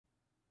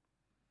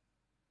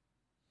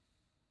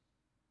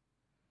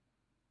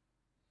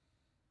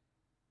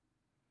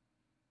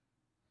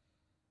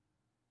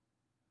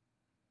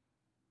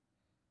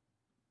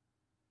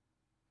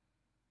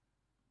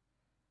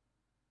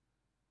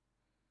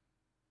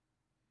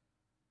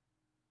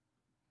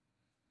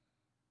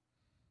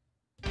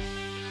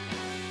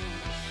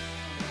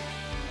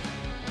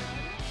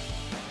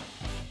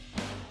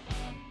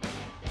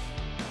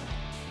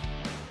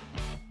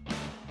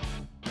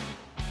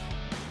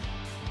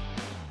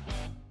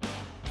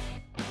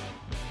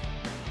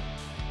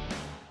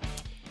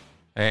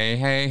Hey,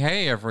 hey,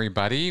 hey,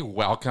 everybody.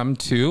 Welcome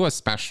to a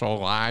special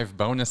live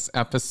bonus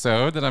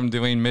episode that I'm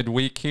doing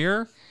midweek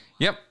here.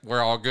 Yep,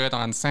 we're all good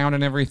on sound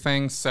and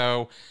everything.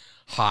 So,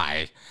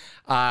 hi.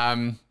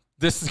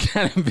 This is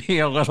going to be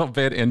a little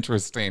bit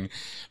interesting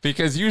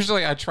because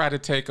usually I try to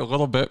take a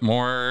little bit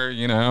more,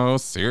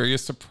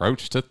 serious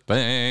approach to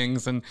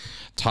things and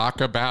talk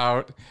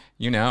about,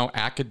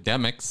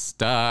 academic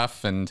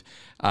stuff and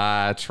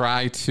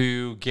try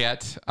to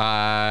get,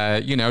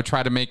 try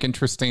to make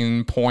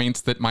interesting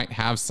points that might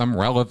have some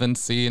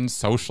relevancy in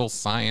social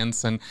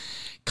science and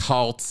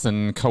cults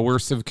and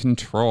coercive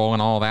control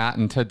and all that.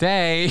 And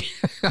today,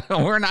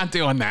 we're not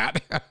doing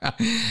that.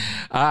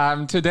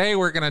 Today,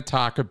 we're going to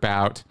talk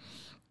about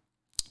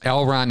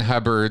L. Ron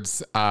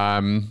Hubbard's,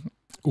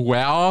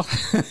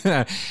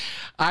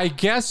 I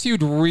guess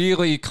you'd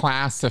really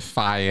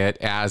classify it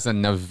as a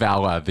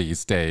novella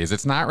these days.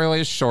 It's not really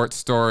a short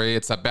story.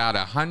 It's about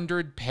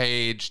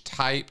 100-page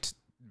typed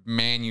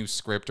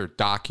manuscript or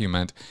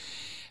document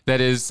that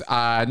is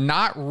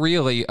not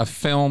really a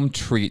film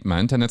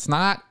treatment, and it's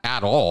not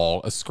at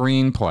all a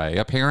screenplay.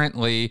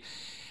 Apparently,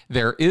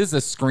 there is a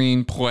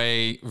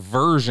screenplay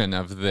version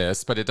of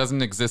this, but it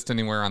doesn't exist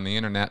anywhere on the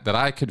internet that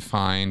I could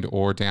find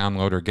or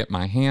download or get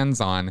my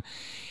hands on.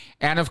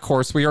 And of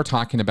course, we are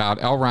talking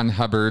about L. Ron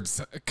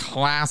Hubbard's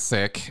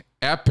classic,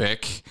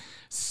 epic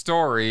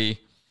story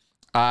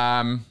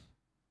called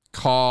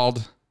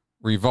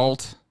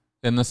Revolt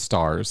in the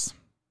Stars.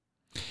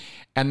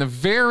 And the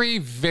very,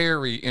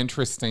 very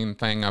interesting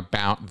thing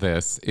about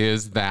this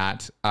is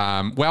that,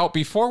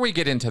 before we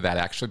get into that,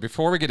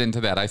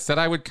 I said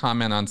I would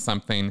comment on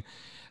something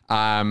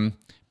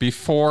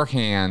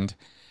beforehand,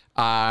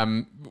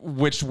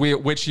 which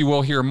you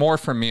will hear more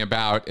from me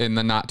about in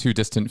the not too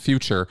distant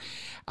future.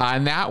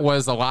 And that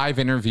was a live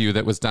interview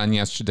that was done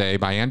yesterday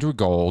by Andrew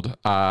Gold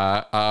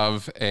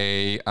of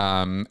a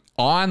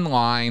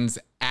online's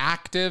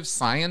active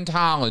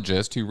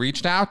Scientologist who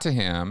reached out to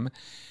him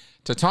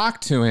to talk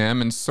to him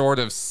and sort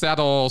of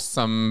settle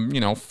some,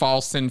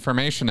 false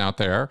information out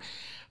there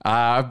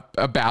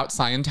about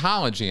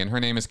Scientology. And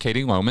her name is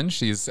Katie Lohman.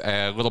 She's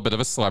a little bit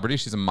of a celebrity.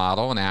 She's a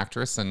model, an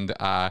actress,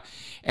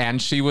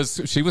 and she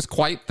was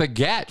quite the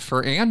get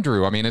for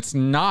Andrew. I mean,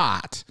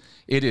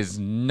 it is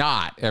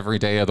not every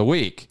day of the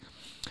week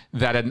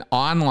that an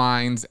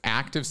online's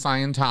active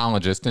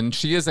Scientologist, and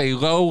she is a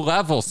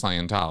low-level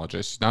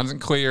Scientologist. She doesn't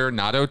clear,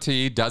 not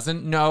OT,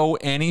 doesn't know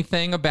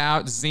anything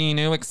about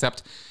Xenu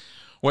except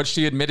what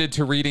she admitted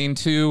to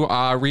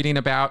reading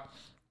about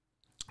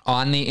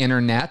on the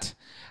internet.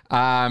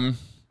 And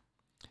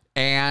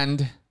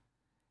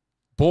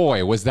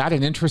boy, was that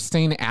an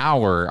interesting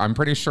hour. I'm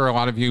pretty sure a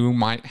lot of you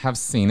might have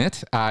seen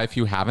it. If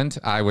you haven't,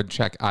 I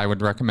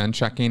would recommend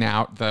checking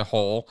out the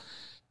whole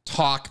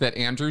talk that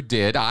Andrew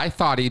did. I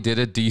thought he did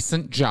a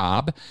decent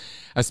job,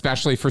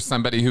 especially for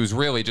somebody who's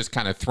really just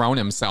kind of thrown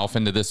himself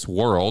into this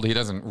world. He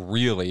doesn't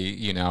really,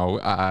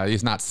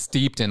 he's not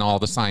steeped in all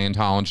the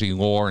Scientology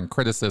lore and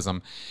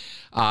criticism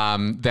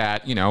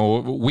that,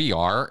 we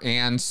are.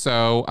 And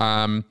so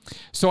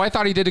I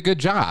thought he did a good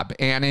job.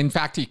 And in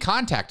fact, he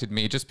contacted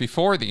me just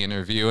before the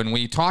interview and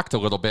we talked a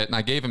little bit and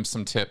I gave him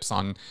some tips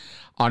on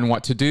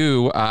what to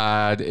do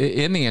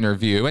in the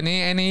interview,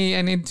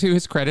 and to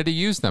his credit, he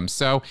used them.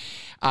 So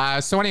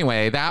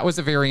anyway, that was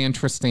a very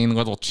interesting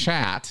little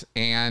chat,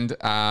 and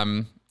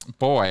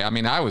boy, I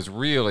mean, I was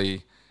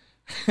really.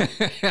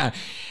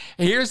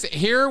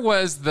 Here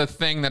was the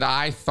thing that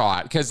I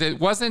thought, because it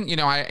wasn't,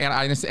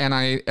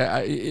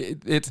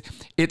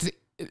 it's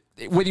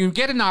when you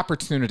get an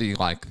opportunity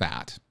like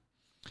that.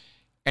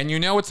 And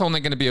it's only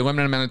going to be a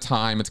limited amount of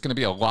time. It's going to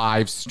be a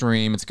live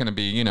stream. It's going to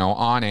be,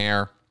 on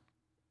air.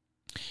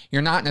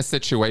 You're not in a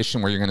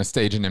situation where you're going to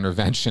stage an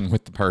intervention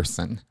with the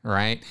person,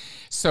 right?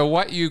 So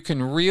what you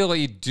can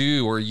really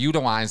do or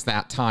utilize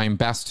that time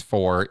best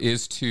for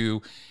is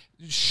to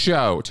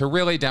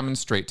really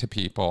demonstrate to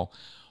people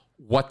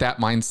what that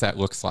mindset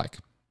looks like.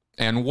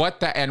 And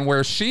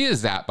where she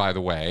is at, by the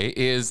way,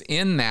 is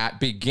in that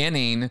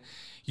beginning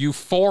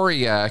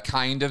euphoria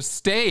kind of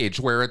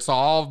stage where it's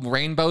all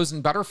rainbows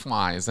and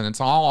butterflies and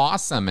it's all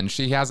awesome. And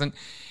she hasn't,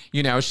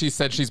 she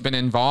said she's been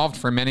involved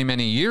for many,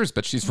 many years,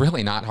 but she's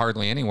really not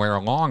hardly anywhere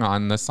along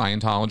on the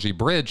Scientology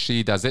bridge.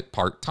 She does it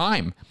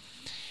part-time.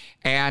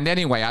 And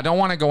anyway, I don't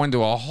want to go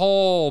into a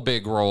whole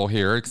big role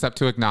here, except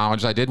to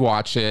acknowledge I did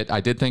watch it.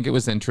 I did think it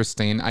was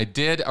interesting. I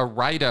did a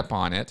write-up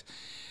on it.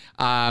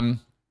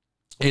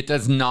 It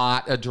does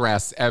not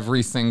address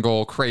every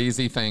single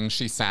crazy thing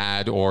she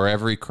said or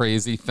every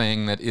crazy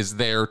thing that is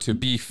there to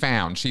be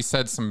found. She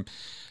said some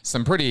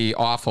pretty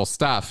awful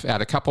stuff at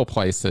a couple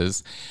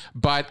places,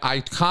 but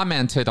I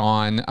commented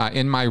on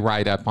in my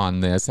write-up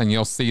on this, and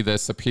you'll see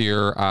this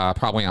appear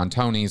probably on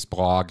Tony's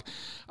blog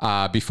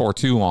before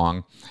too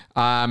long.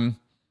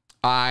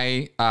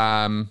 She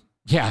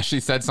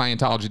said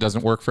Scientology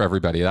doesn't work for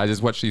everybody. That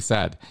is what she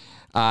said.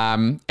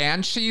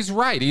 And she's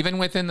right. Even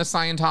within the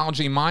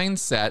Scientology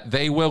mindset,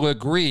 they will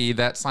agree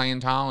that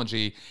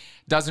Scientology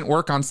doesn't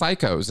work on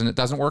psychos, and it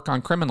doesn't work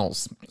on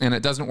criminals, and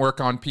it doesn't work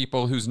on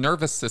people whose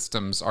nervous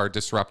systems are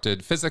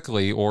disrupted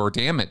physically or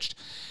damaged.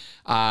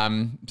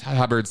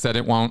 Hubbard said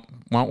it won't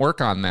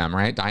work on them,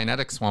 right?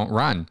 Dianetics won't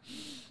run.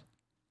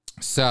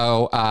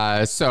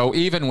 So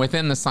even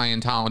within the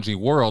Scientology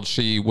world,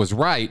 she was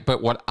right.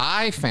 But what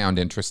I found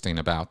interesting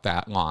about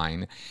that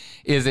line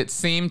is it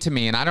seemed to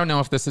me, and I don't know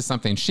if this is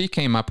something she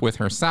came up with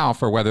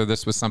herself or whether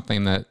this was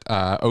something that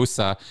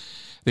OSA,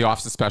 the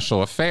Office of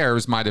Special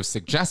Affairs, might have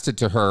suggested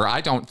to her.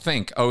 I don't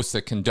think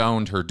OSA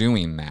condoned her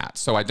doing that.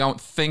 So I don't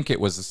think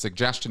it was a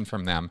suggestion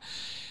from them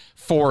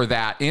for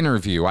that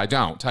interview. I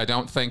don't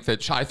think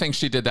that, I think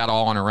she did that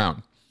all on her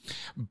own.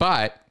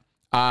 But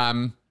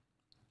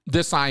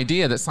this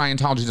idea that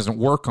Scientology doesn't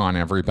work on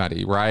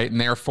everybody, right?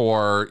 And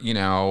therefore, you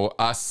know,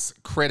 us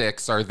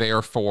critics are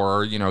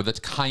therefore, you know, the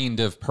kind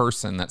of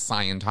person that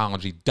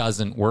Scientology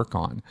doesn't work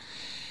on.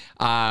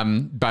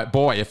 But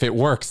boy, if it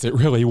works, it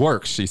really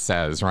works, she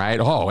says,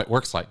 right? Oh, it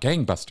works like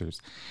gangbusters.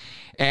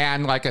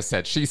 And like I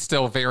said, she's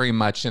still very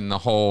much in the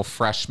whole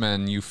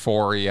freshman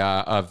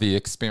euphoria of the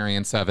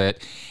experience of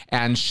it.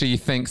 And she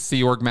thinks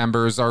Sea Org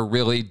members are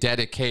really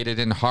dedicated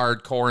and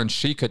hardcore, and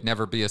she could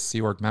never be a Sea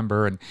Org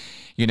member. And,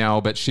 you know,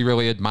 but she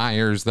really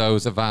admires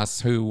those of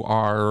us who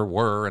are,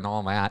 were, and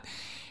all that.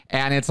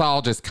 And it's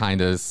all just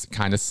kind of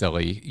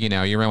silly. You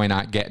know, you're really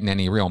not getting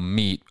any real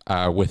meat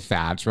with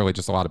that. It's really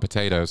just a lot of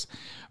potatoes.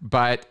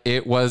 But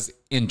it was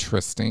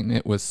interesting.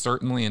 It was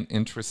certainly an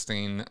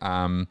interesting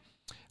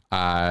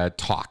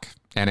talk.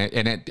 And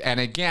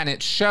again,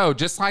 it showed,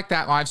 just like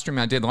that live stream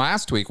I did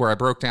last week where I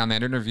broke down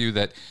that interview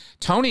that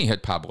Tony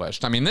had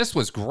published. I mean, this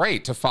was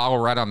great to follow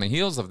right on the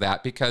heels of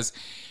that, because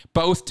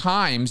both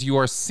times you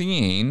are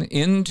seeing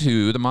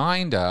into the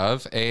mind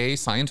of a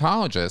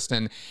Scientologist.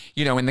 And,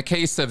 you know, in the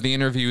case of the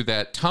interview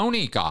that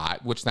Tony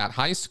got, which that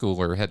high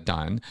schooler had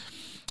done,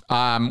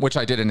 which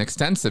I did an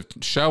extensive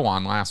show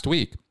on last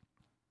week,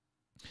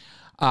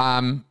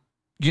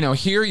 you know,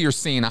 here you're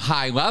seeing a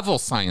high-level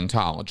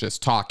Scientologist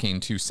talking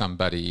to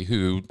somebody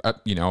who,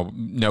 you know,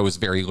 knows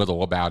very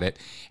little about it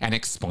and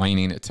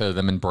explaining it to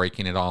them and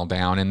breaking it all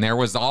down. And there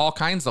was all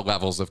kinds of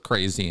levels of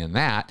crazy in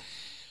that.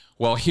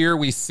 Well, here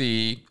we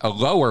see a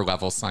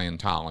lower-level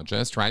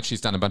Scientologist, right?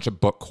 She's done a bunch of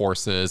book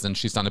courses and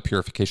she's done a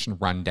purification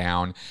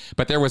rundown,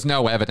 but there was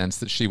no evidence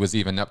that she was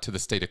even up to the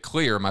state of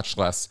clear, much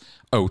less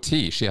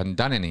OT. She hadn't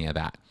done any of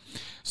that.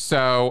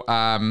 So,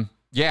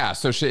 yeah,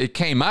 so it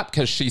came up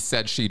because she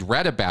said she'd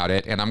read about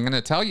it, and I'm going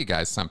to tell you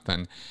guys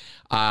something.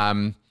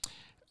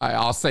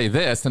 I'll say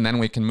this, and then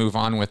we can move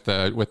on with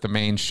the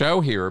main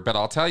show here. But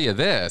I'll tell you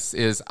this,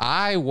 is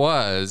I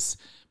was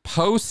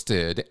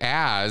posted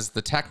as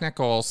the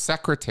technical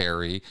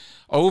secretary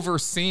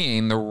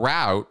overseeing the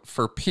route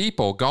for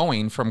people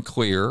going from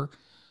clear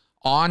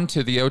on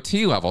to the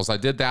OT levels. I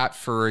did that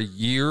for a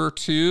year or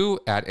two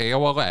at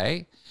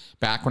AOLA.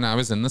 Back when I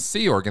was in the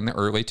Sea Org in the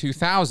early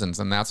 2000s.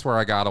 And that's where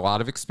I got a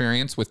lot of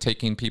experience with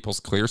taking people's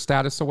clear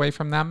status away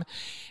from them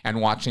and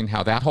watching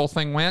how that whole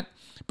thing went,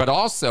 but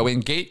also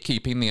in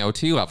gatekeeping the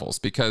OT levels,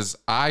 because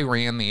I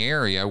ran the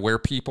area where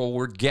people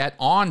would get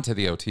on to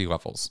the OT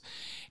levels.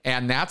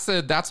 And that's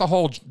a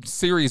whole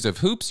series of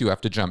hoops you have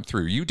to jump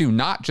through. You do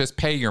not just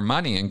pay your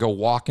money and go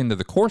walk into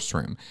the course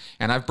room.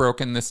 And I've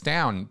broken this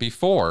down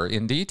before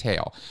in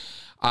detail.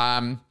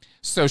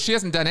 So she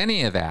hasn't done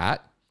any of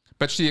that.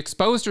 But she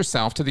exposed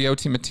herself to the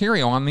OT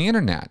material on the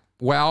internet.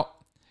 Well,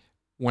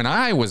 when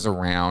I was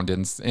around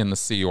in the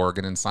Sea Org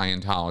and in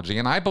Scientology,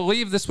 and I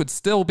believe this would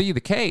still be the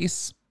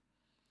case,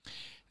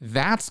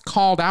 that's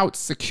called out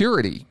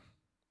security.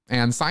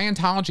 And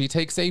Scientology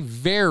takes a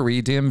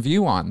very dim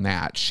view on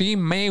that. She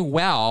may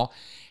well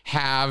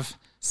have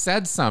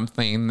said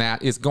something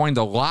that is going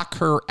to lock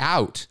her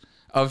out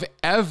of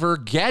ever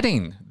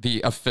getting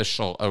the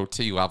official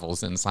OT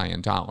levels in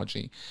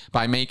Scientology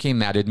by making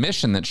that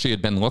admission that she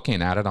had been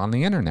looking at it on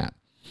the internet.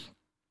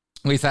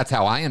 At least that's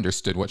how I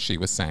understood what she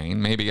was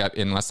saying, maybe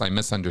unless I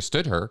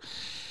misunderstood her.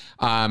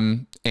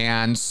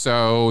 And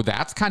so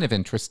that's kind of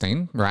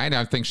interesting, right?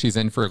 I think she's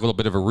in for a little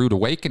bit of a rude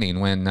awakening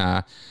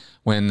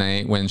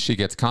when she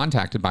gets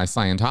contacted by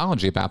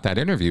Scientology about that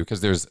interview,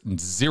 because there's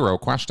zero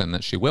question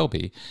that she will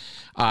be.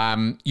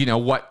 You know,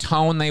 what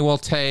tone they will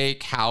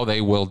take, how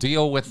they will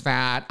deal with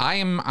that.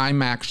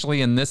 I'm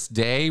actually in this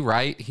day,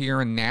 right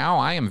here and now,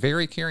 I am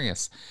very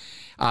curious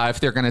if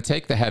they're going to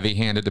take the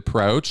heavy-handed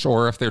approach,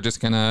 or if they're just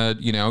going to,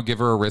 you know, give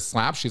her a wrist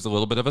slap. She's a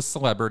little bit of a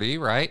celebrity,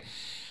 right?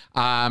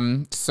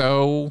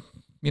 So,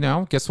 you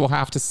know, guess we'll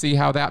have to see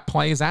how that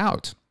plays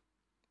out.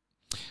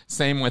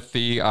 Same with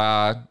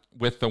the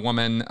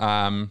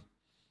woman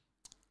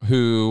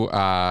who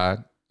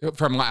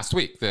from last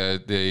week,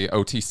 the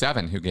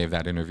OT7 who gave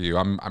that interview.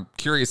 I'm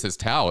curious as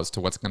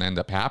to what's going to end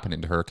up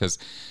happening to her, because,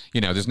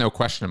 you know, there's no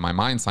question in my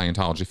mind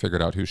Scientology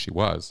figured out who she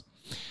was.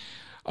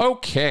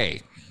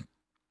 Okay,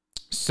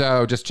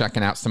 so just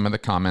checking out some of the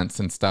comments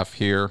and stuff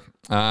here.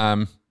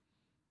 Yeah,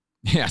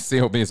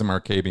 COB is a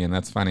Markabian.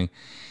 That's funny.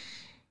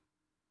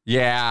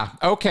 Yeah.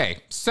 Okay,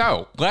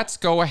 so let's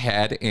go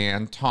ahead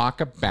and talk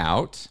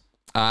about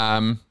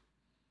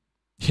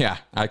Yeah,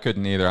 I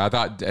couldn't either. I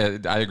thought,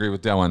 I agree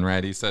with Dylan,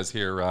 right? He says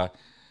here,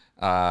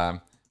 oh,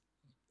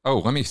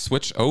 let me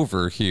switch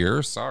over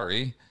here.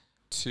 Sorry.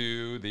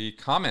 To the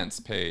comments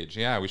page.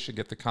 Yeah, we should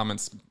get the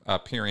comments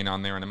appearing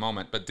on there in a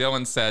moment. But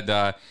Dylan said,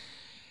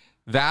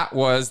 that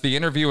was the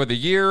interview of the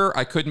year.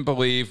 I couldn't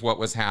believe what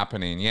was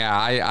happening. Yeah,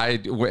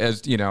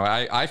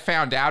 I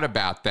found out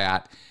about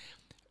that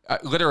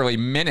literally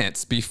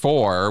minutes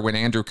before when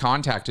Andrew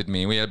contacted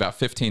me. We had about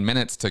 15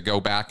 minutes to go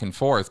back and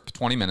forth,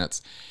 20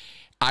 minutes.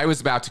 I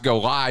was about to go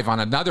live on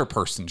another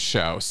person's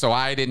show, so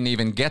I didn't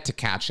even get to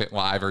catch it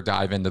live or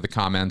dive into the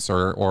comments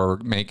or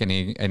make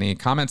any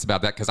comments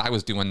about that because I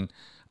was doing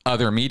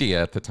other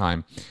media at the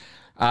time.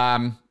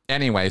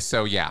 Anyway,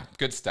 so yeah,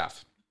 good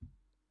stuff.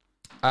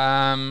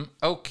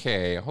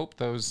 Okay, I hope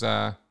those...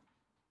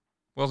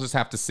 we'll just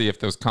have to see if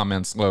those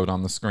comments load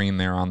on the screen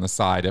there on the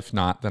side. If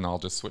not, then I'll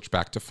just switch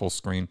back to full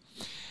screen.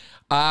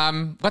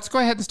 Let's go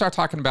ahead and start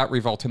talking about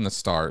Revolting the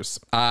Stars.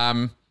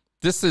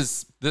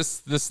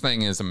 This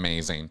thing is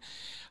amazing.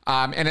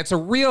 And it's a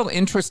real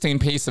interesting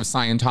piece of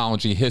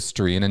Scientology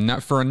history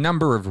and for a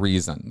number of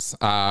reasons.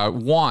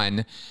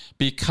 One,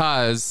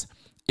 because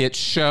it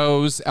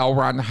shows L.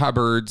 Ron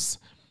Hubbard's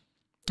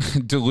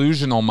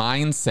delusional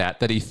mindset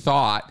that he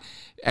thought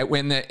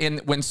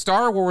when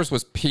Star Wars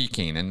was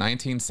peaking in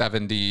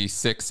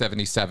 1976,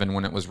 77,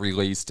 when it was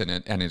released and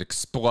it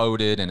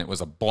exploded and it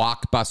was a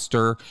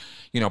blockbuster,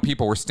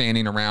 people were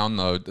standing around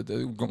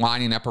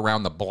lining up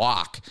around the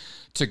block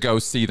to go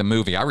see the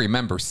movie. I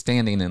remember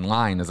standing in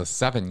line as a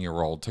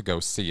 7-year-old to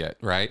go see it,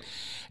 right?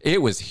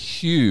 It was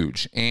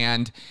huge.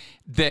 And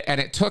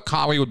it took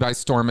Hollywood by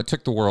storm. It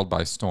took the world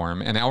by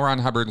storm. And L. Ron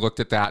Hubbard looked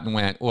at that and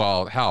went,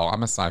 well, hell,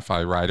 I'm a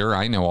sci-fi writer.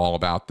 I know all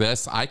about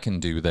this. I can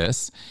do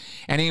this.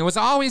 And he was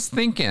always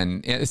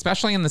thinking,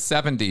 especially in the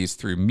 70s,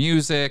 through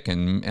music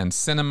and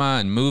cinema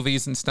and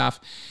movies and stuff,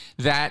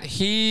 that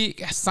he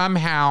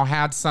somehow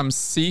had some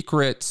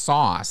secret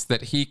sauce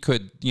that he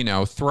could,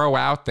 throw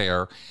out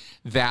there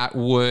that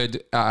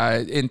would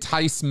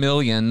entice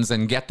millions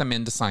and get them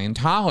into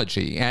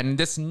Scientology. And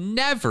this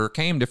never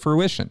came to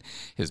fruition.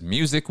 His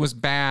music was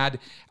bad.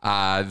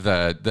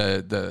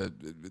 Well,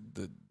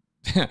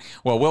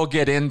 we'll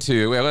get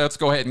into, let's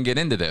go ahead and get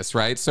into this,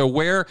 right? So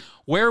where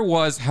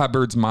was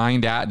Hubbard's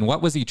mind at, and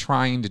what was he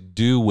trying to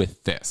do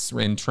with this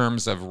in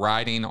terms of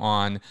riding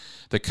on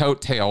the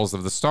coattails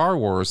of the Star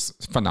Wars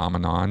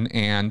phenomenon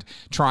and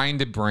trying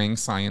to bring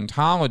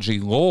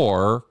Scientology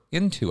lore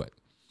into it?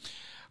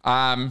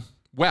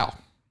 Well,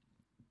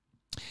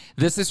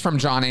 this is from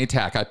John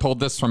Atack. I pulled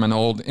this from an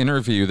old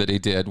interview that he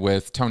did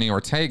with Tony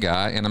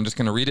Ortega, and I'm just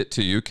going to read it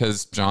to you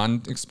because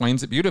John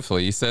explains it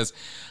beautifully. He says,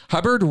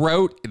 Hubbard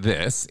wrote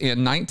this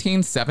in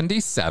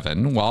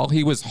 1977 while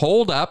he was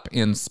holed up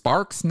in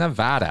Sparks,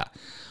 Nevada,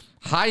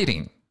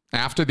 hiding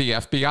after the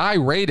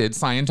FBI raided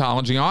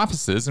Scientology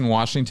offices in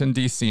Washington,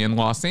 D.C. and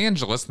Los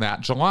Angeles that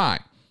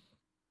July.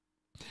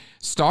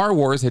 Star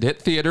Wars had hit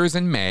theaters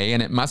in May,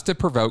 and it must have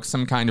provoked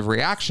some kind of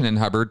reaction in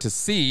Hubbard to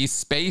see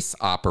space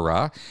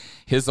opera,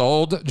 his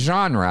old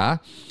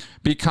genre,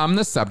 become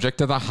the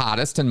subject of the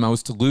hottest and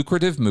most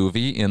lucrative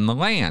movie in the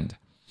land.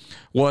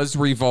 Was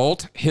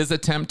Revolt his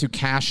attempt to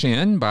cash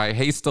in by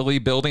hastily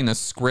building a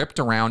script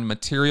around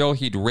material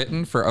he'd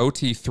written for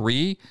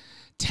OT3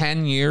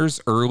 10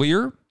 years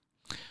earlier?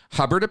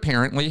 Hubbard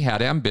apparently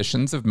had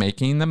ambitions of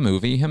making the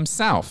movie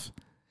himself.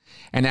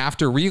 And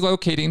after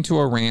relocating to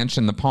a ranch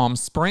in the Palm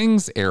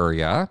Springs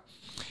area,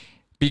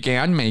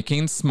 began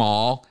making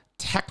small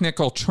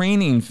technical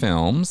training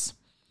films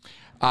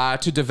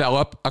to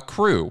develop a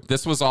crew.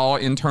 This was all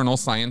internal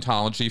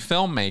Scientology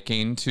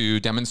filmmaking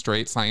to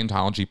demonstrate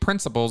Scientology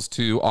principles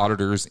to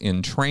auditors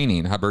in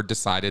training. Hubbard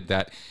decided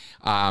that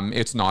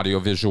it's an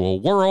audiovisual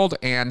world,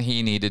 and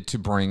he needed to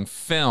bring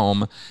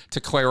film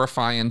to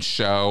clarify and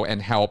show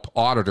and help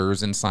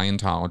auditors in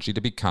Scientology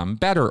to become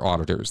better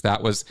auditors.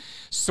 That was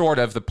sort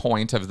of the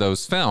point of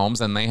those films,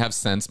 and they have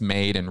since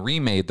made and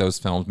remade those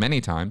films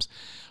many times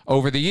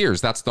over the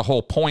years. That's the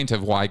whole point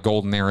of why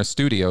Golden Era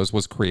Studios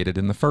was created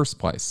in the first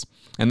place.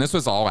 And this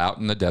was all out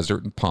in the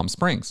desert in Palm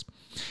Springs.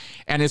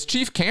 And his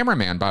chief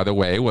cameraman, by the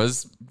way,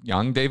 was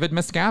young David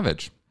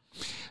Miscavige.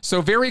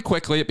 So very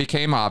quickly, it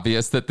became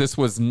obvious that this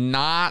was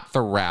not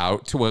the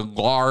route to a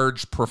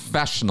large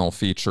professional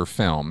feature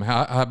film.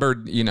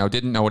 Hubbard,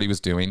 didn't know what he was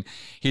doing.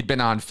 He'd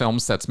been on film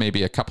sets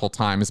maybe a couple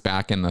times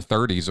back in the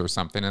 30s or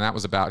something, and that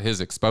was about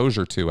his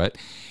exposure to it.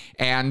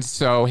 And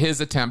so his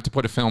attempt to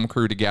put a film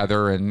crew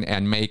together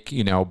and make,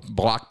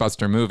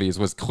 blockbuster movies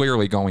was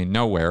clearly going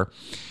nowhere.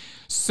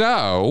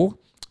 So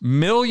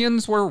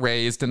millions were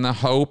raised in the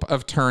hope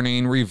of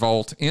turning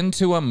Revolt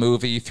into a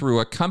movie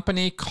through a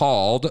company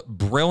called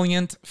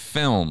Brilliant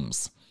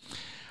Films.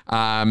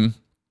 And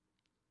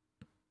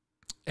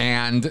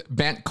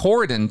Bent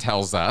Corridon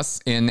tells us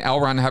in L.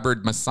 Ron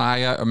Hubbard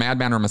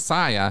Madman or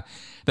Messiah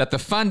that the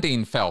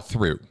funding fell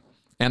through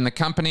and the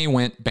company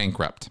went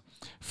bankrupt.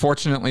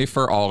 Fortunately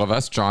for all of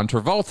us, John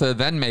Travolta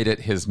then made it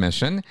his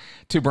mission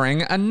to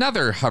bring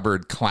another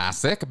Hubbard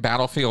classic,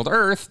 Battlefield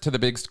Earth, to the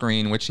big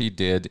screen, which he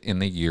did in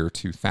the year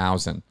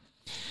 2000.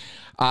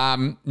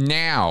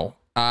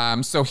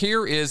 So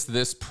here is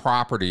this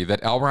property that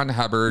L. Ron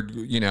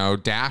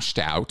Hubbard, dashed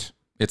out.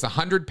 It's a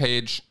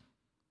 100-page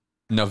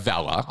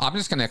novella. I'm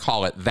just going to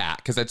call it that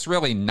because it's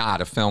really not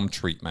a film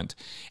treatment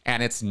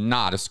and it's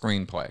not a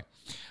screenplay.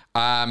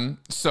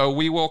 So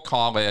we will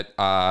call it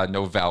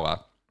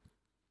novella.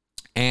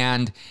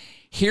 And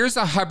here's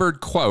a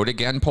Hubbard quote,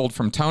 again pulled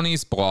from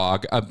Tony's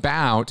blog,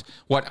 about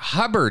what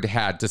Hubbard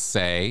had to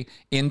say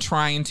in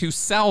trying to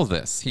sell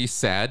this. He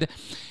said,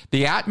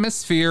 "The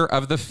atmosphere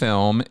of the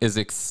film is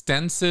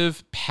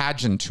extensive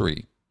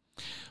pageantry.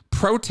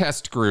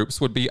 Protest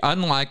groups would be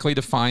unlikely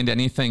to find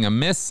anything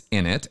amiss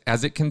in it,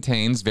 as it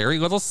contains very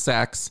little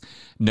sex,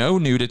 no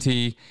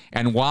nudity,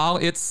 and while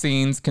its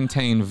scenes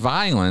contain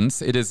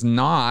violence, it is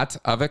not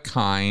of a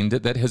kind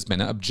that has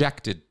been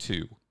objected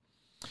to.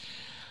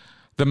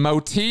 The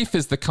motif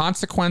is the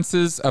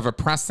consequences of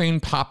oppressing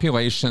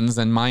populations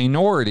and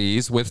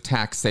minorities with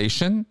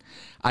taxation,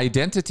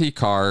 identity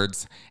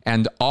cards,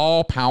 and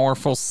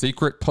all-powerful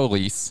secret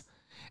police,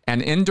 and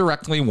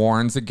indirectly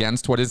warns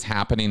against what is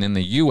happening in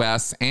the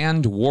U.S.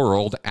 and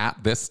world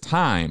at this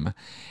time,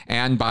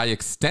 and by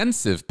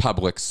extensive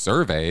public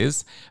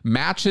surveys,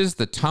 matches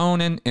the tone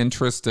and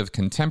interest of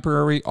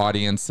contemporary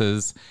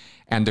audiences,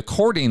 and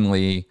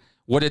accordingly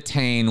would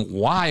attain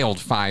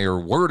wildfire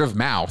word of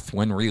mouth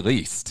when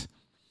released.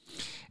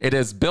 It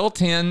has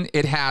built-in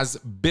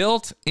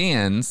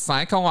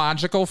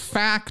psychological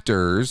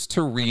factors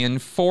to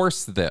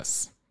reinforce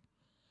this.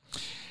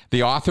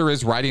 The author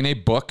is writing a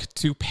book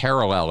to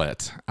parallel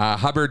it."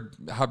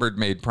 Hubbard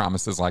made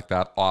promises like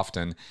that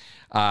often,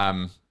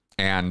 and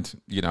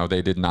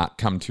they did not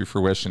come to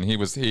fruition.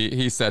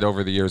 He said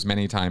over the years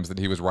many times that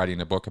he was writing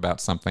a book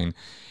about something,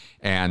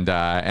 and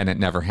it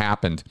never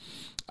happened.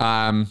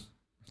 I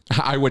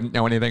wouldn't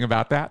know anything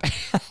about that.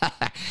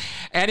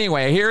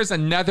 Anyway, here's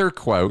another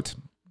quote.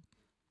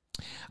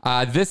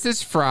 This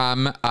is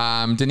from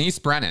Denise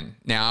Brennan.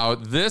 Now,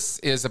 this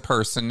is a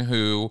person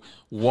who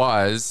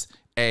was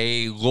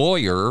a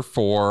lawyer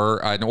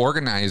for an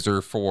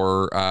organizer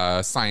for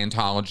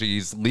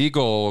Scientology's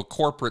legal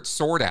corporate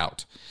sort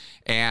out,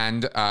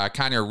 and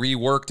kind of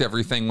reworked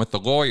everything with the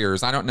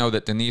lawyers. I don't know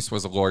that Denise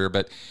was a lawyer,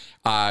 but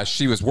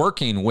she was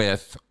working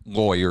with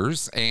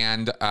lawyers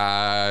and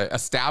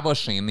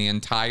establishing the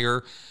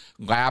entire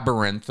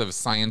labyrinth of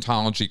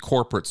Scientology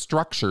corporate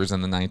structures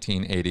in the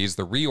 1980s,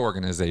 the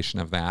reorganization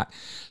of that.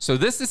 So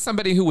this is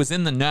somebody who was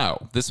in the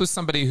know. This was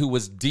somebody who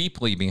was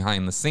deeply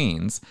behind the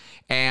scenes.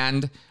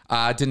 And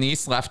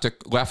Denise left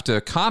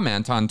a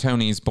comment on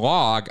Tony's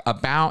blog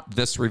about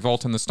this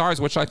Revolt in the Stars,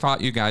 which I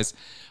thought you guys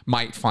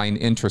might find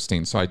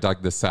interesting. So I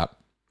dug this up.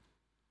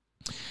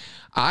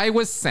 "I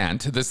was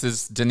sent," this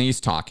is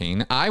Denise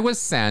talking, "I was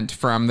sent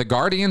from the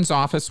Guardian's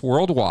office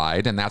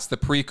worldwide," and that's the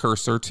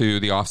precursor to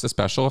the Office of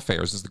Special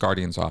Affairs, is the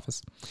Guardian's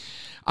office.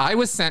 "I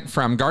was sent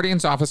from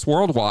Guardian's office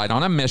worldwide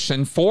on a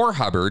mission for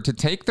Hubbard to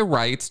take the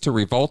rights to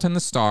Revolt in the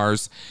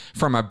Stars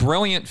from a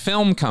brilliant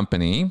film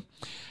company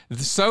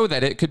so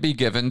that it could be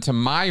given to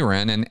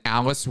Myron and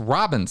Alice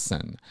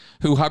Robinson,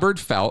 who Hubbard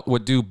felt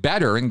would do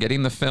better in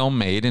getting the film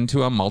made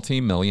into a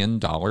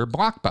multi-million-dollar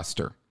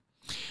blockbuster.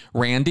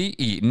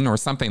 Randy Eaton, or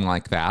something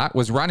like that,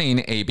 was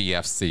running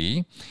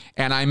ABFC,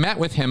 and I met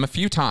with him a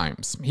few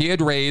times. He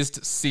had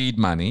raised seed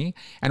money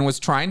and was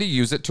trying to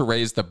use it to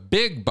raise the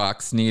big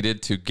bucks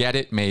needed to get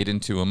it made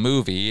into a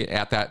movie.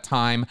 At that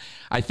time,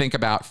 I think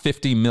about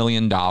 $50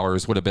 million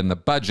would have been the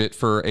budget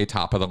for a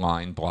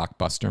top-of-the-line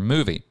blockbuster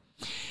movie.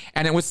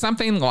 And it was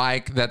something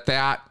like that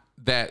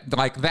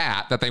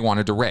they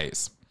wanted to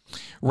raise.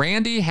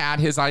 Randy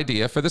had his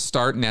idea for the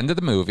start and end of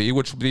the movie,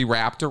 which would be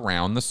wrapped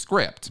around the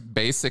script.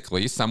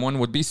 Basically, someone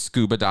would be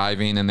scuba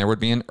diving and there would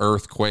be an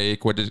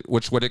earthquake,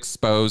 which would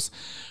expose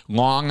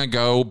long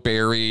ago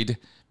buried,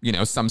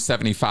 some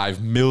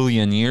 75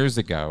 million years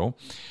ago,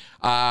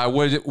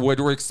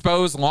 would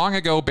expose long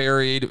ago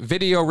buried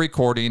video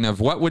recording of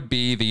what would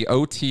be the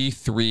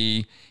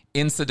OT3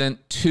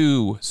 Incident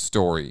 2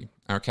 story.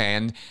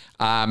 Okay,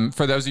 and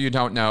for those of you who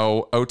don't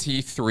know,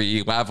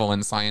 OT3 level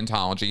in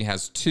Scientology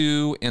has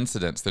two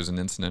incidents. There's an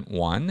incident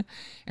 1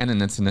 and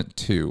an incident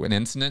 2. And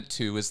incident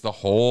 2 is the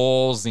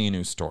whole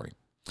Xenu story.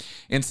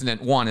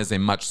 Incident 1 is a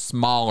much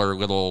smaller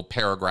little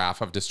paragraph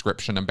of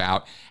description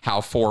about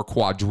how 4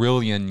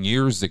 quadrillion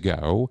years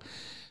ago,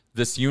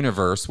 this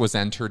universe was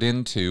entered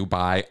into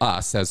by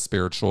us as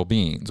spiritual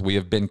beings. We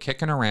have been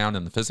kicking around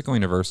in the physical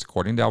universe,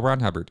 according to L.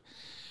 Ron Hubbard,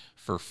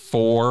 for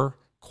 4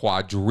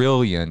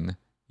 quadrillion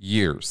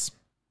years.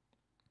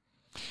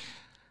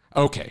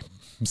 Okay,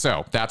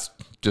 so that's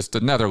just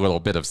another little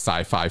bit of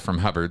sci-fi from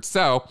Hubbard.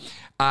 So,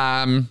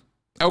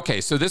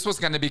 okay, so this was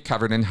going to be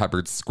covered in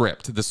Hubbard's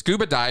script. The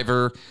scuba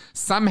diver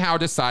somehow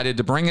decided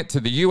to bring it to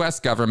the U.S.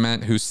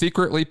 government, who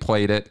secretly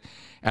played it.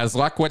 As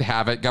luck would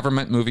have it,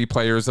 government movie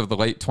players of the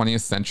late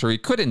 20th century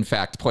could in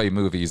fact play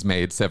movies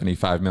made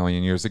 75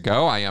 million years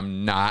ago. I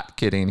am not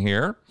kidding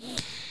here.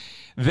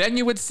 Then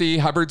you would see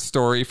Hubbard's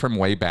story from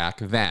way back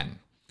then.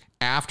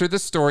 after the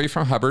story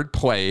from Hubbard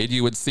played,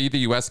 you would see the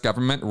U.S.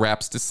 government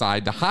reps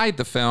decide to hide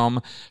the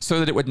film so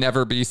that it would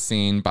never be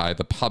seen by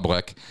the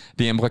public.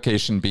 The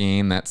implication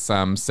being that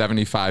some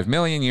 75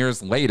 million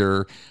years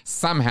later,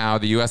 somehow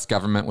the U.S.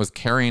 government was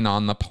carrying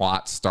on the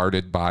plot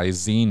started by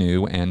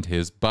Xenu and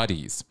his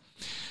buddies.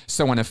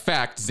 So in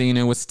effect,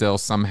 Xenu was still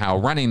somehow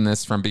running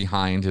this from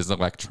behind his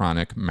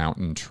electronic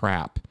mountain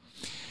trap.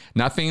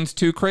 Nothing's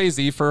too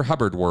crazy for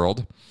Hubbard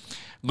world.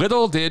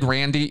 Little did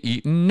Randy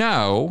Eaton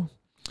know,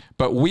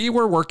 but we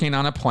were working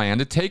on a plan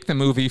to take the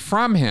movie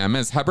from him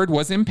as Hubbard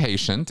was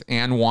impatient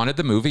and wanted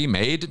the movie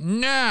made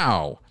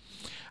now.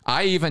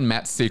 I even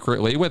met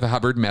secretly with a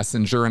Hubbard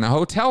messenger in a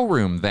hotel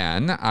room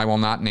then. I will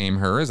not name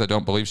her as I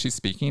don't believe she's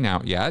speaking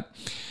out yet.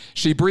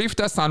 She briefed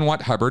us on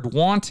what Hubbard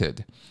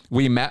wanted.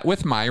 We met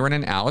with Myron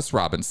and Alice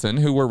Robinson,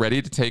 who were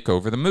ready to take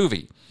over the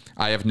movie.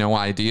 I have no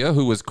idea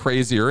who was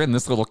crazier in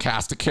this little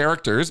cast of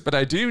characters, but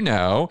I do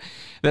know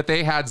that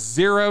they had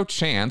zero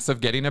chance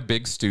of getting a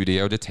big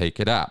studio to take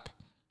it up.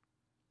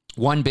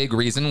 One big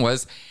reason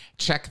was,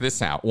 check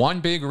this out, one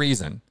big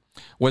reason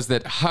was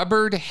that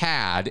Hubbard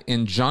had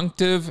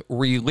injunctive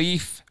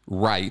relief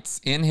rights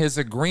in his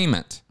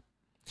agreement,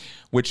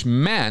 which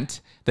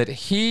meant that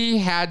he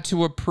had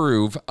to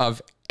approve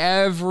of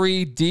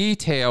every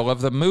detail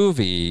of the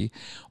movie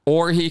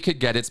or he could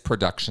get its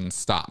production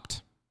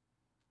stopped.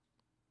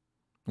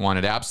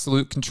 Wanted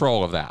absolute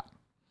control of that.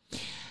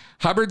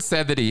 Hubbard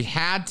said that he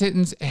had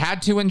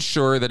to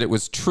ensure that it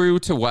was true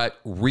to what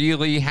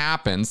really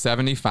happened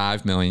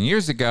 75 million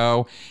years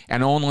ago,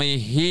 and only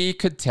he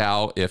could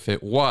tell if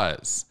it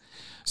was.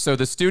 So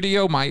the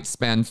studio might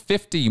spend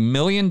 $50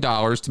 million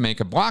to make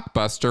a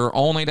blockbuster,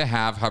 only to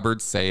have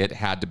Hubbard say it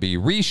had to be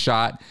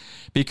reshot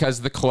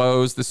because the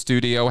clothes the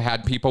studio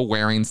had people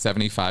wearing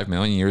 75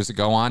 million years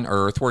ago on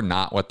Earth were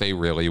not what they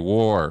really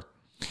wore.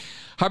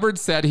 Hubbard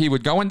said he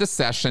would go into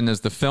session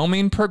as the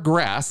filming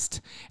progressed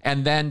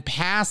and then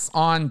pass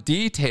on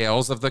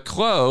details of the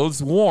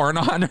clothes worn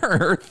on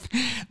Earth,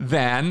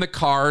 then the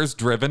cars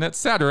driven,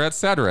 etc.,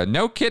 etc.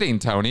 No kidding,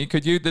 Tony.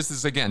 Could you, this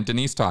is again,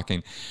 Denise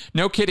talking.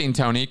 No kidding,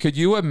 Tony. Could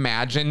you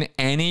imagine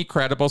any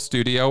credible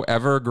studio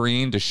ever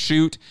agreeing to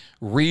shoot,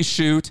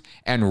 reshoot,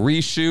 and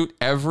reshoot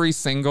every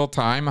single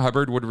time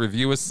Hubbard would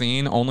review a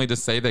scene only to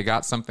say they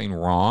got something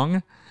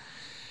wrong?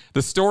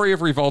 The story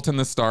of Revolt in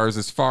the Stars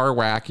is far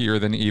wackier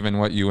than even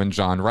what you and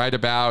John write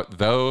about.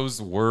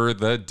 Those were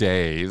the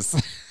days.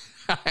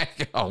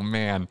 Oh,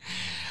 man.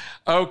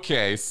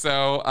 Okay,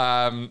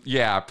 so,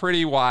 yeah,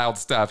 pretty wild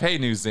stuff. Hey,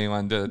 New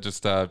Zealand,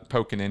 just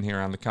poking in here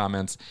on the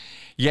comments.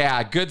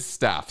 Yeah, good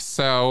stuff.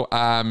 So,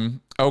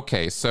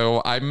 okay,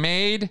 so I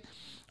made...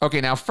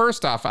 Okay, now,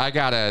 first off, I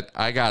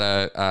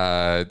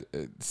gotta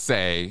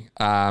say,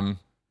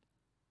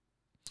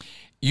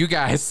 you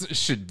guys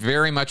should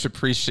very much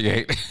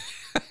appreciate...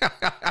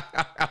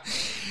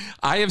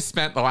 I have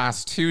spent the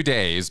last 2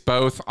 days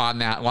both on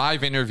that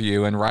live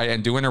interview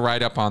and doing a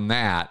write-up on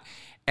that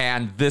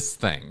and this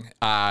thing.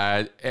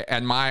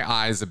 And my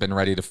eyes have been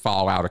ready to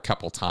fall out a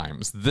couple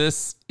times.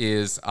 This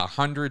is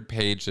 100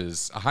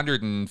 pages,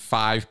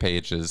 105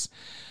 pages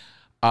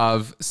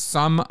of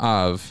some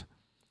of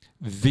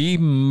the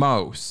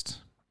most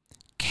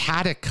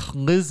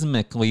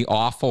cataclysmically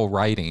awful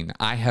writing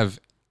I have.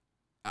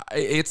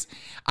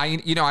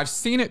 I've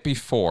seen it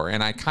before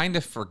and I kind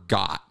of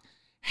forgot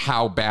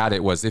how bad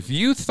it was. If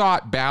you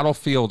thought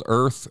Battlefield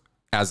Earth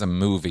as a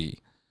movie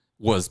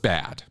was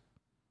bad,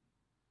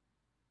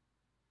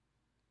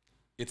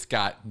 it's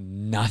got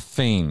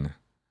nothing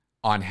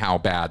on how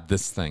bad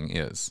this thing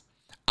is.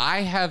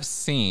 I have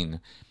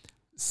seen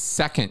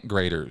second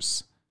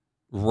graders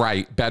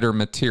write better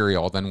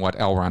material than what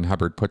L. Ron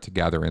Hubbard put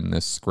together in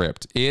this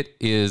script. It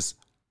is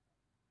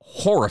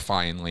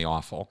horrifyingly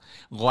awful,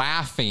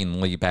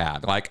 laughingly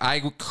bad. Like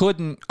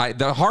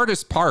the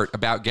hardest part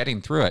about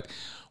getting through it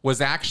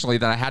was actually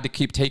that I had to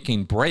keep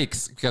taking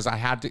breaks because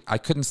I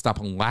couldn't stop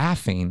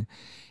laughing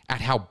at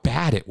how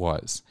bad it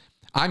was.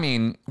 I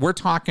mean, we're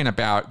talking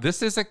about,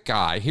 this is a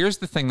guy, here's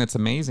the thing that's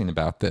amazing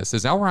about this,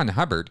 is L. Ron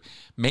Hubbard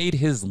made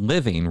his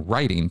living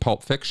writing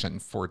Pulp Fiction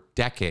for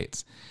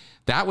decades.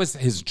 That was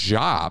his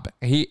job.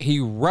 He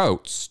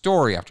wrote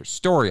story after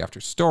story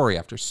after story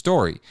after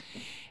story.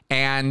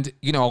 And,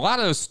 a lot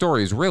of those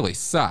stories really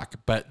suck,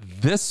 but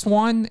this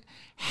one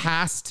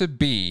has to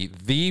be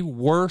the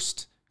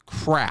worst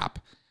crap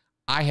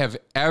I have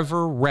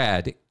ever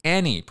read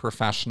any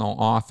professional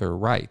author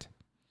write.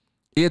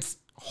 It's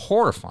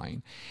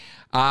horrifying.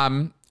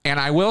 And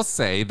I will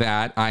say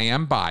that I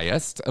am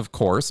biased, of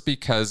course,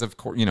 because of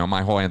course,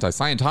 my whole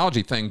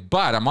anti-Scientology thing,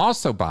 but I'm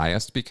also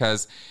biased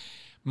because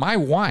my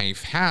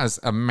wife has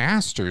a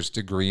master's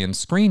degree in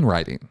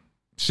screenwriting.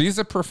 She's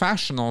a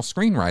professional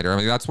screenwriter. I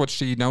mean, that's what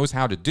she knows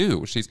how to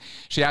do. She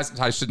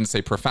hasn't, I shouldn't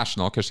say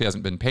professional because she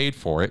hasn't been paid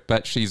for it,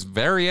 but she's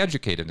very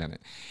educated in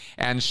it.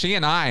 And she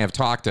and I have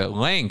talked at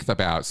length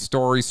about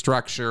story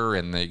structure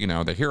and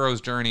the hero's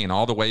journey and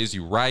all the ways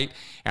you write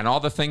and all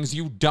the things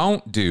you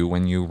don't do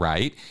when you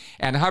write.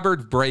 And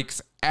Hubbard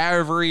breaks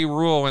every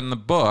rule in the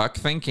book,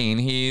 thinking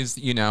he's,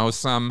 you know,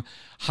 some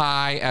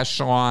high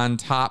echelon,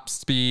 top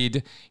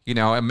speed, you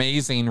know,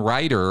 amazing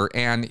writer.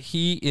 And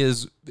he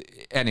is,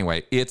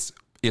 anyway, it's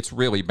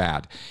really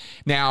bad.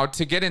 Now,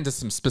 to get into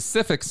some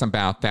specifics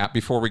about that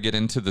before we get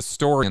into the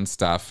story and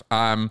stuff,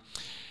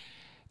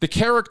 the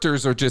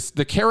characters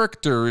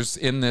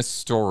in this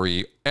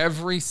story,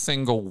 every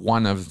single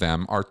one of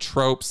them are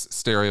tropes,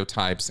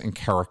 stereotypes, and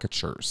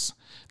caricatures.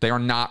 They are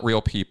not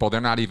real people.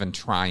 They're not even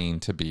trying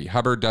to be.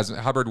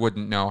 Hubbard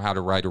wouldn't know how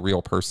to write a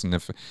real person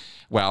if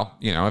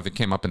it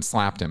came up and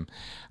slapped him.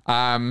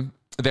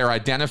 They're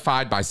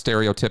identified by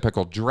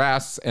stereotypical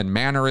dress and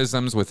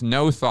mannerisms with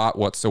no thought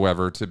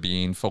whatsoever to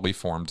being fully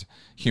formed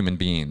human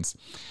beings.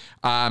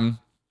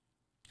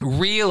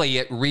 Really,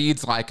 it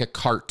reads like a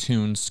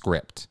cartoon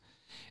script.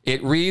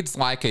 It reads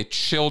like a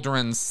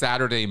children's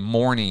Saturday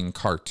morning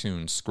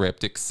cartoon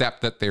script,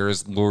 except that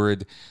there's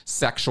lurid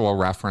sexual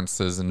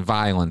references and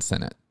violence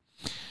in it.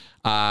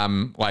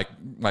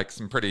 Like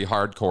some pretty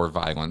hardcore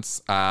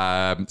violence.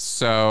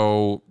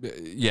 So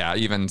yeah,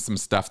 even some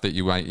stuff that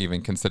you might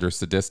even consider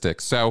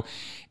sadistic. So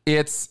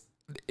it's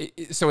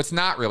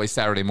not really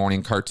Saturday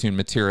morning cartoon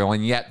material,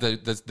 and yet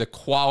the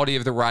quality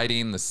of the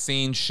writing, the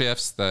scene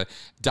shifts, the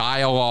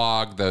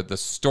dialogue, the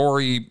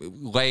story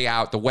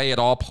layout, the way it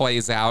all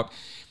plays out,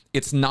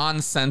 it's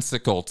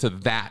nonsensical to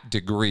that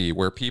degree,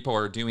 where people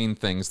are doing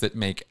things that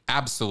make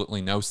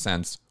absolutely no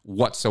sense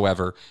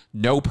whatsoever.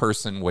 No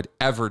person would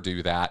ever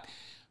do that.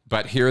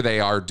 But here they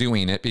are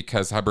doing it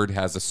because Hubbard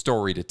has a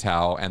story to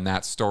tell, and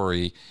that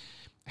story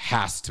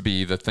has to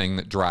be the thing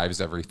that drives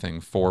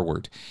everything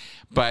forward.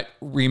 But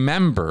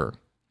remember,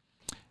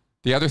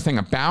 the other thing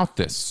about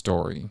this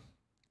story,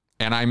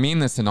 and I mean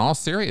this in all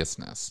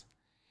seriousness,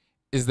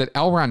 is that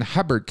L. Ron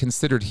Hubbard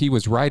considered he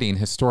was writing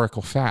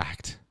historical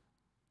fact.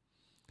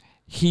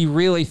 He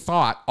really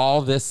thought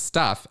all this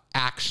stuff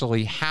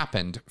actually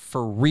happened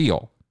for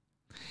real.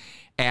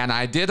 And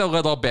I did a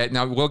little bit,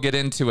 now we'll get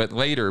into it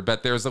later,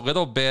 but there's a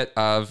little bit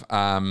of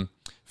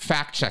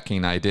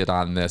fact-checking I did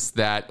on this,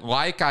 that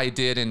like I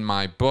did in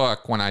my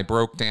book when I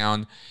broke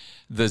down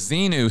the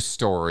Xenu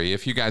story.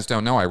 If you guys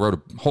don't know, I wrote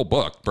a whole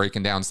book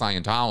breaking down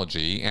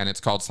Scientology, and it's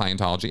called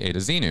Scientology A to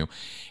Xenu.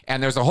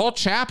 And there's a whole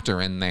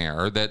chapter in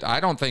there that I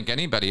don't think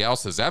anybody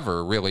else has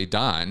ever really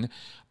done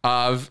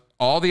of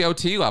all the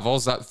OT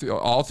levels,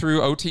 all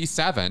through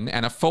OT7,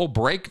 and a full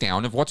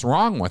breakdown of what's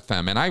wrong with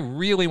them. And I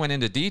really went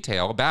into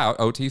detail about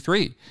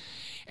OT3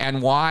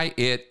 and why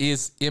it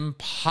is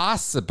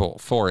impossible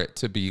for it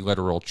to be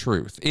literal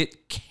truth.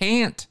 It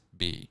can't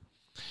be,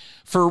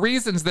 for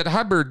reasons that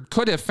Hubbard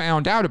could have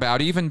found out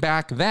about even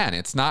back then.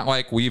 It's not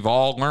like we've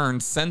all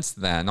learned since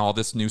then, all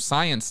this new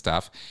science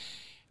stuff.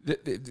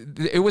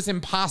 It was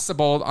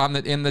impossible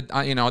in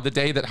the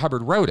day that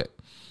Hubbard wrote it.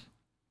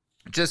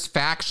 Just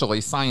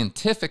factually,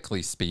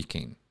 scientifically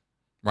speaking,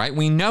 right?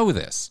 We know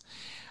this.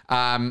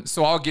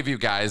 So I'll give you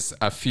guys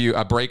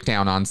a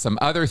breakdown on some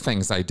other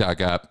things I dug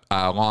up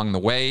along the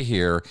way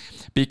here,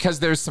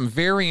 because there's some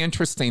very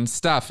interesting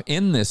stuff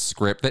in this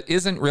script that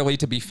isn't really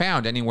to be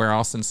found anywhere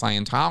else in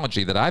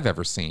Scientology that I've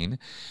ever seen.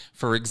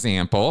 For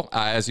example,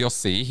 as you'll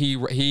see,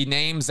 he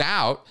names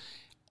out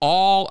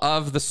all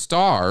of the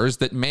stars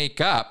that make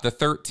up the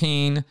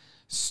 13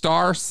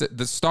 star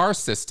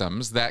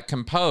systems that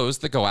compose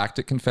the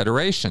Galactic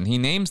Confederation. He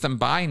names them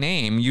by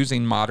name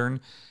using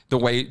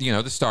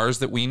the stars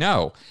that we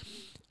know.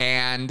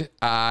 And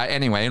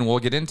anyway, and we'll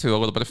get into a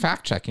little bit of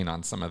fact checking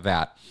on some of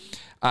that.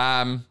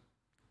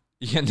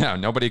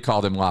 Nobody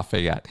called him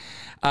Lafayette.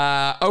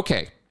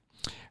 Okay.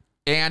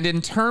 And in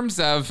terms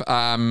of,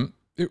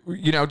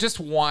 just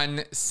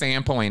one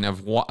sampling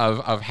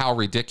of how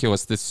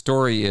ridiculous this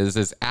story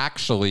is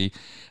actually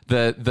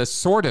the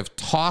sort of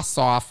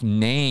toss-off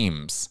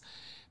names,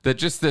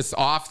 this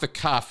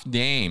off-the-cuff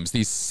names,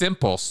 these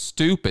simple,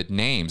 stupid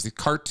names, these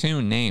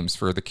cartoon names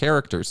for the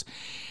characters.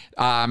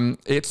 And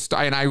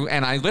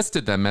I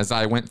listed them as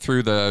I went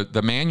through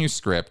the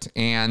manuscript,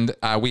 and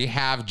we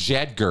have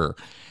Jedgar,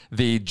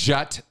 the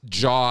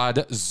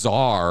jut-jawed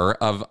czar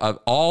of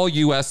all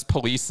U.S.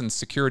 police and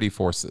security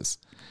forces.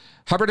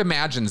 Hubbard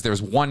imagines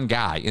there's one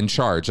guy in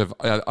charge of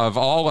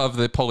all of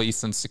the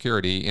police and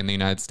security in the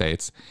United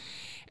States,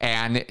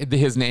 and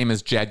his name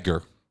is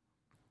Jedgar,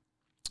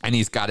 and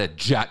he's got a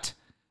jut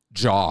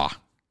jaw.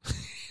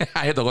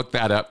 I had to look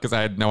that up because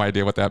I had no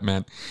idea what that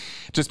meant.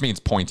 It just means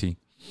pointy.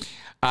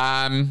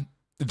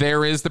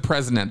 There is the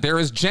president. There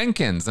is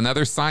Jenkins,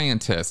 another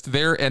scientist.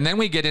 And then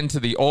we get into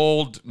the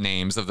old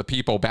names of the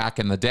people back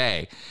in the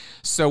day.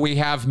 So we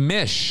have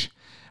Mish,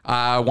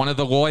 one of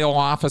the loyal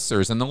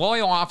officers. And the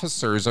loyal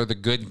officers are the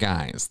good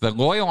guys. The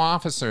loyal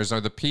officers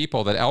are the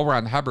people that L.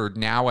 Ron Hubbard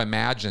now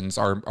imagines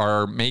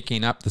are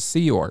making up the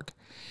Sea Org.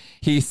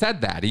 He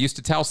said that. He used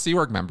to tell Sea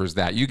Org members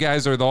that. You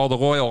guys are all the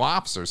loyal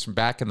officers from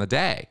back in the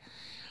day.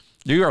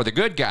 You are the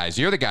good guys.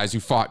 You're the guys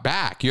who fought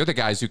back. You're the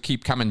guys who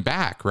keep coming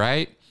back,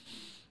 right?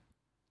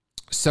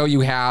 So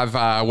you have,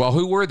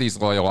 who were these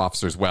loyal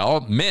officers? Well,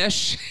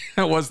 Mish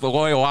was the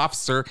loyal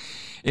officer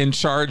in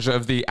charge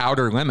of the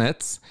Outer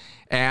Limits.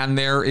 And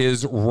there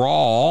is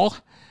Rawl,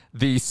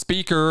 the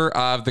Speaker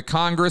of the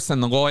Congress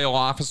and the loyal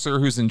officer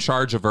who's in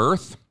charge of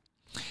Earth.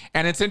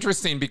 And it's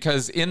interesting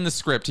because in the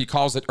script, he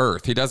calls it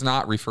Earth. He does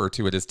not refer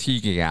to it as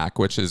Tegeac,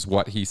 which is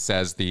what he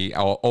says the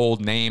old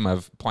name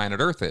of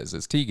planet Earth is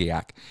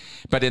Tegeac.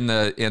 But in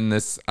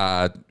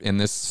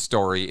this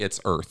story, it's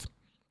Earth.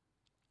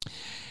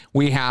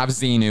 We have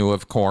Xenu,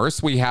 of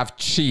course. We have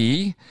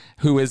Chi,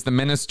 who is the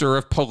Minister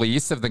of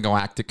Police of the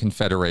Galactic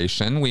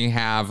Confederation. We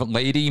have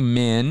Lady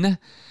Min,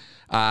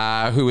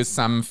 who is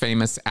some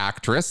famous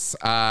actress.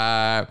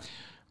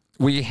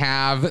 We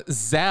have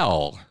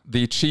Zell,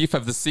 the Chief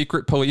of the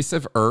Secret Police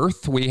of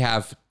Earth. We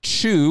have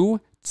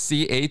Chu,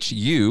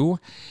 C-H-U,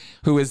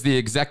 who is the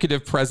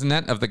Executive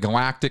President of the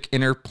Galactic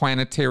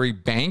Interplanetary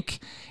Bank.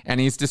 And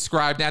he's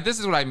described, now this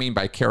is what I mean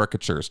by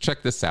caricatures.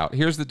 Check this out.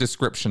 Here's the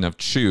description of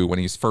Chu when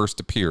he first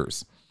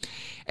appears.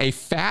 A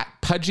fat,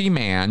 pudgy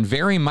man,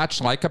 very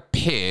much like a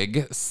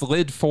pig,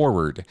 slid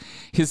forward.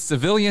 His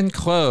civilian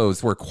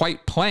clothes were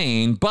quite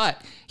plain,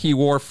 but he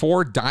wore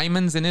 4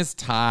 diamonds in his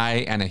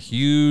tie and a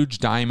huge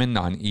diamond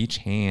on each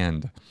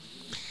hand.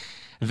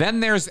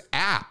 Then there's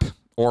App,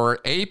 or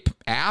Ape,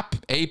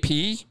 AP,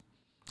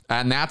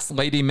 and that's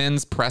Lady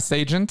Min's press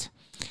agent.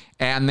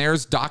 And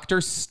there's Dr.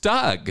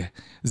 Stug,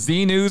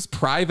 Xenu's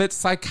private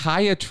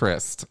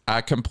psychiatrist,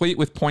 complete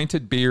with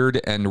pointed beard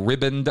and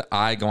ribboned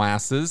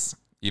eyeglasses.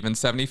 Even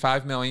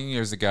 75 million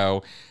years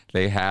ago,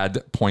 they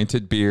had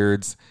pointed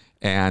beards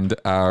and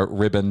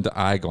ribboned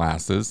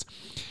eyeglasses.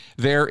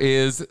 There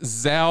is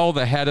Zell,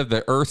 the head of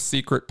the Earth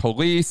Secret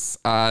Police.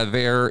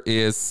 There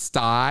is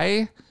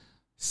Sty,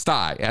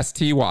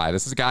 S-T-Y.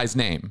 This is a guy's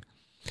name.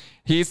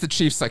 He's the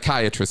chief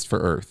psychiatrist for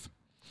Earth.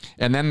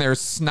 And then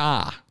there's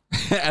Sna,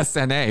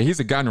 S-N-A. He's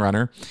a gun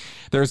runner.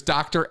 There's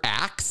Dr.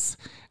 Axe.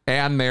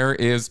 And there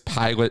is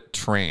Pilot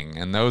Tring.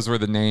 And those were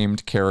the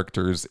named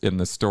characters in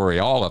the story.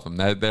 All of them.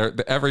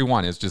 Every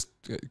one is just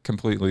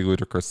completely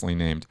ludicrously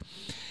named.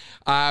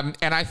 And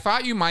I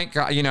thought you might,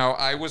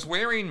 I was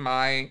wearing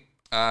my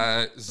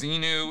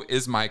Xenu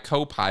is my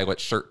co-pilot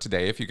shirt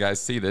today. If you guys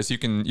see this, you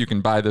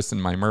can buy this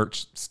in my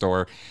merch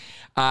store.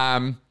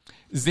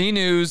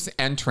 Xenu's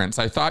entrance,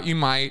 I thought you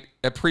might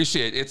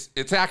appreciate.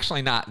 It's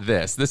actually not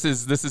this. This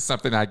is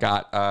something I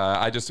got.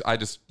 I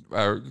just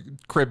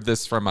cribbed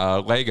this from a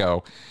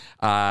Lego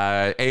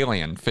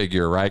alien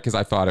figure, right? Because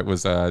I thought it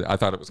was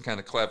kind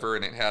of clever,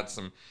 and it had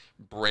some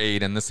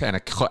braid and this and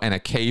a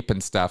cape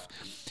and stuff.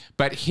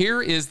 But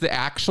here is the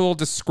actual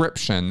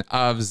description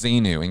of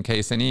Xenu, in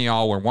case any of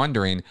y'all were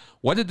wondering,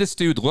 what did this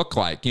dude look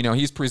like?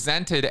 He's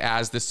presented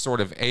as this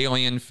sort of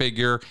alien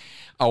figure,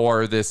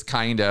 or this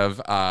kind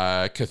of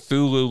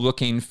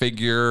Cthulhu-looking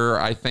figure,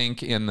 I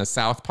think, in the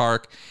South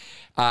Park.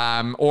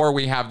 Or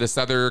we have this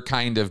other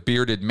kind of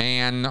bearded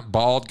man,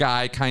 bald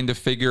guy kind of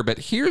figure. But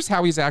here's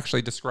how he's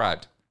actually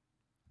described.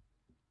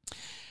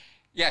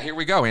 Yeah, here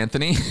we go,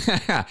 Anthony.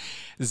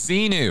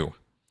 Xenu,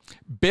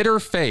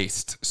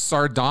 bitter-faced,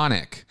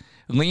 sardonic,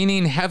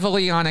 leaning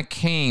heavily on a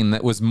cane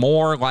that was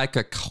more like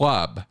a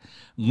club,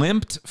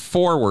 limped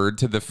forward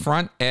to the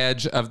front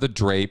edge of the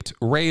draped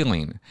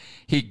railing.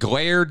 He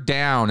glared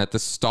down at the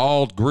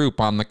stalled group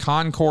on the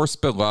concourse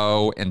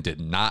below and did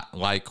not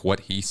like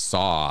what he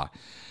saw.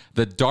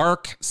 The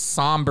dark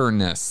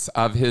somberness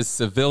of his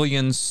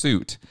civilian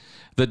suit,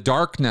 the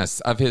darkness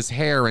of his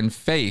hair and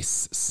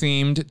face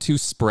seemed to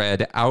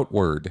spread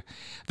outward.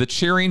 The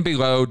cheering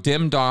below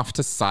dimmed off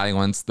to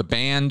silence. The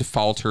band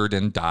faltered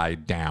and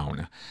died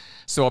down.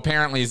 So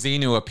apparently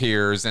Xenu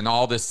appears, and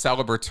all this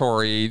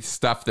celebratory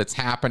stuff that's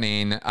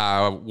happening,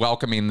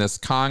 welcoming this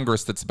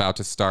Congress that's about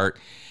to start.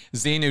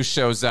 Xenu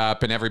shows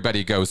up and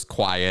everybody goes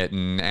quiet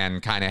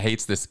and kind of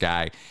hates this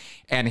guy.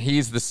 And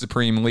he's the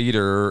supreme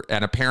leader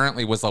and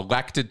apparently was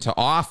elected to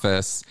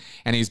office,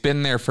 and he's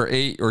been there for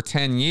 8 or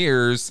 10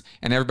 years,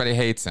 and everybody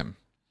hates him.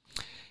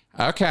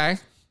 Okay,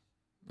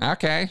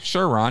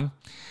 sure, Ron.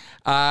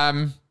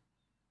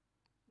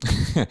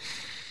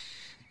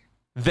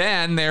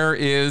 Then there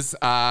is,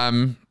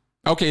 then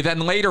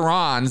later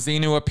on,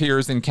 Xenu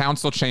appears in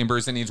council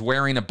chambers, and he's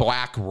wearing a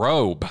black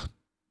robe.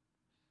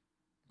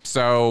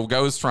 So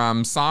goes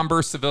from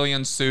somber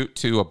civilian suit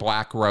to a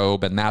black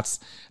robe, and that's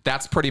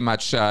pretty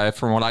much,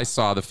 from what I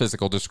saw, the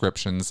physical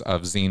descriptions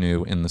of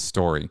Xenu in the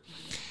story.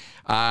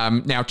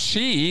 Now,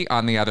 Chi,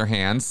 on the other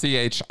hand,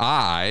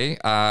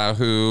 C-H-I,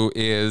 who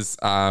is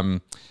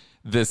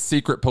this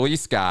secret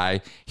police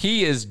guy,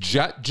 he is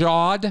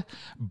jut-jawed,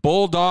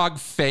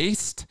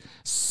 bulldog-faced,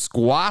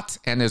 squat,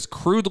 and as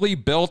crudely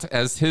built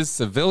as his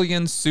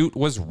civilian suit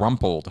was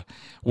rumpled,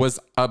 was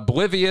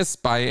oblivious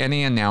by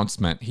any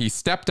announcement. He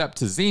stepped up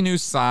to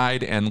Xenu's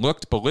side and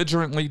looked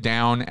belligerently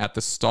down at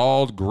the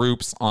stalled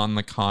groups on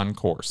the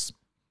concourse.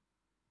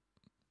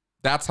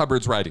 That's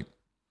Hubbard's writing.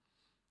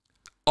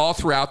 All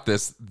throughout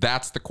this,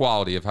 that's the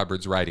quality of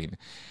Hubbard's writing.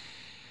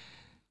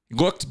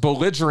 Looked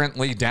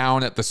belligerently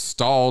down at the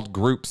stalled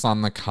groups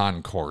on the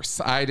concourse.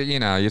 You're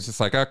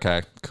just like,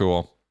 okay,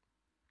 cool.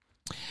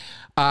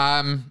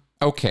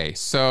 Okay,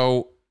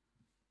 so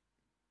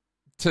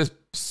to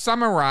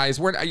summarize,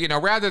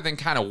 rather than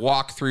kind of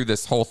walk through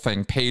this whole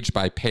thing page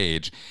by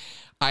page,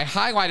 I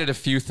highlighted a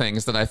few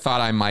things that I thought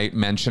I might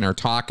mention or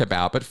talk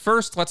about. But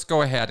first, let's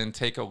go ahead and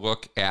take a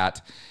look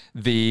at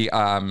the...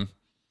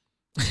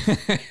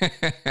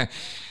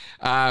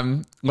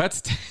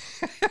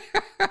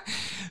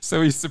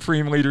 So he's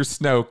Supreme Leader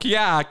Snoke.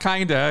 Yeah,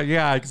 kinda.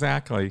 Yeah,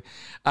 exactly.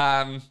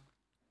 Okay,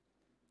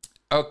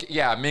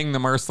 yeah, Ming the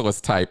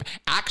Merciless type.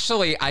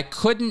 Actually, I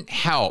couldn't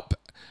help,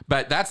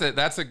 but that's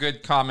a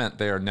good comment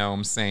there,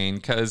 Gnome Sane,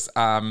 because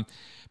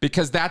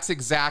that's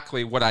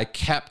exactly what I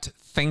kept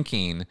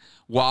thinking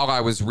while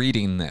I was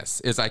reading this.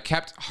 Is I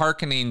kept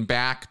hearkening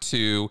back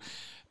to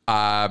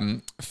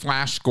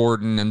Flash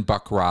Gordon and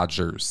Buck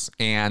Rogers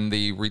and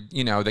the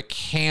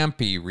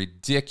campy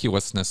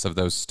ridiculousness of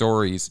those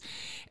stories,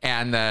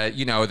 and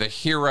the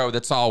hero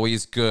that's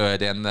always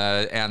good, and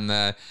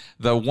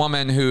the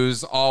woman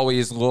who's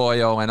always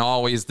loyal and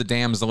always the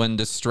damsel in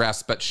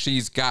distress, but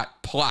she's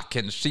got pluck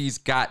and she's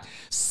got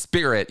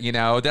spirit.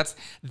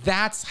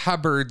 That's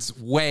Hubbard's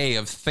way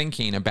of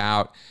thinking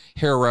about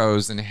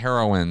heroes and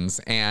heroines,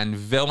 and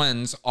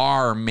villains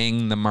are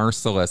Ming the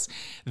Merciless.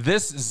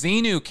 This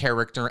Xenu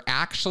character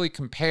actually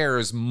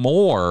compares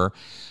more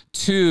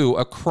to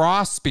a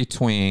cross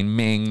between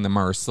Ming the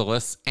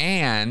Merciless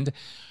and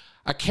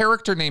a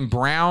character named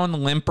Brown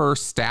Limper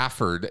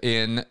Stafford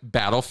in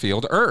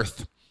Battlefield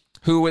Earth,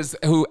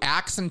 who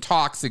acts and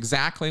talks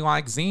exactly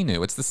like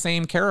Xenu. It's the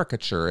same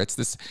caricature. It's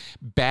this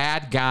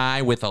bad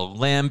guy with a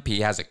limp.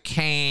 He has a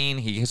cane.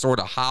 He sort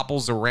of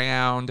hobbles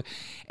around,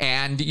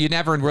 and you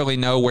never really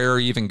know where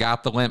he even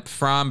got the limp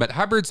from. But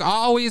Hubbard's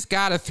always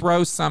got to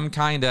throw some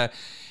kind of,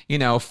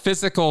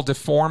 physical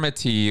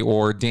deformity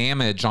or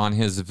damage on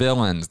his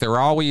villains. They're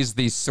always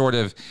these sort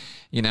of,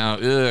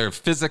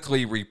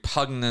 physically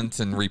repugnant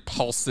and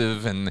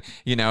repulsive, and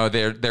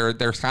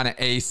they're kind of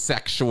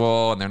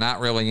asexual, and they're not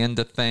really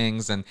into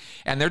things, and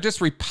they're just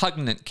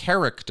repugnant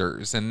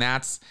characters, and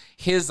that's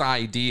his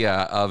idea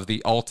of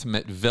the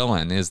ultimate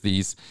villain is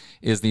these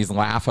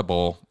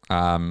laughable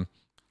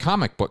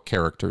comic book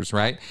characters,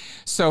 right?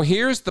 So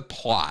here's the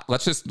plot.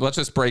 Let's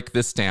just break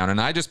this down,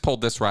 and I just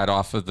pulled this right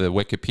off of the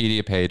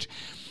Wikipedia page.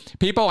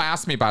 People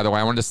ask me, by the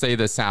way, I wanted to say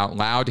this out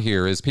loud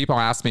here, is people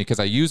ask me because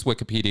I use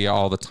Wikipedia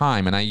all the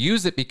time, and I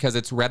use it because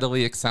it's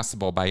readily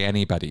accessible by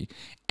anybody.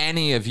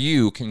 Any of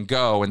you can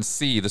go and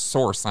see the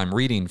source I'm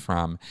reading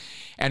from.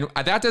 And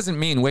that doesn't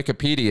mean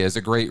Wikipedia is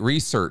a great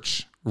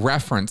research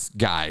reference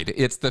guide.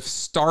 It's the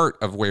start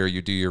of where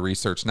you do your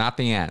research, not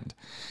the end.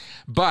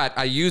 But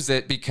I use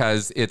it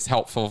because it's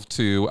helpful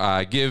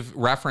to give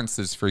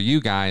references for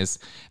you guys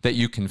that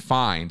you can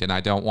find. And I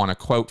don't want to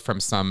quote from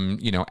some,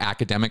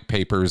 academic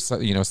papers,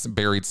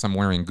 buried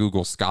somewhere in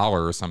Google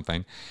Scholar or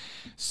something.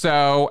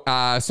 So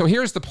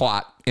here's the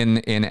plot in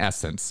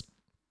essence.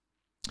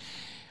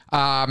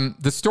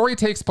 The story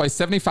takes place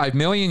 75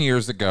 million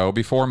years ago,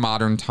 before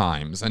modern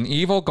times. An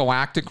evil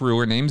galactic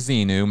ruler named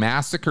Xenu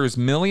massacres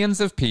millions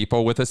of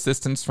people with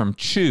assistance from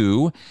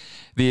Chu,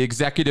 the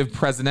executive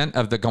president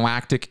of the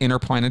Galactic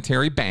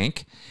Interplanetary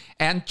Bank,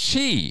 and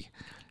Chi,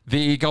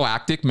 the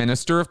galactic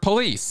minister of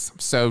police.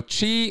 So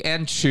Chi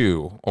and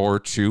Chu, or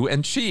Chu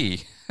and Chi.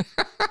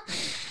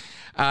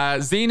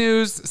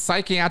 Xenu's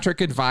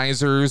psychiatric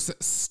advisors,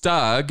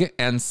 Stug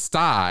and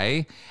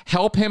Sty,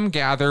 help him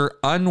gather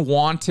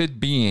unwanted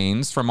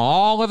beings from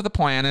all of the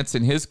planets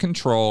in his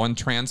control and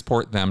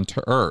transport them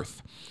to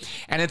Earth.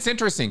 And it's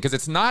interesting because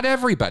it's not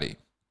everybody.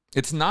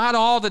 It's not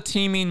all the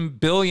teeming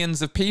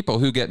billions of people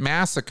who get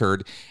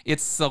massacred.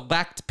 It's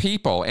select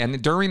people.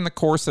 And during the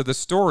course of the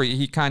story,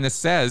 he kind of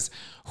says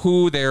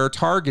who they're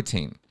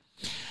targeting.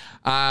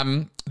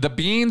 The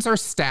beings are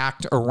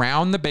stacked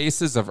around the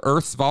bases of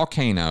Earth's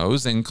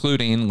volcanoes,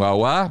 including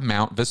Loa,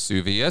 Mount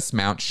Vesuvius,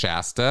 Mount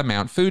Shasta,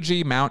 Mount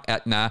Fuji, Mount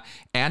Etna,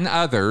 and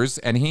others,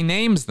 and he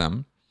names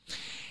them,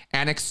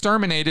 and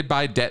exterminated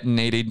by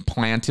detonated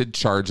planted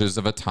charges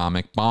of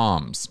atomic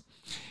bombs.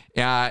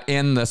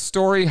 In the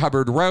story,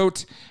 Hubbard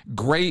wrote,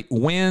 "Great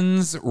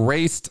winds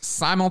raced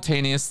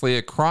simultaneously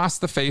across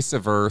the face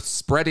of Earth,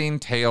 spreading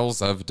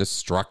tales of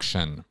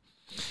destruction."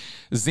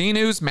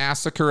 Xenu's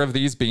massacre of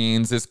these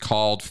beings is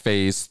called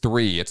Phase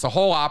 3. It's a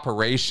whole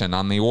operation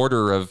on the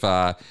order of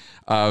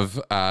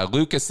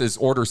Lucas's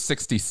Order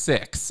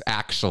 66,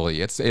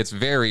 actually. It's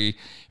very,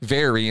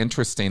 very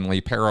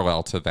interestingly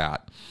parallel to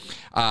that.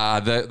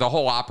 The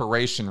whole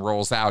operation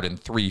rolls out in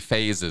 3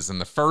 phases, and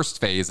the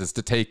first phase is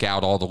to take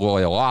out all the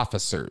loyal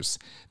officers.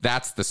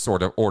 That's the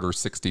sort of Order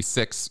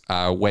 66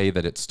 way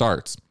that it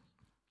starts.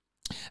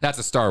 That's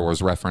a Star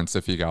Wars reference,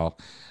 if you go.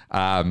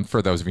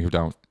 For those of you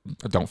who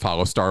don't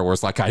follow Star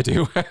Wars like I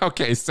do.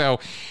 Okay,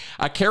 so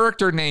a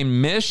character named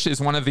Mish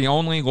is one of the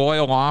only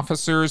loyal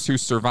officers who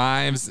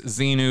survives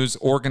Xenu's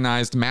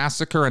organized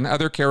massacre, and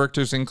other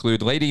characters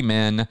include Lady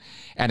Min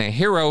and a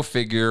hero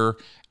figure,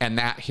 and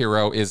that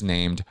hero is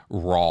named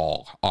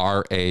Rawl,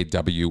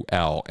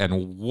 R-A-W-L.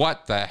 And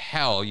what the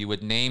hell you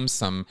would name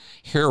some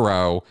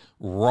hero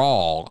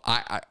Rawl?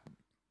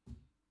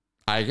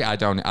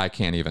 I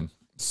can't even.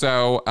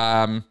 So,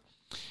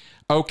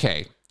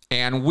 okay.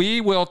 And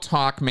we will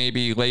talk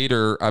maybe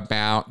later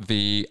about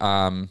the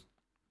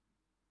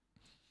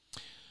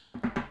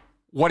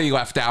what he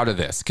left out of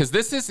this.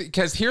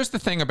 Because here's the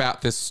thing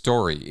about this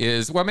story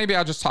is, well, maybe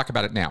I'll just talk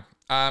about it now.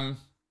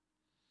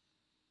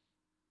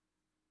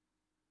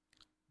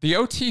 The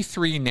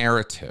OT3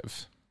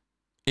 narrative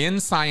in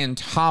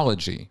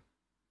Scientology,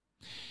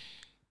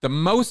 the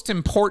most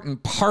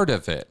important part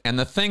of it, and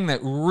the thing that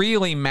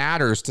really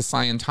matters to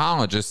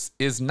Scientologists,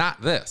 is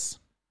not this.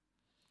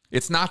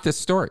 It's not this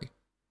story.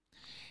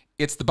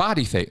 It's the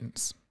body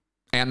thetans.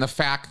 And the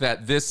fact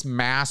that this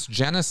mass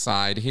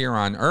genocide here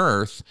on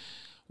Earth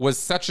was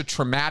such a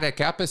traumatic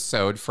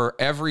episode for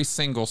every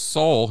single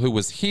soul who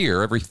was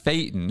here, every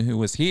thetan who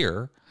was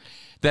here,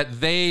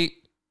 that they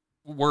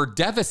were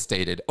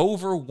devastated,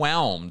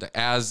 overwhelmed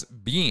as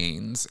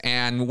beings,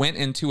 and went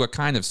into a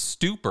kind of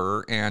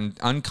stupor and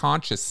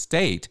unconscious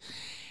state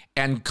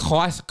and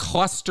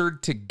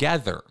clustered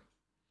together.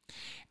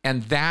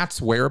 And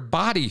that's where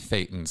body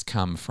thetans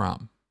come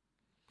from.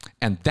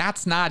 And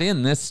that's not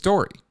in this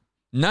story.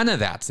 None of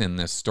that's in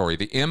this story.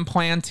 The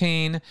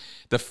implanting,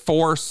 the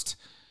forced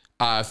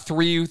I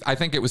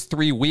think it was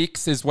 3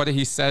 weeks is what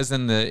he says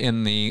in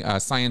the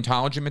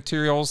Scientology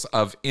materials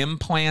of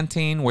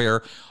implanting,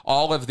 where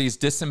all of these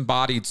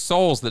disembodied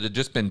souls that had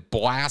just been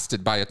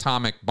blasted by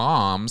atomic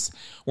bombs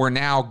were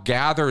now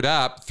gathered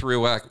up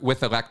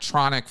with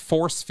electronic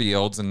force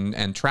fields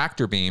and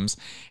tractor beams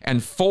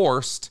and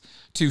forced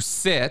to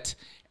sit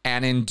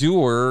and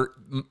endure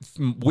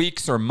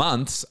weeks or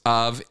months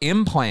of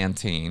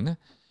implanting,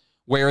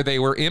 where they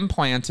were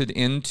implanted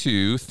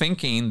into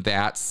thinking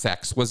that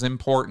sex was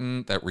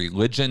important, that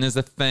religion is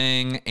a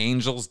thing,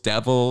 angels,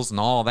 devils, and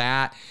all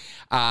that.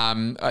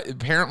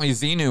 Apparently,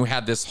 Xenu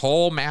had this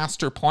whole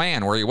master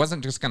plan where he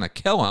wasn't just going to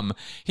kill them.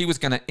 He was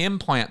going to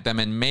implant them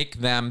and make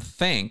them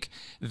think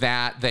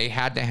that they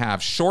had to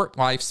have short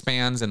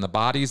lifespans in the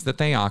bodies that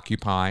they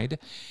occupied,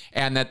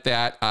 and that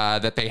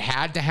they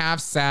had to have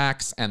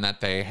sex, and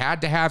that they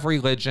had to have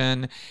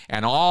religion,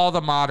 and all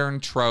the modern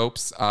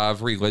tropes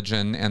of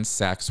religion and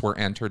sex were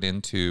entered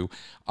into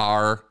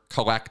our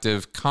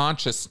collective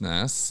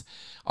consciousness,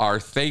 our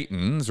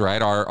thetans,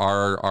 right,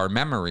 our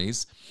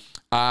memories,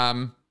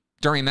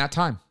 during that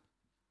time.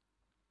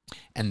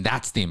 And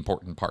that's the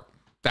important part.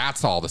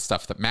 That's all the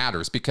stuff that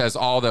matters, because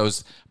all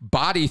those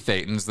body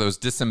thetans, those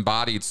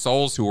disembodied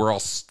souls who were all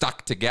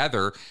stuck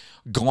together,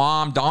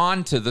 glommed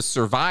onto the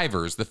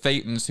survivors, the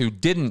thetans who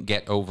didn't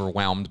get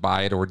overwhelmed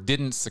by it or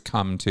didn't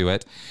succumb to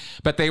it,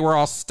 but they were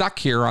all stuck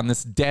here on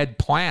this dead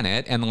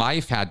planet, and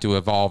life had to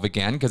evolve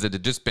again because it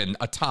had just been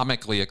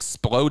atomically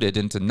exploded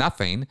into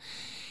nothing.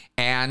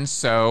 And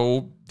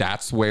so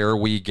that's where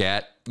we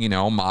get,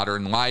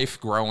 modern life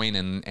growing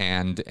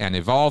and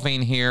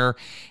evolving here,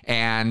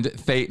 and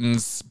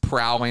thetans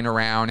prowling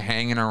around,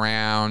 hanging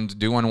around,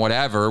 doing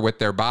whatever with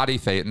their body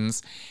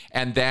thetans.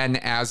 And then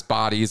as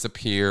bodies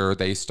appear,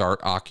 they start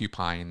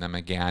occupying them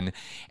again.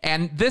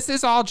 And this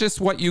is all just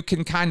what you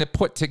can kind of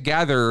put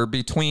together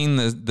between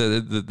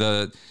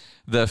the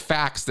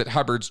facts that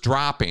Hubbard's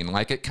dropping.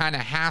 Like, it kind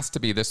of has to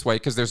be this way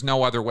because there's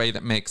no other way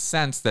that makes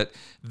sense that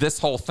this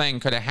whole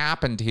thing could have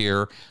happened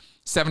here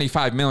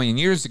 75 million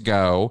years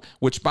ago,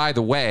 which, by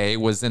the way,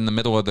 was in the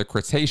middle of the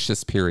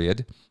Cretaceous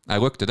period. I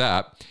looked it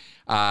up.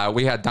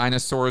 We had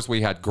dinosaurs.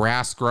 We had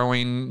grass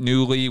growing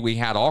newly. We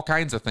had all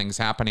kinds of things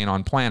happening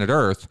on planet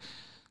Earth,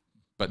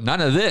 but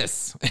none of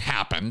this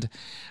happened.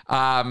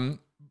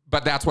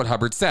 But that's what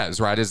Hubbard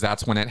says, right? Is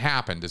that's when it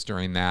happened, is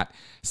during that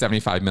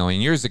 75 million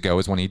years ago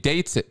is when he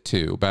dates it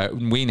to. But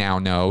we now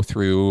know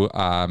through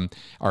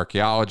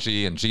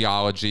archaeology and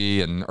geology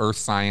and earth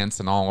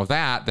science and all of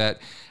that,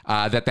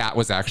 that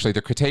was actually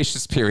the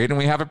Cretaceous period. And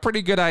we have a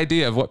pretty good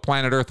idea of what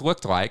planet Earth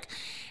looked like.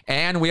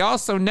 And we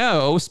also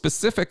know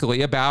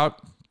specifically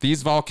about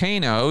these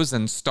volcanoes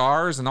and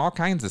stars and all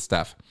kinds of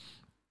stuff.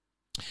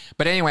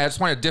 But anyway, I just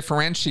want to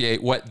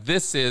differentiate what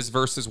this is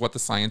versus what the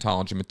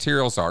Scientology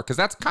materials are, because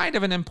that's kind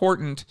of an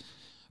important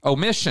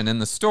omission in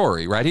the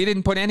story, right? He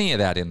didn't put any of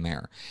that in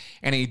there.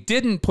 And he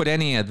didn't put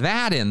any of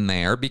that in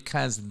there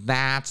because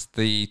that's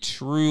the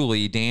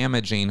truly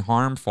damaging,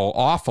 harmful,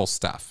 awful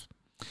stuff.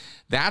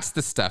 That's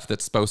the stuff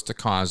that's supposed to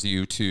cause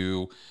you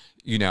to,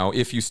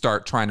 if you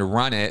start trying to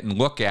run it and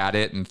look at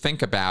it and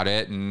think about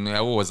it and,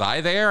 was I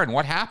there and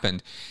what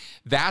happened?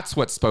 That's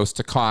what's supposed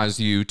to cause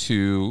you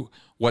to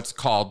what's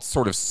called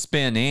sort of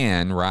spin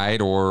in,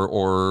 right?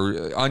 Or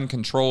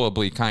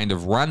uncontrollably kind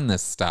of run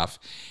this stuff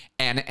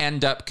and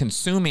end up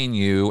consuming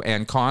you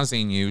and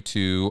causing you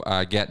to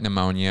get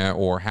pneumonia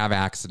or have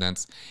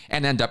accidents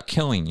and end up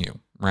killing you,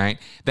 right?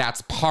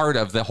 That's part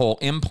of the whole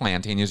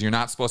implanting, is you're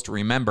not supposed to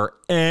remember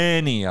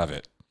any of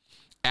it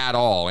at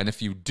all. And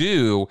if you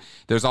do,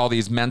 there's all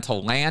these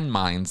mental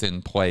landmines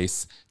in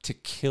place to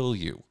kill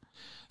you,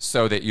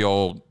 so that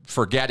you'll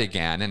forget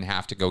again and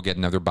have to go get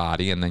another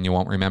body, and then you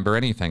won't remember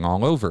anything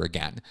all over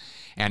again.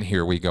 And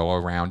here we go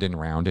around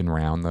and round and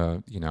round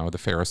the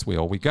Ferris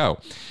wheel we go.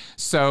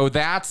 So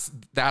that's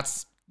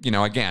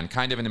again,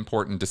 kind of an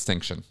important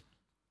distinction.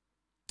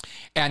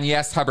 And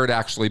yes, Hubbard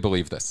actually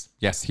believed this.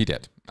 Yes, he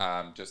did.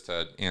 Just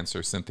to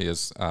answer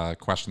Cynthia's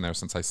question there,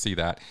 since I see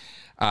that,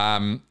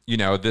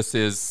 this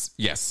is,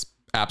 yes,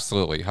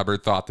 Absolutely.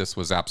 Hubbard thought this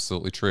was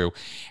absolutely true.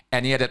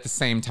 And yet at the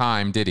same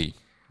time, did he?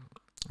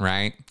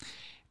 Right?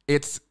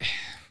 It's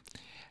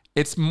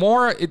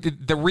more,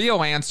 the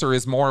real answer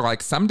is more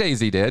like some days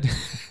he did.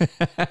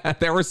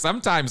 There were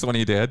some times when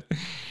he did.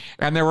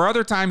 And there were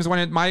other times when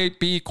it might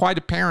be quite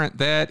apparent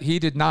that he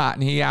did not.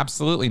 And he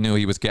absolutely knew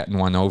he was getting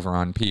one over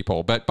on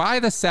people. But by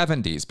the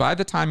 70s, by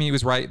the time he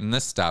was writing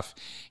this stuff,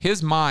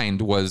 his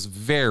mind was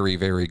very,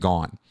 very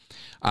gone.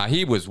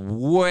 He was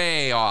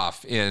way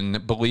off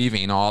in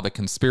believing all the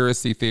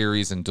conspiracy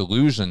theories and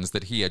delusions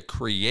that he had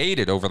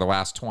created over the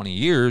last 20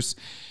 years.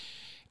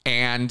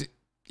 And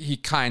he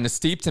kind of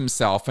steeped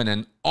himself in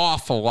an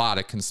awful lot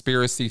of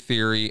conspiracy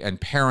theory and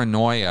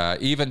paranoia,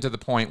 even to the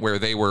point where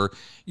they were,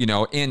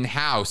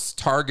 in-house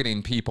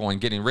targeting people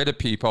and getting rid of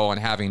people and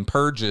having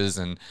purges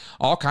and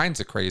all kinds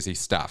of crazy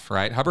stuff,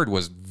 right? Hubbard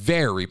was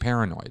very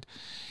paranoid.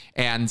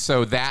 And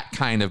so that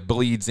kind of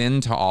bleeds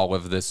into all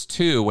of this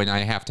too. When I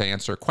have to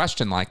answer a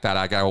question like that,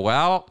 I go,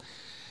 well,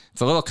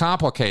 it's a little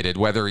complicated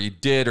whether he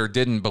did or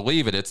didn't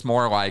believe it. It's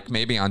more like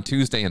maybe on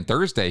Tuesday and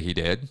Thursday he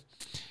did.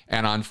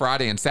 And on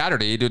Friday and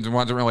Saturday, he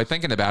wasn't really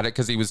thinking about it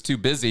because he was too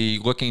busy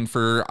looking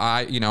for,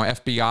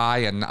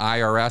 FBI and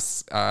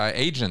IRS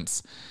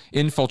agents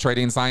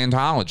infiltrating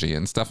Scientology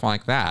and stuff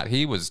like that.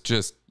 He was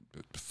just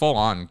full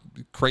on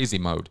crazy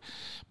mode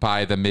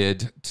by the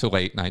mid to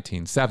late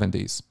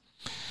 1970s.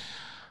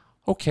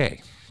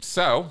 Okay,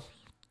 so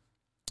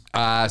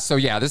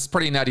yeah, this is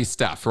pretty nutty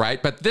stuff,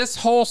 right? But this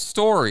whole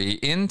story,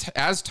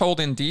 as told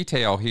in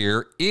detail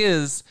here,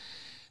 is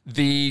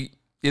the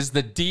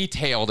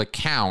detailed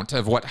account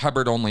of what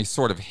Hubbard only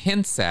sort of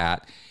hints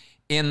at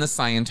in the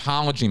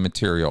Scientology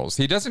materials.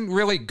 He doesn't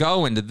really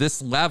go into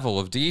this level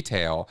of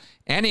detail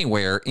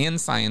anywhere in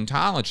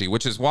Scientology,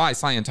 which is why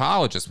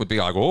Scientologists would be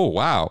like, oh,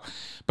 wow.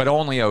 But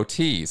only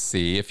OTs,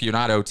 see? If you're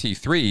not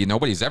OT3,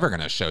 nobody's ever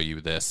going to show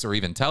you this or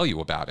even tell you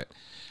about it.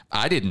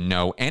 I didn't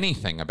know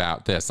anything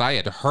about this. I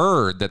had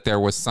heard that there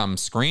was some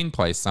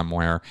screenplay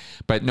somewhere,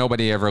 but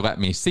nobody ever let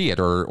me see it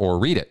or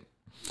read it.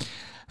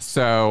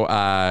 So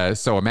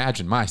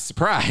imagine my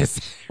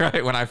surprise,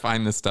 right, when I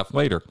find this stuff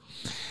later.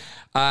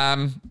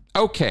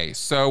 Okay,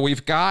 so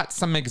we've got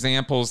some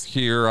examples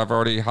here I've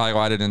already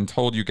highlighted and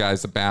told you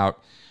guys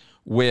about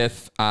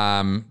with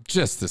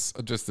just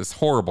this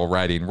horrible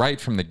writing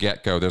right from the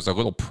get-go. There's a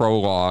little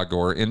prologue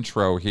or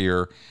intro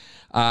here.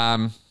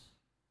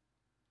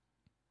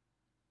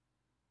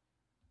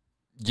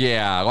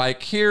 Yeah, like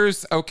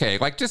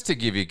just to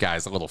give you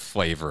guys a little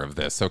flavor of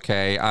this,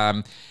 okay?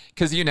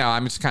 Because,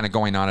 I'm just kind of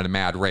going on at a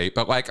mad rate,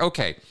 but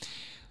okay.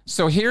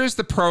 So here's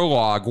the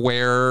prologue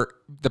where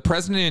the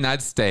president of the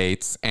United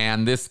States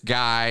and this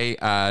guy,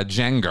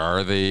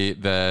 Jengar,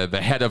 the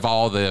head of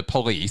all the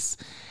police,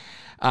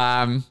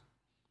 are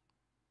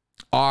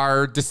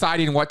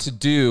deciding what to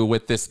do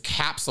with this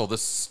capsule, the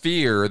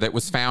sphere that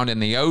was found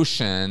in the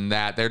ocean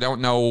that they don't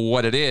know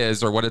what it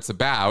is or what it's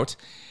about.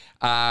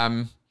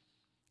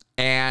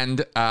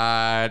 And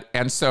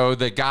so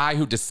the guy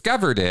who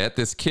discovered it,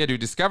 this kid who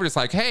discovered it's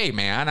like, hey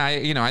man,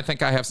 I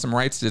think I have some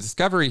rights to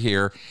discovery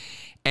here.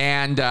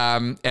 And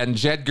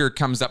Jedgar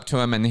comes up to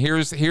him and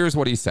here's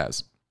what he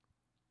says.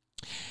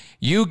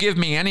 You give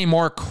me any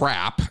more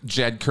crap,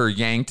 Jedgar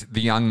yanked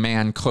the young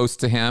man close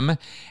to him,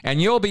 and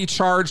you'll be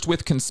charged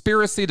with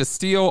conspiracy to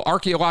steal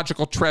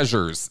archaeological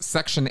treasures,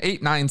 section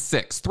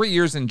 896, 3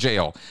 years in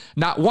jail.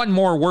 Not one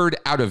more word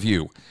out of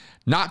you.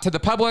 Not to the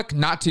public,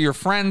 not to your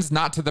friends,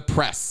 not to the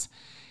press.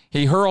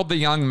 He hurled the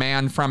young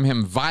man from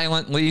him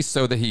violently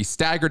so that he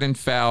staggered and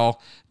fell.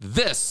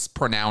 This,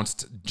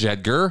 pronounced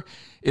Jedgar,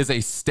 is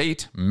a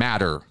state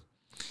matter.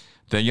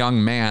 The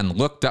young man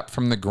looked up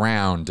from the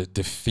ground,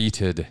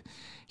 defeated.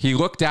 He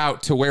looked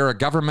out to where a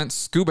government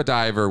scuba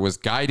diver was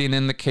guiding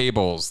in the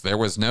cables. There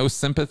was no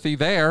sympathy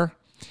there.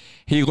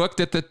 He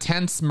looked at the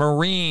tense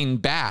Marine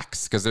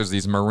backs, because there's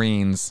these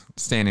Marines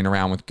standing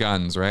around with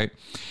guns, right?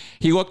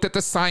 He looked at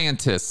the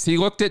scientists. He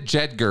looked at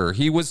Jedgar.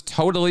 He was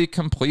totally,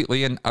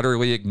 completely, and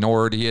utterly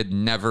ignored. He had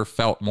never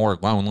felt more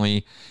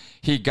lonely.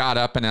 He got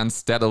up and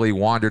unsteadily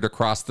wandered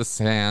across the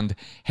sand.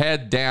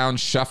 Head down,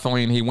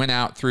 shuffling, he went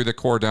out through the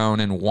cordon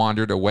and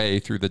wandered away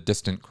through the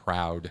distant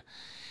crowd.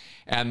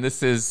 And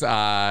this is,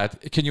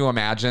 can you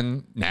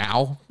imagine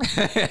now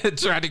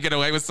trying to get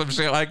away with some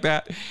shit like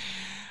that?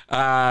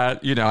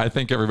 I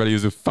think everybody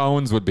whose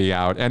phones would be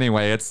out.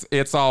 Anyway,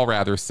 it's all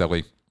rather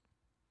silly.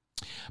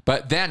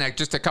 But then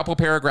just a couple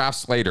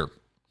paragraphs later,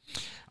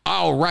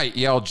 all right,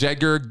 yelled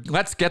Jedgar,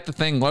 let's get the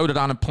thing loaded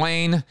on a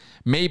plane.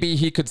 Maybe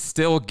he could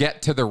still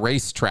get to the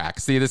racetrack.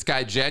 See, this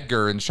guy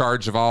Jedgar in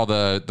charge of all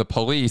the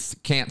police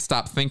can't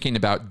stop thinking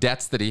about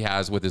debts that he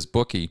has with his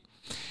bookie.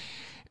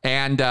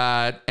 And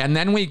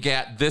then we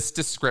get this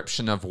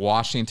description of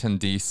Washington,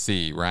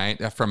 D.C.,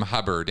 right, from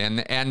Hubbard.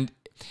 And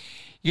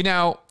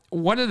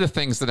one of the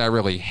things that I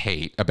really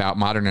hate about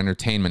modern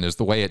entertainment is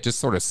the way it just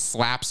sort of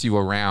slaps you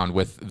around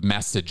with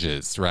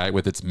messages, right?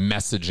 With its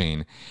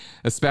messaging,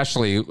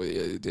 especially,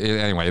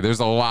 anyway, there's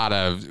a lot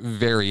of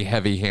very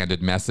heavy-handed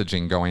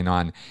messaging going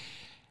on.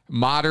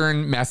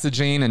 modern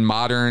messaging and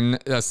modern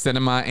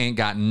cinema ain't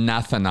got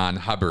nothing on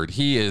Hubbard.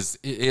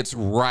 It's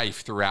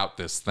rife throughout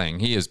this thing.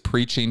 He is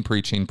preaching.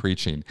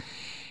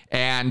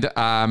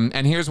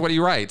 And here's what he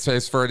writes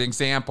as for an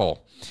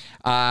example.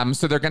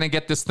 So they're going to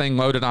get this thing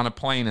loaded on a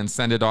plane and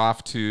send it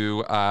off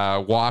to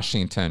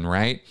Washington,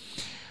 right?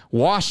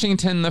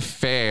 Washington the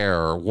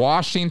fair,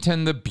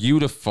 Washington the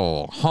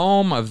beautiful,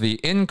 home of the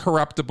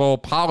incorruptible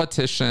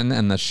politician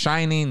and the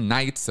shining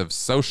knights of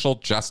social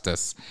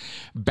justice,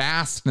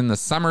 basked in the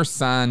summer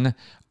sun,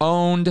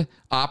 owned,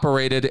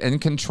 operated,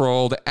 and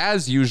controlled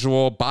as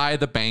usual by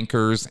the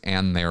bankers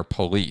and their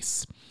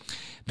police.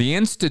 The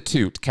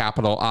Institute,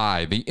 capital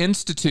I, the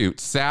Institute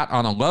sat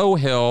on a low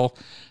hill,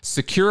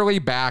 securely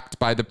backed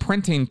by the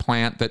printing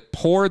plant that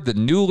poured the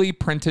newly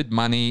printed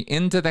money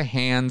into the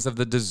hands of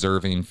the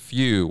deserving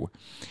few.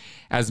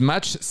 As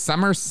much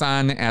summer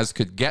sun as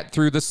could get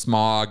through the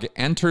smog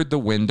entered the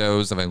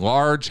windows of a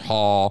large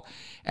hall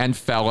and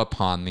fell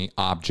upon the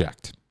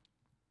object.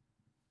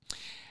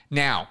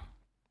 Now,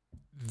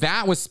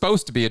 that was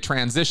supposed to be a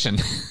transition.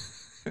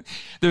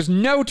 There's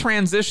no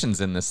transitions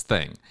in this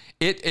thing.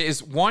 It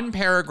is one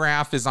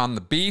paragraph is on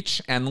the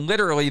beach, and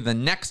literally the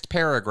next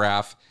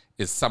paragraph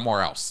is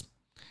somewhere else.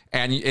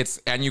 And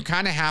you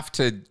kind of have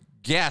to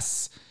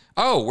guess,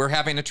 oh, we're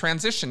having a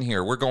transition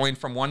here. We're going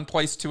from one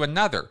place to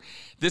another.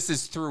 This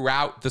is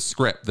throughout the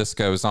script this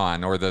goes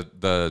on, or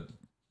the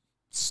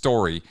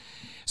story.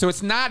 So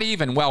it's not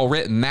even well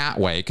written that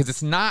way, because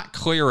it's not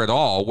clear at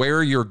all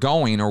where you're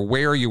going or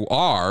where you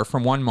are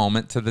from one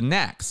moment to the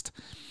next.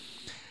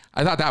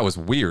 I thought that was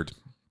weird.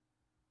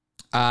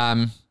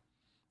 And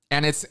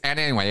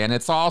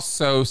it's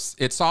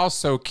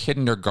also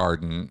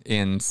kindergarten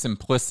in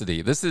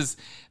simplicity. This is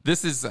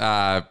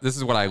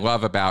what I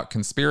love about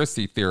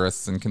conspiracy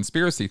theorists and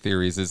conspiracy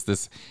theories is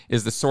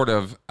the sort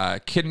of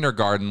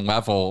kindergarten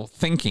level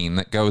thinking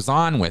that goes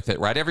on with it,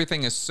 right?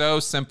 Everything is so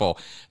simple.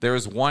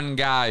 There's one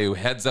guy who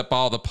heads up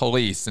all the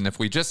police, and if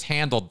we just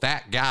handled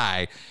that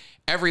guy,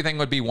 everything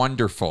would be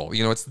wonderful.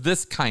 You know, it's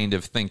this kind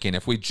of thinking.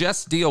 If we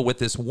just deal with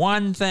this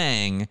one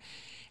thing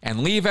and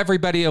leave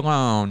everybody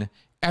alone,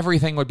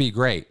 everything would be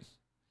great.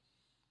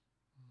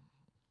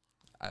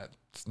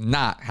 It's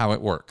not how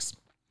it works.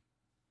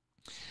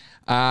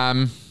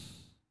 Oh,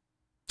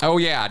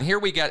 yeah, and here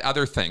we get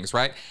other things,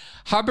 right?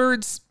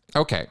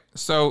 Okay,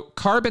 so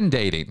carbon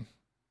dating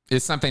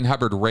is something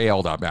Hubbard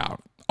railed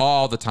about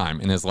all the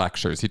time in his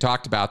lectures. He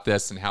talked about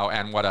this and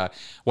what a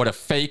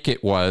fake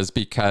it was,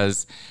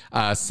 because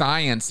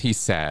science, he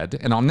said,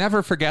 and I'll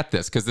never forget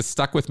this because this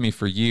stuck with me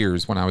for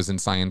years when I was in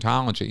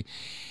Scientology,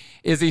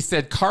 is he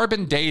said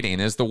carbon dating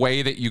is the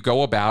way that you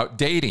go about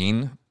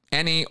dating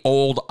any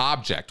old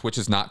object, which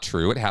is not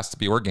true. It has to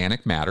be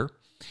organic matter.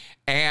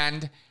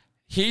 And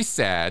he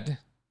said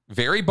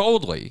very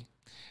boldly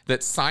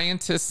that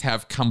scientists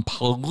have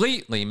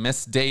completely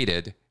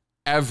misdated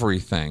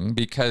everything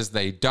because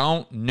they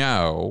don't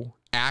know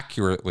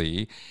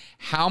accurately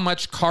how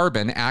much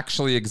carbon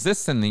actually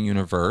exists in the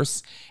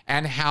universe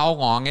and how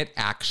long it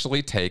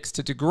actually takes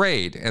to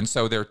degrade. And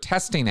so their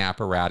testing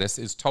apparatus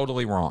is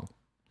totally wrong.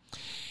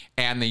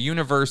 And the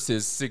universe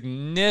is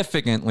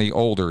significantly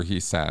older,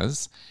 he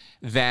says,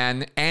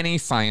 than any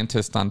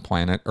scientist on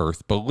planet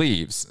Earth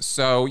believes.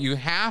 So you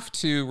have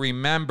to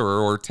remember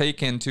or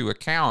take into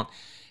account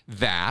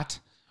that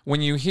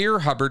when you hear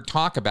Hubbard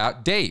talk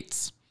about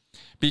dates,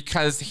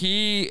 because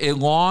he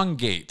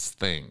elongates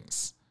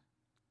things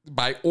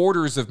by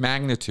orders of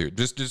magnitude,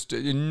 just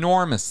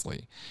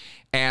enormously,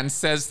 and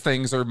says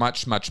things are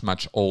much, much,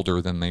 much older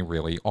than they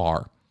really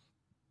are.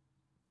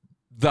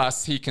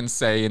 Thus, he can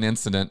say in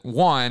incident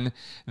 1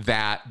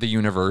 that the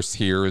universe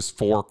here is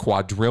 4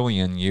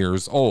 quadrillion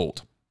years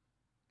old.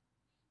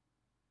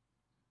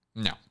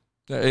 No,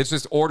 it's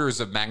just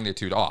orders of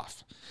magnitude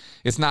off.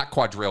 It's not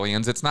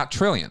quadrillions. It's not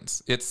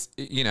trillions. It's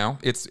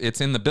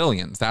in the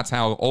billions. That's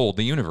how old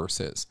the universe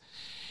is.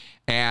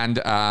 And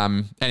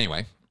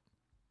anyway,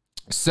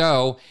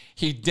 so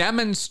he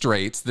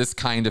demonstrates this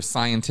kind of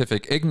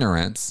scientific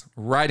ignorance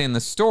right in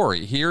the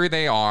story. Here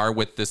they are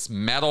with this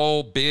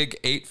metal,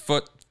 big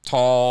 8-foot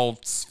tall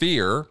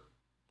sphere.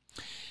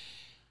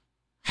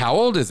 How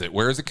old is it?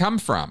 Where does it come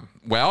from?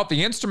 Well,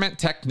 the instrument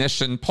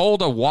technician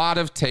pulled a wad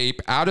of tape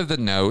out of the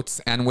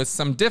notes and with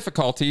some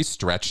difficulty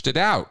stretched it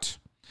out.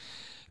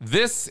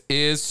 This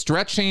is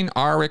stretching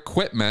our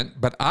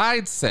equipment, but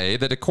I'd say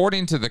that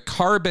according to the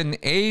carbon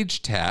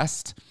age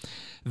test,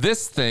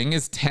 this thing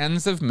is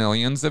tens of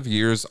millions of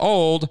years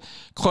old,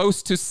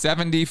 close to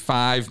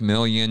 75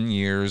 million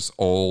years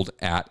old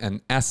at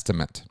an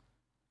estimate.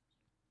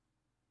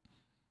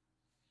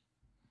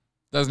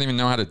 Doesn't even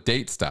know how to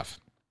date stuff.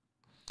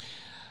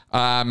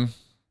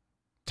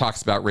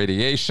 Talks about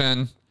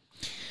radiation.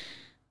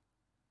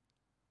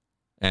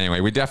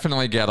 Anyway, we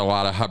definitely get a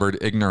lot of Hubbard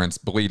ignorance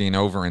bleeding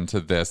over into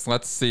this.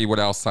 Let's see what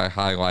else I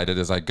highlighted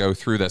as I go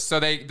through this. So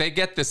they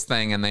get this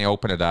thing and they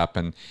open it up,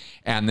 and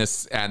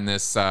this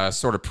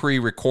sort of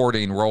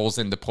pre-recording rolls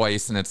into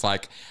place, and it's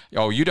like,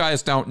 oh, you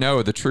guys don't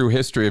know the true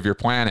history of your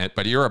planet,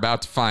 but you're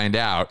about to find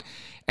out.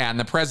 And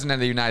the president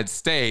of the United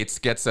States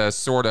gets a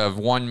sort of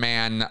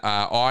one-man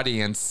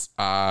audience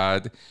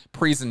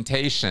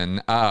presentation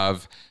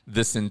of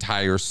this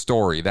entire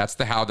story. That's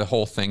how the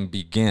whole thing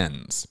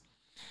begins.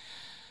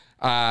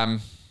 Okay.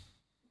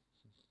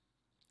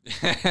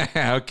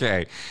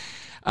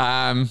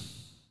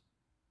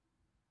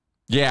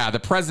 Yeah, the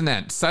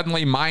president,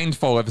 suddenly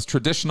mindful of his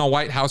traditional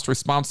White House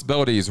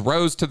responsibilities,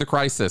 rose to the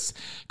crisis.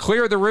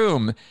 Clear the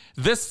room.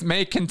 This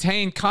may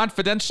contain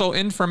confidential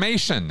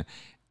information.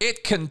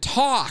 It can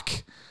talk.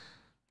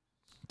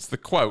 It's the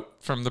quote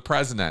from the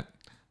president.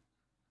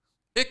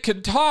 It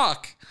can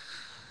talk.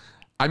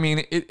 I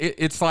mean,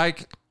 it's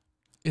like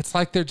it's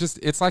like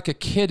a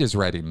kid is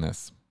writing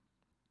this.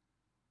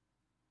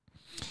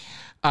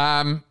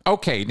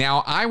 Okay,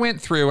 now I went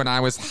through and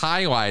I was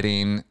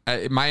highlighting,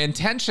 my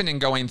intention in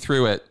going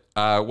through it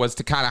was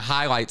to kind of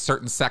highlight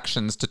certain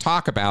sections to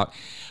talk about,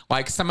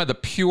 like some of the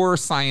pure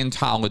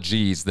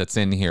Scientologies that's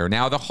in here.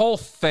 Now, the whole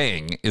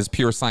thing is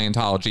pure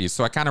Scientology,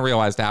 so I kind of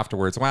realized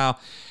afterwards, well,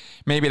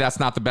 maybe that's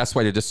not the best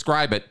way to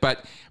describe it,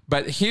 but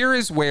here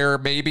is where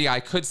maybe I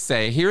could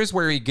say, here's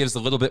where he gives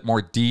a little bit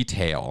more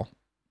detail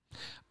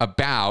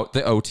about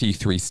the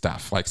OT3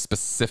 stuff, like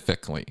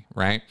specifically,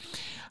 right?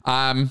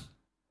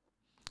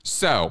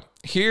 So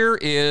here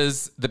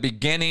is the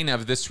beginning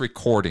of this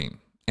recording.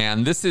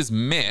 And this is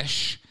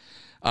Mish,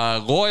 a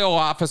loyal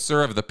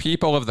officer of the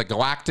people of the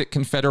Galactic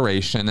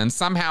Confederation. And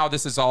somehow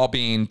this is all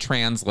being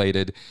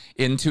translated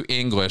into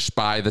English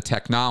by the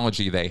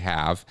technology they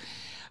have.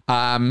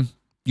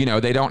 You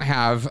know, they don't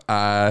have,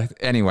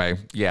 anyway,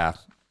 yeah.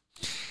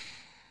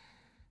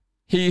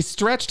 He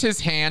stretched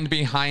his hand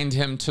behind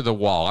him to the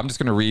wall. I'm just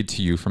going to read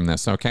to you from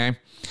this, okay?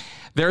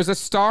 There's a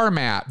star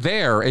map.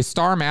 There, a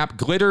star map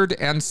glittered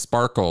and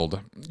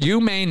sparkled.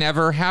 You may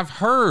never have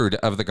heard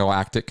of the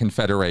Galactic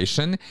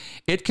Confederation.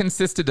 It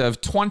consisted of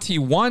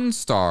 21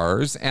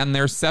 stars and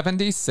their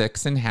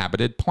 76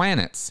 inhabited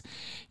planets.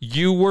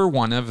 You were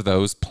one of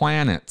those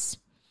planets.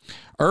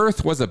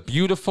 Earth was a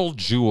beautiful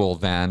jewel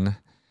then.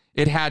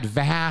 It had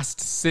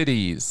vast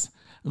cities,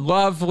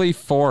 lovely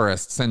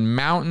forests and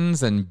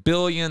mountains and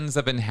billions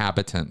of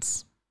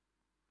inhabitants.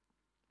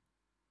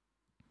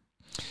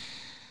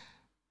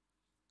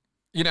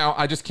 You know,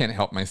 I just can't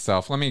help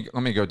myself. Let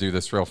me go do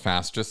this real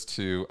fast just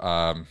to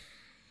let me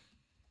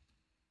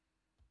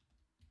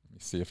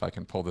see if I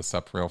can pull this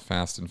up real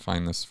fast and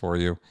find this for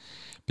you,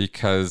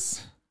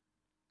 because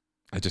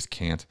I just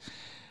can't.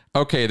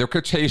 Okay, the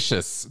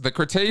Cretaceous. The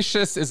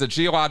Cretaceous is a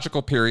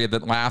geological period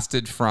that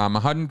lasted from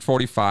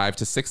 145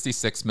 to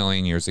 66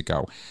 million years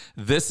ago.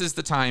 This is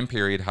the time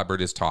period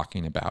Hubbard is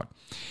talking about.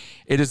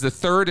 It is the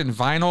third and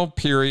final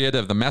period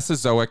of the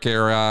Mesozoic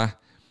era.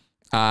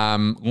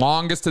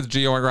 Longest of the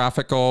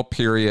geographical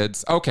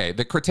periods. Okay,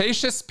 the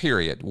Cretaceous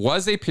period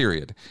was a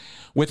period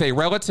with a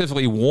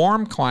relatively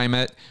warm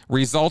climate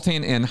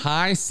resulting in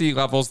high sea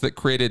levels that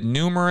created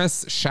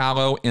numerous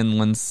shallow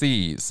inland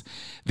seas.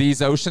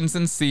 These oceans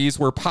and seas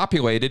were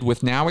populated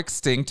with now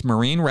extinct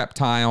marine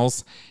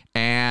reptiles,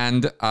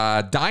 and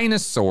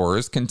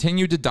dinosaurs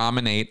continued to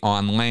dominate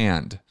on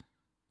land.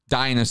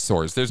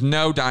 Dinosaurs. There's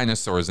no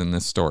dinosaurs in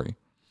this story.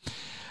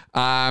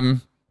 The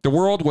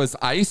world was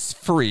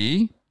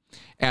ice-free,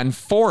 and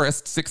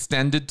forests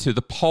extended to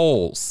the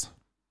poles.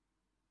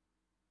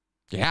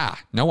 Yeah,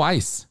 no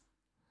ice.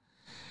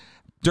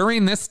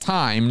 During this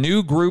time,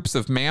 new groups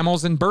of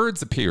mammals and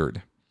birds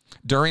appeared.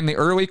 During the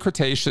early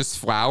Cretaceous,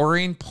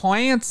 flowering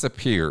plants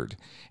appeared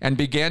and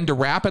began to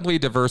rapidly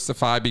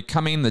diversify,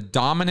 becoming the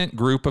dominant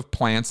group of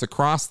plants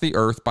across the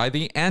earth by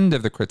the end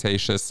of the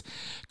Cretaceous,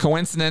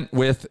 coincident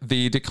with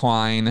the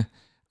decline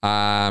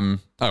of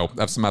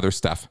some other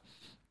stuff.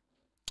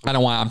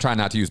 I'm trying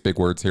not to use big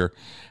words here.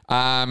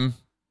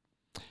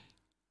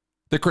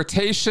 The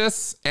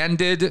Cretaceous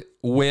ended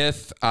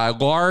with a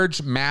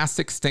large mass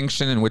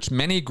extinction in which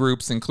many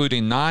groups,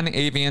 including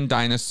non-avian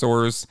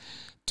dinosaurs,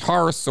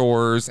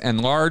 pterosaurs,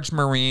 and large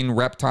marine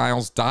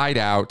reptiles, died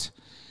out.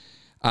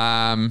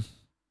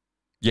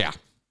 Yeah.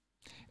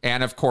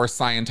 And of course,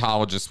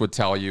 Scientologists would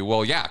tell you,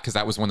 well, yeah, because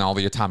that was when all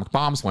the atomic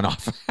bombs went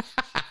off.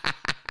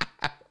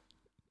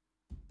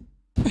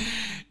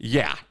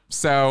 Yeah.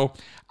 So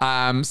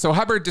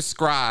Hubbard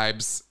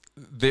describes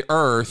the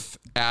Earth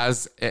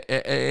as,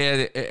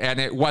 and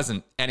it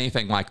wasn't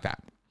anything like that.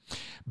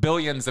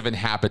 Billions of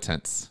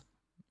inhabitants.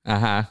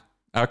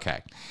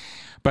 Okay.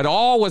 But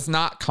all was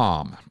not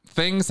calm.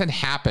 Things had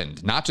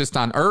happened, not just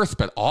on Earth,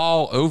 but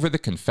all over the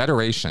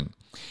Confederation.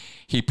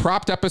 He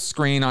propped up a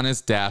screen on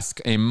his desk.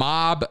 A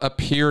mob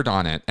appeared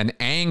on it, an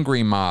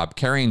angry mob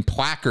carrying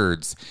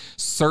placards,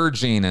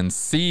 surging and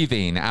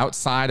seething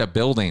outside a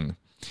building.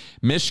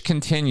 Mish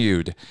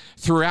continued.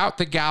 Throughout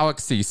the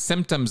galaxy,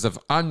 symptoms of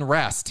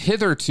unrest,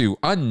 hitherto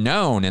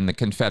unknown in the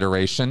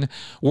Confederation,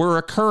 were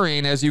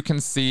occurring, as you can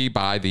see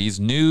by these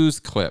news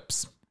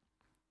clips.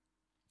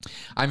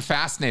 I'm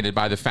fascinated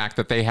by the fact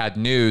that they had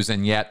news,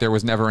 and yet there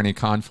was never any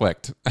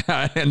conflict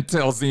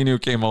until Xenu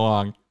came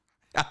along.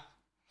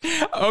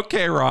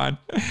 Okay, Ron.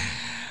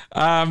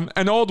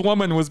 An old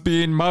woman was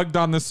being mugged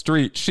on the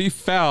street. She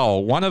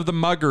fell. One of the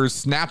muggers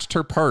snatched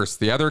her purse.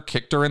 The other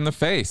kicked her in the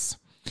face.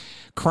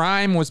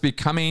 Crime was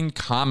becoming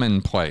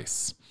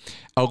commonplace.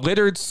 A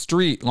littered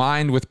street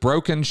lined with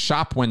broken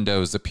shop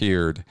windows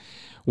appeared.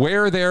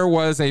 Where there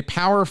was a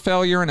power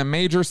failure in a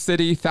major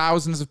city,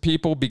 thousands of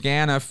people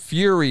began a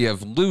fury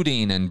of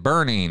looting and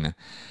burning.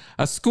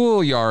 A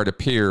schoolyard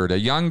appeared. A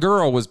young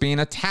girl was being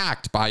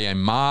attacked by a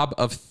mob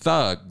of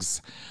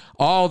thugs.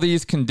 All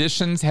these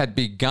conditions had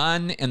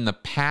begun in the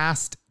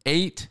past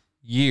 8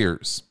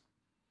 years.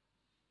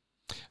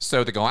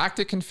 So the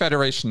Galactic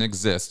Confederation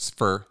exists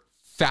for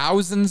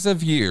thousands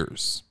of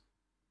years.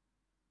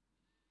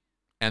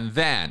 And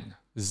then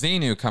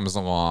Xenu comes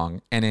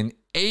along, and in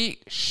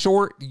 8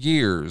 short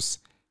years,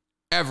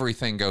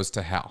 everything goes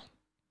to hell.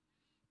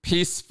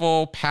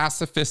 Peaceful,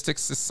 pacifistic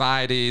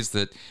societies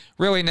that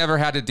really never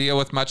had to deal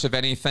with much of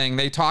anything.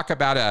 They talk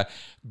about a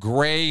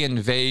gray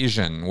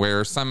invasion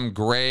where some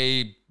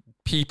gray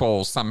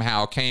people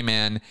somehow came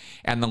in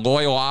and the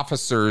loyal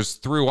officers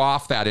threw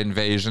off that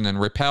invasion and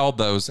repelled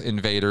those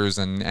invaders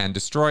and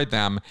destroyed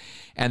them.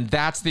 And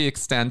that's the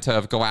extent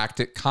of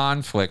galactic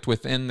conflict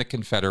within the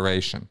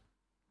Confederation.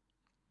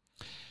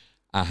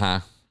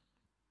 A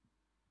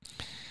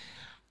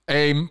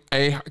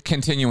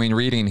continuing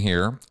reading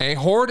here. A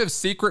horde of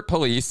secret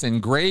police in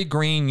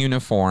gray-green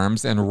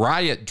uniforms and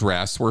riot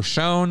dress were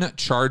shown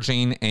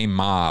charging a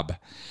mob.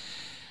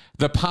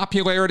 The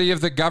popularity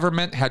of the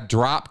government had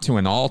dropped to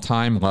an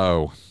all-time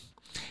low.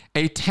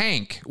 A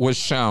tank was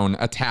shown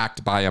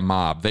attacked by a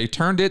mob. They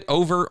turned it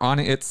over on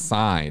its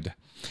side.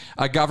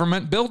 A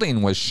government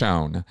building was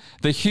shown.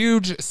 The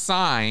huge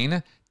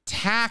sign,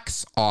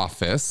 Tax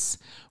Office,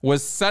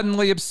 was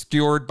suddenly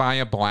obscured by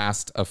a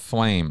blast of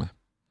flame.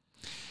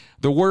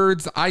 The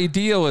words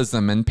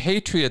idealism and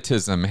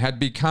patriotism had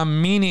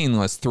become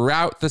meaningless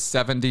throughout the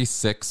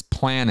 76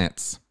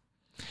 planets.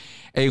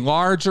 A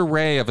large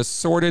array of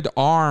assorted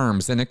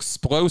arms and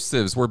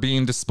explosives were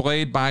being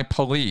displayed by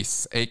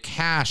police, a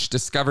cache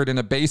discovered in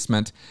a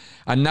basement,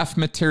 enough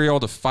material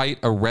to fight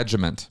a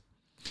regiment.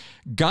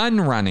 Gun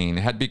running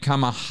had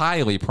become a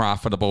highly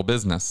profitable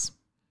business.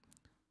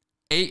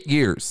 8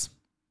 years.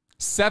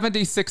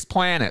 76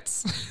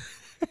 planets.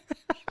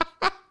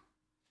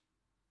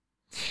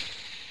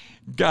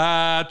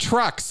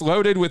 Trucks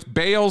loaded with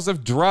bales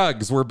of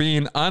drugs were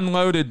being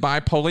unloaded by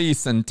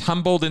police and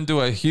tumbled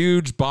into a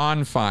huge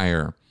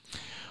bonfire.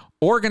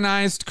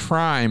 Organized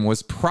crime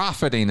was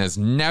profiting as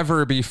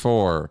never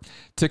before.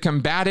 To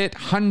combat it,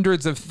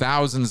 hundreds of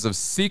thousands of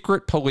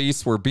secret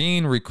police were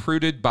being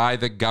recruited by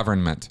the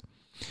government.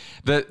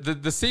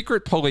 The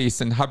secret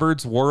police in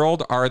Hubbard's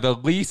world are the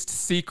least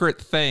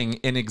secret thing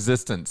in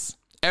existence.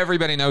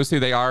 Everybody knows who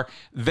they are.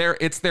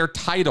 It's their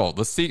title,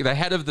 the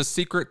head of the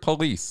secret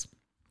police.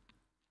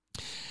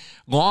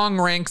 Long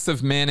ranks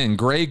of men in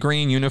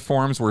gray-green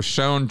uniforms were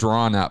shown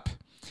drawn up.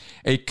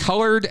 A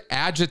colored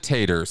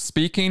agitator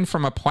speaking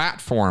from a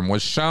platform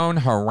was shown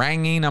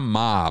haranguing a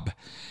mob.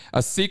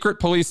 A secret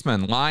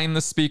policeman lined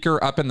the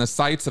speaker up in the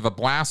sights of a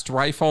blast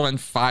rifle and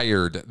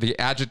fired. The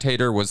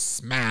agitator was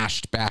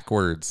smashed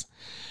backwards.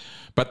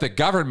 But the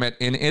government,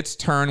 in its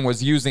turn,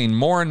 was using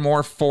more and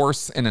more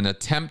force in an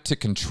attempt to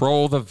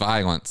control the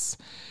violence.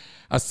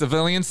 A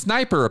civilian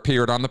sniper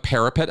appeared on the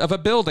parapet of a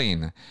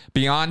building.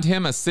 Beyond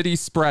him, a city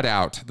spread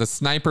out. The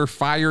sniper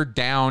fired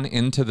down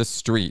into the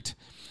street.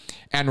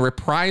 And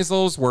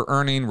reprisals were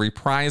earning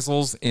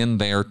reprisals in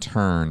their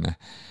turn.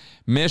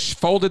 Mish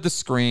folded the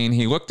screen.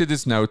 He looked at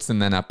his notes and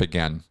then up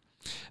again.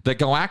 The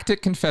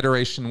Galactic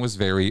Confederation was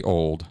very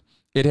old.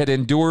 It had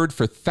endured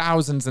for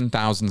thousands and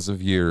thousands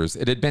of years.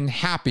 It had been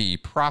happy,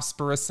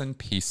 prosperous, and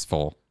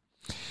peaceful.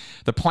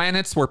 The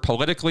planets were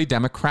politically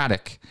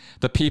democratic.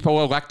 The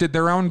people elected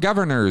their own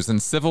governors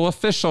and civil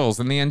officials,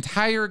 and the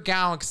entire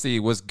galaxy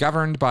was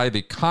governed by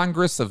the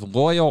Congress of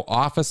Loyal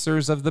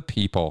Officers of the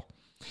People.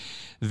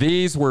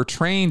 These were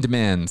trained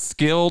men,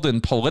 skilled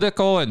in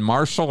political and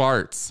martial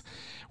arts.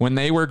 When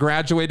they were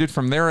graduated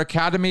from their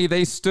academy,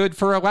 they stood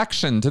for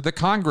election to the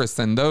Congress,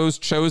 and those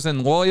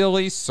chosen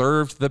loyally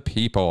served the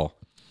people.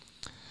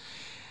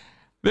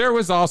 There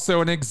was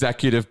also an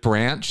executive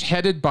branch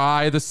headed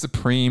by the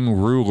supreme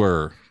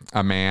ruler,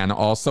 a man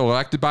also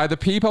elected by the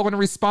people and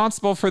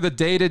responsible for the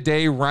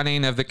day-to-day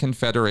running of the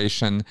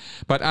Confederation,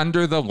 but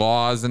under the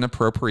laws and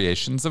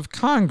appropriations of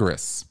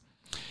Congress.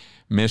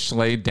 Mish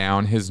laid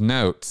down his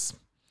notes.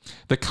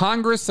 The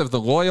Congress of the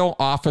Loyal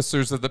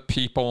Officers of the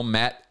People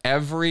met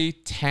every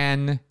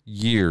 10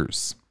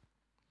 years.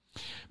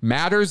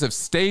 Matters of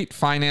state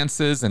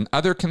finances and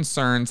other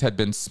concerns had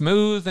been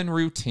smooth and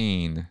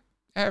routine.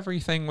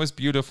 Everything was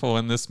beautiful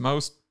in this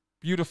most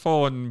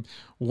beautiful and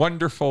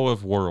wonderful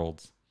of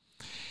worlds.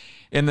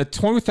 In the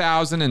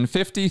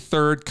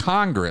 2053rd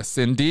Congress,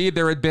 indeed,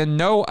 there had been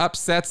no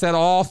upsets at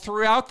all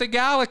throughout the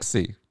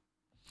galaxy.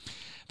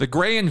 The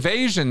Gray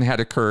Invasion had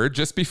occurred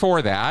just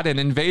before that. An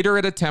invader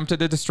had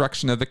attempted a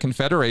destruction of the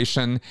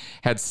Confederation,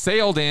 had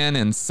sailed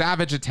in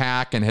savage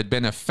attack, and had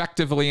been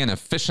effectively and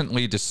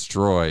efficiently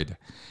destroyed.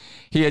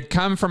 He had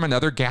come from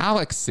another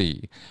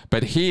galaxy,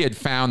 but he had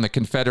found the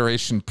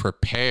Confederation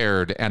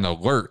prepared and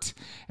alert,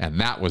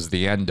 and that was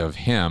the end of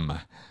him.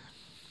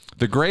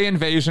 The Gray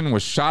invasion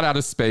was shot out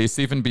of space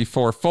even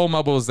before full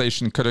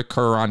mobilization could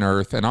occur on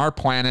Earth, and our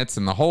planets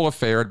and the whole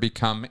affair had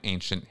become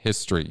ancient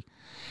history.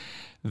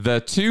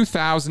 The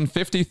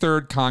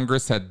 2053rd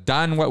Congress had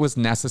done what was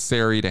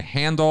necessary to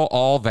handle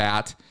all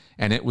that,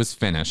 and it was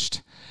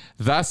finished.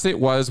 Thus, it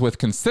was with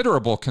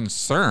considerable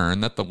concern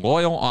that the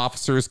loyal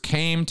officers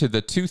came to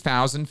the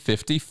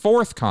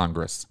 2054th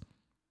Congress.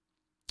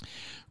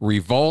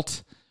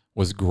 Revolt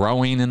was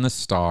growing in the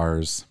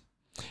stars,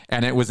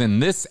 and it was in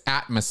this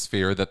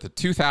atmosphere that the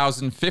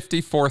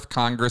 2054th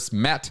Congress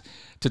met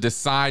to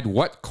decide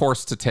what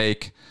course to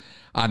take.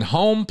 On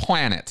home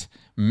planet,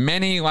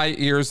 many light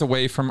years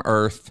away from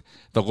Earth,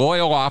 the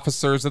loyal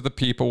officers of the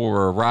people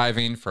were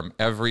arriving from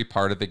every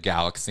part of the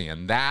galaxy,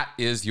 and that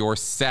is your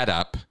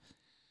setup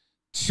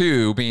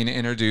to being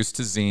introduced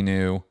to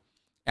Xenu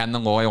and the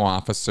loyal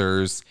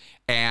officers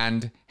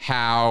and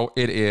how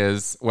it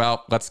is.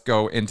 Well, let's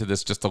go into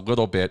this just a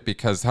little bit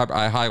because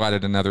I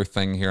highlighted another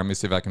thing here. Let me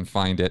see if I can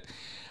find it,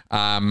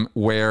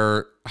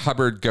 where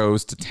Hubbard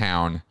goes to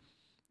town.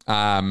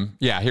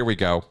 Yeah, here we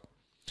go.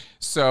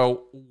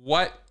 So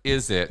what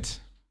is it?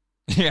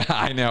 Yeah,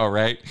 I know,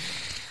 right?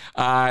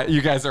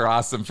 You guys are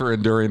awesome for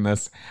enduring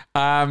this.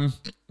 Let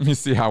me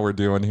see how we're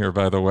doing here,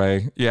 by the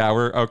way. Yeah,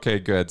 we're okay,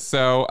 good.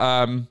 So,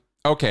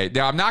 okay,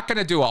 now I'm not going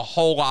to do a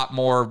whole lot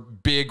more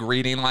big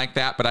reading like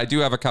that, but I do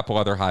have a couple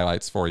other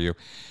highlights for you.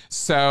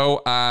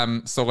 So,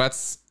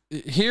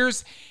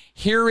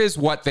 here is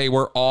what they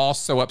were all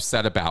so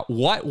upset about.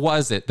 What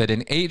was it that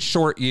in 8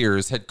 short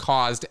years had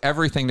caused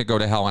everything to go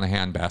to hell in a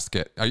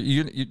handbasket?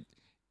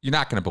 You're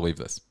not going to believe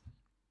this.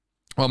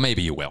 Well,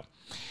 maybe you will.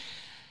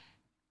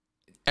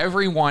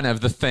 Every one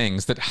of the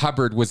things that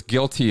Hubbard was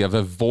guilty of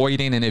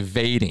avoiding and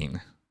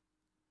evading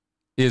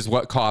is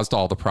what caused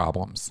all the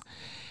problems.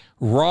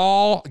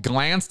 Rawl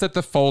glanced at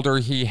the folder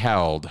he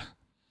held.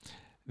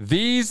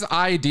 These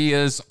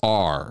ideas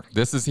are,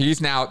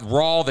 he's now,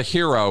 Rawl the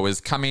hero is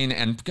coming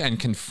and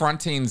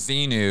confronting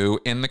Xenu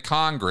in the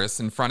Congress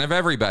in front of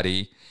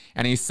everybody.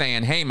 And he's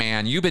saying, hey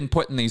man, you've been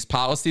putting these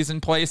policies in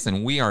place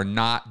and we are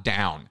not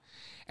down.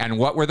 And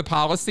what were the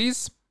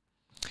policies?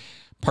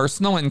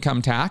 Personal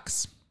income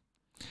tax,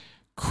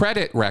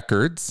 credit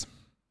records,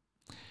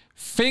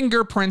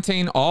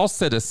 fingerprinting all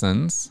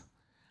citizens,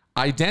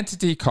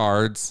 identity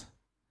cards,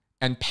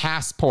 and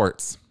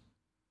passports.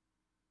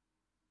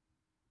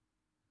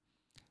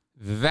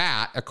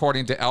 That,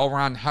 according to L.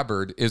 Ron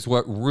Hubbard, is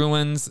what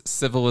ruins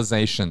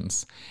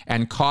civilizations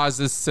and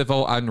causes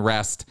civil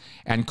unrest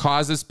and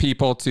causes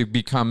people to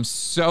become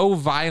so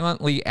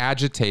violently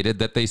agitated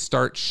that they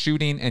start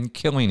shooting and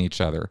killing each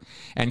other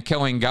and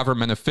killing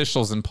government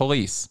officials and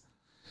police.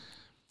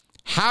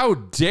 How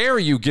dare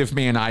you give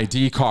me an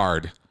ID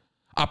card?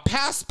 A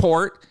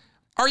passport?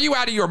 Are you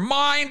out of your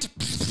mind?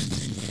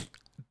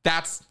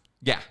 That's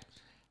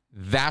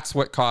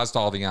what caused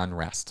all the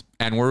unrest.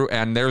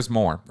 And there's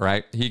more,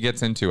 right? He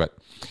gets into it.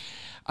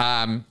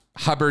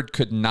 Hubbard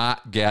could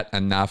not get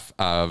enough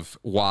of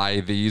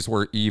why these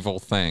were evil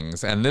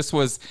things. And this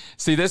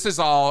is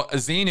all,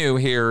 Xenu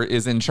here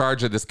is in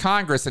charge of this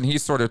Congress, and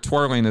he's sort of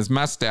twirling his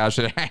mustache.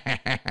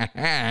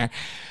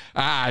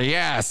 Ah,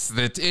 yes,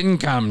 the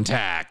income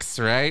tax,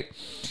 right?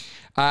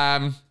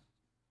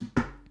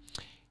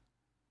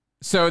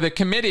 So the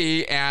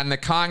committee and the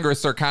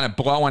Congress are kind of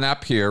blowing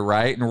up here,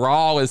 right? And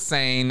Rawl is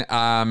saying,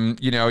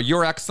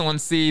 Your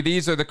Excellency,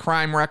 these are the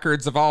crime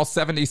records of all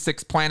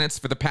 76 planets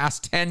for the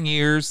past 10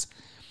 years.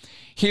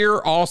 Here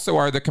also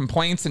are the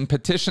complaints and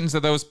petitions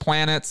of those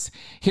planets.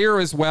 Here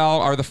as well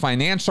are the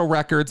financial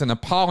records and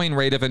appalling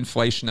rate of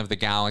inflation of the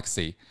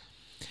galaxy.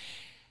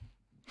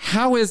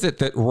 How is it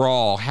that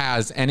Rawl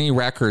has any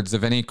records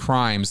of any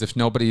crimes if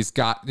nobody's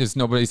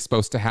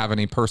supposed to have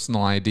any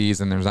personal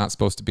IDs and there's not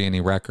supposed to be any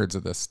records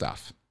of this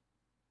stuff?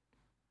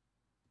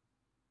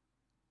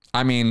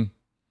 I mean,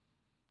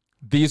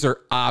 these are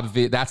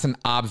obvious. That's an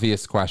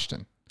obvious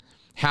question.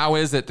 How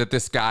is it that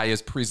this guy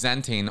is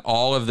presenting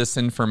all of this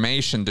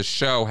information to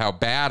show how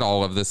bad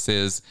all of this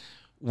is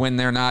when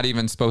they're not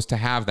even supposed to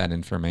have that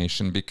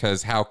information?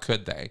 Because how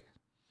could they?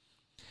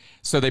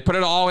 So they put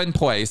it all in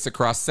place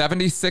across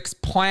 76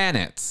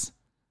 planets,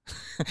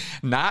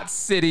 not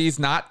cities,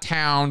 not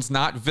towns,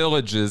 not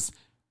villages,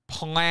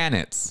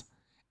 planets.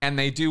 And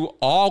they do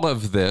all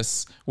of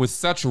this with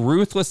such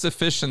ruthless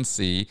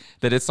efficiency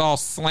that it's all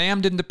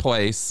slammed into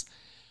place,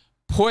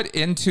 put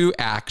into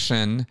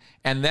action,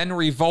 and then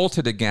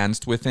revolted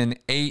against within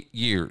 8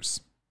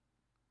 years.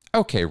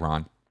 Okay,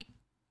 Ron.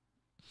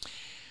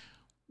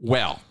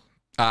 Well,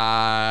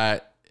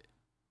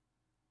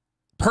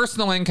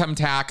 personal income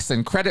tax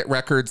and credit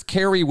records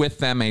carry with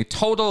them a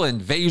total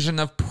invasion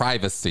of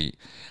privacy.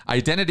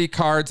 Identity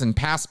cards and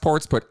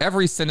passports put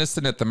every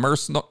citizen at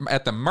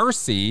the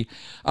mercy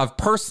of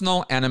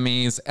personal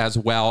enemies as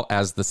well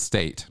as the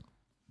state.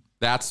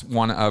 That's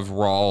one of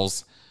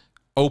Rawl's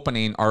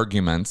opening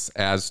arguments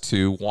as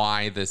to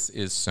why this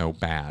is so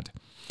bad.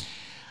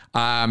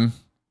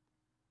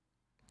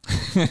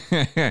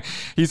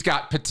 He's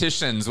got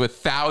petitions with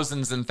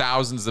thousands and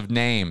thousands of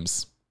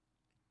names.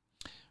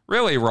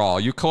 Really,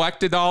 Rawl, you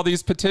collected all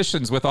these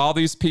petitions with all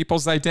these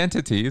people's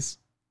identities.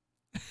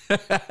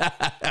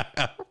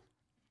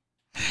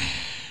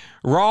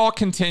 Rawl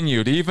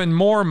continued, even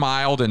more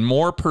mild and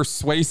more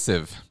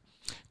persuasive.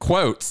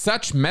 Quote,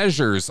 such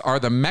measures are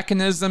the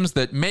mechanisms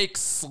that make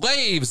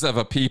slaves of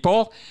a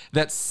people,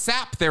 that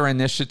sap their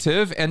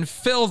initiative and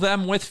fill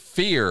them with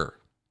fear.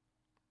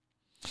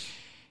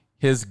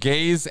 His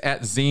gaze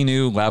at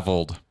Xenu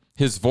leveled.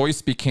 His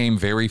voice became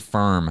very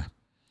firm.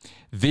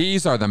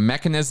 These are the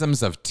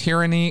mechanisms of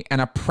tyranny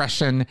and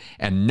oppression,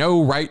 and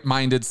no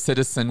right-minded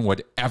citizen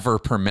would ever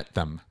permit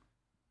them.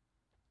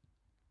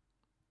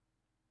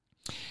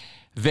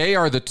 They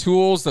are the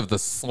tools of the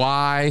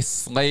sly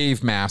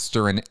slave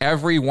master, and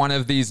every one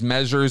of these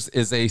measures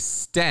is a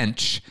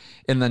stench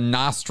in the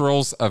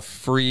nostrils of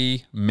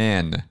free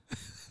men.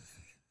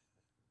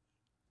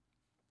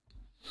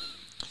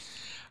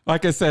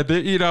 Like I said,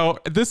 you know,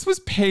 this was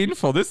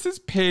painful. This is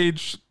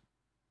page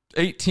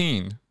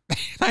 18.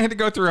 I had to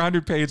go through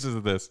 100 pages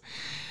of this.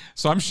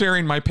 So I'm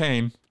sharing my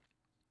pain.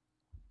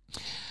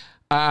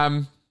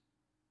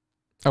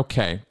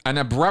 Okay. An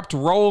abrupt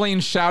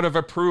rolling shout of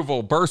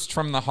approval burst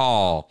from the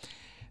hall.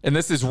 And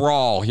this is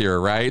Rawl here,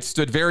 right?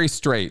 Stood very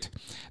straight.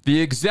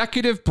 The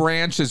executive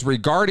branch is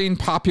regarding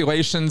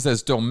populations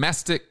as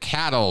domestic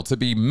cattle to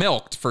be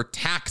milked for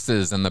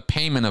taxes and the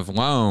payment of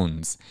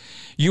loans.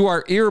 You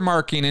are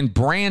earmarking and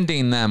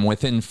branding them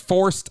with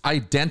enforced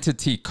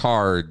identity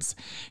cards.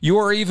 You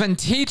are even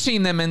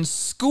teaching them in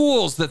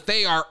schools that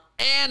they are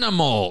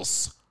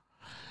animals.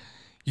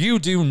 You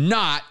do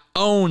not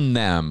own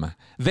them.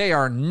 They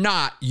are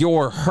not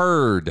your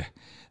herd.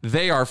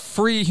 They are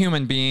free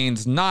human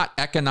beings, not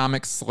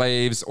economic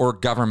slaves or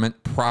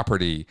government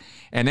property.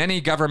 And any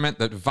government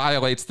that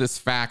violates this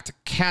fact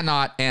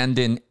cannot end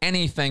in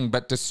anything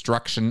but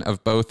destruction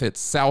of both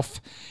itself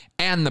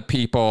and the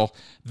people.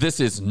 This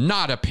is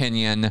not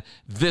opinion.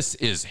 This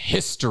is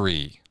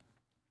history.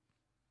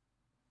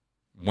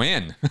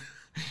 When?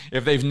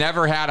 If they've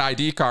never had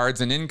ID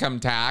cards and income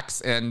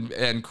tax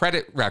and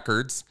credit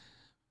records,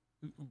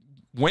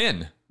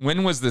 when?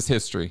 When was this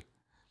history?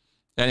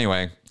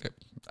 Anyway,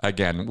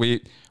 again,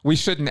 we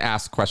shouldn't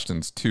ask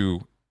questions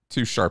too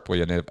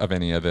sharply of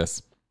any of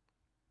this.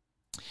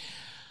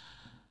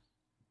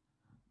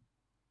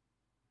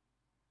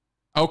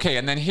 Okay,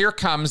 and then here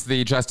comes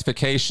the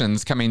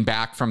justifications coming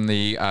back from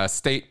the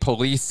state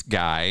police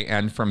guy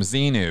and from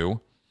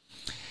Xenu.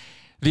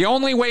 The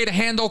only way to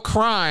handle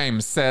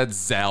crime, said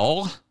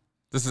Zell.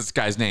 This is this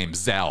guy's name,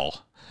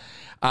 Zell.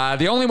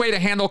 The only way to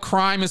handle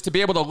crime is to be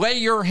able to lay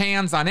your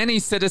hands on any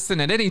citizen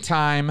at any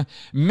time.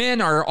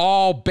 Men are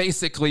all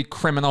basically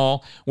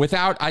criminal,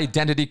 without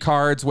identity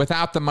cards,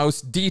 without the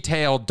most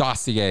detailed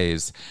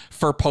dossiers.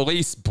 For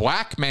police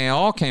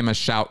blackmail, came a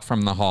shout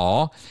from the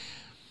hall.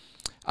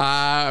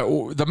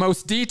 The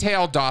most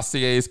detailed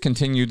dossiers,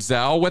 continued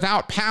Zell.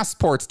 Without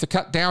passports to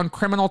cut down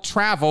criminal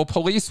travel,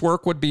 police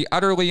work would be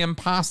utterly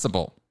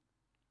impossible.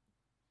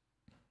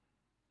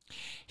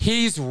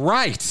 He's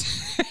right.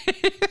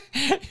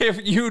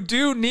 If you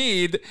do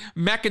need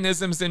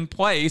mechanisms in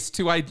place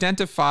to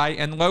identify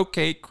and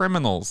locate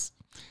criminals.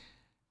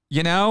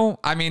 You know,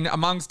 I mean,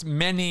 amongst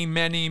many,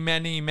 many,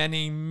 many,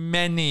 many,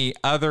 many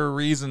other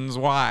reasons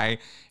why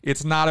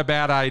it's not a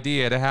bad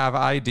idea to have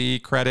ID,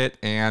 credit,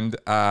 and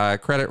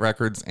credit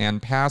records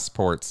and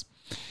passports.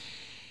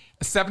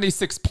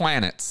 76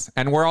 planets,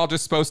 and we're all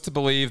just supposed to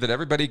believe that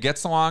everybody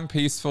gets along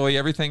peacefully,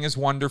 everything is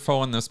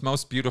wonderful in this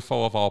most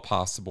beautiful of all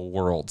possible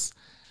worlds.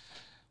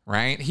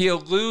 Right? He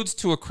alludes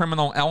to a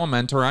criminal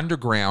element or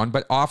underground,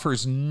 but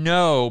offers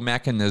no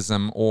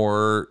mechanism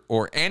or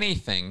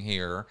anything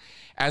here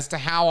as to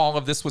how all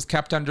of this was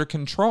kept under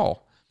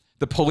control.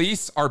 The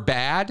police are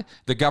bad,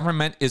 the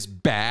government is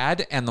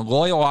bad, and the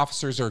loyal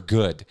officers are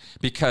good,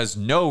 because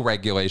no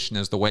regulation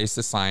is the way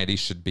society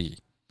should be.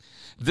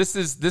 This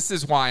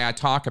is why I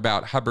talk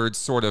about Hubbard's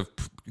sort of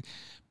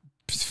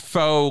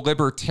faux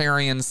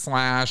libertarian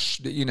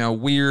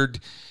 / weird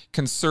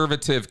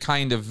conservative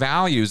kind of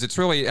values. It's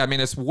really, I mean,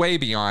 it's way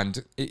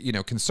beyond,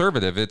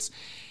 conservative.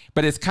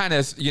 But it's kind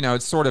of,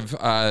 it's sort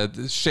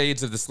of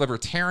shades of this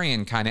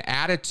libertarian kind of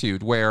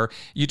attitude where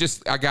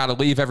I got to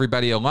leave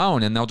everybody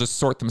alone and they'll just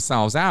sort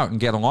themselves out and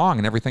get along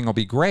and everything will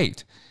be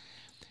great.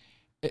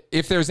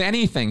 If there's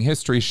anything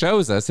history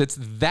shows us,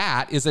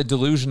 that is a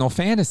delusional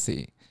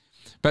fantasy.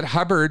 But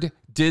Hubbard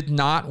did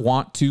not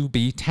want to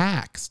be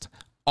taxed.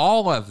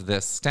 All of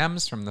this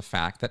stems from the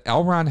fact that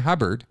L. Ron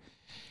Hubbard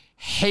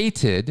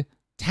hated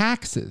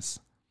taxes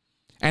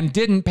and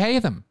didn't pay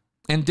them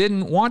and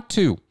didn't want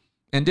to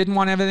and didn't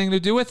want anything to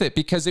do with it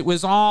because it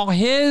was all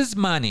his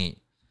money.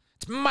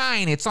 It's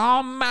mine. It's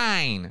all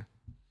mine.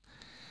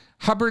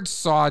 Hubbard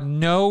saw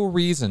no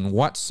reason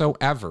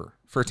whatsoever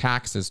for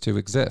taxes to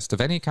exist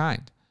of any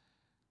kind.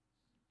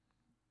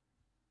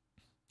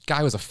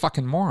 Guy was a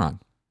fucking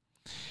moron.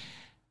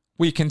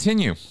 We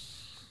continue.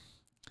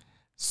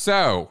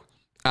 So,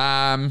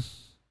 but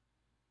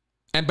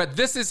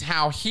this is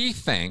how he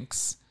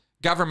thinks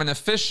government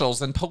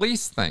officials and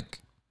police think.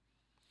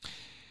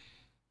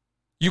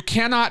 You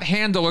cannot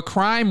handle a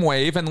crime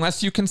wave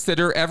unless you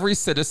consider every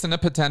citizen a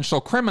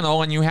potential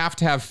criminal, and you have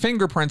to have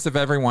fingerprints of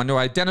everyone to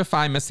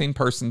identify missing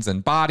persons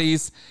and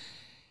bodies.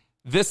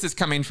 This is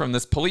coming from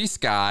this police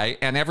guy,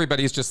 and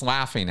everybody's just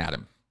laughing at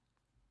him.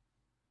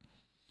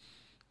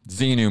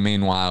 Xenu,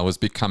 meanwhile, was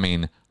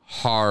becoming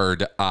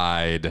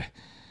hard-eyed.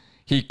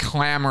 He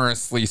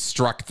clamorously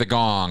struck the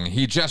gong.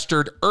 He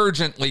gestured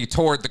urgently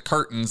toward the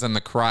curtains and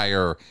the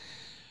crier.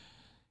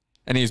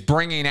 And he's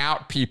bringing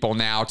out people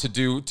now to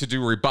do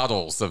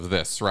rebuttals of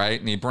this, right?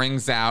 And he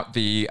brings out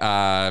the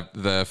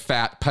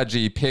fat,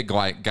 pudgy,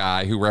 pig-like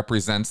guy who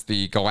represents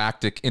the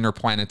Galactic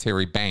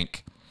Interplanetary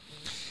Bank.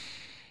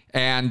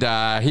 And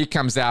he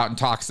comes out and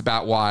talks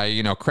about why,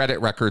 you know,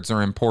 credit records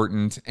are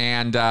important.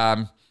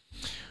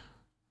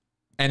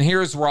 And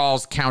here's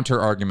Rawls'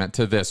 counter-argument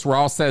to this.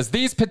 Rawls says,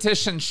 these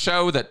petitions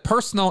show that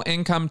personal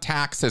income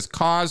tax has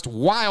caused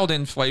wild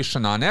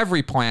inflation on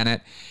every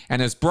planet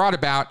and has brought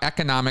about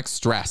economic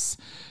stress.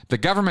 The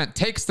government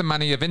takes the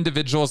money of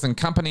individuals and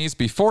companies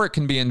before it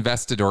can be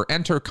invested or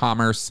enter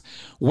commerce.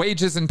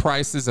 Wages and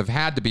prices have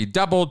had to be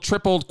doubled,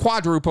 tripled,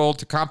 quadrupled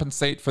to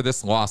compensate for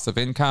this loss of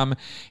income.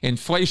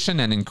 Inflation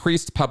and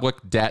increased public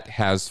debt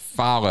has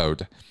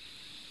followed.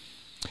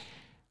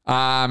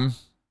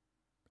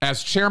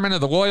 As chairman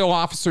of the Loyal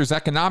Officers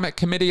Economic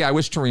Committee, I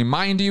wish to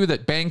remind you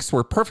that banks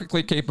were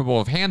perfectly capable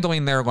of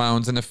handling their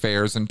loans and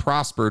affairs and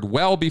prospered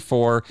well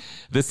before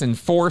this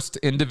enforced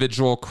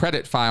individual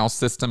credit file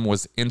system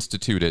was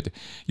instituted.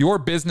 Your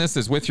business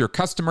is with your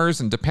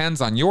customers and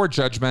depends on your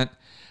judgment,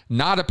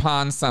 not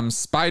upon some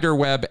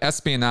spiderweb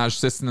espionage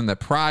system that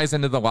pries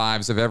into the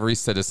lives of every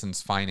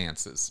citizen's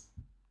finances.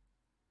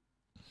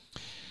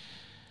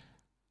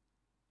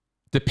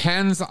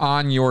 Depends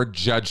on your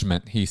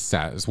judgment, he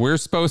says. We're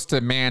supposed to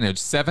manage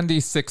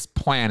 76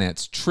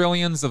 planets,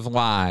 trillions of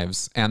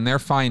lives, and their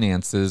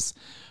finances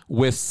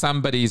with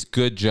somebody's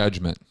good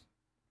judgment.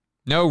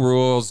 No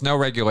rules, no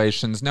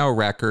regulations, no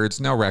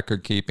records, no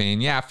record keeping.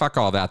 Yeah, fuck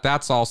all that.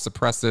 That's all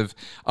suppressive,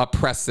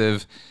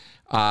 oppressive,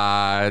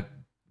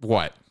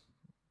 what?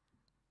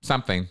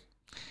 Something.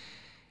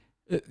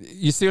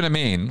 You see what I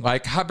mean?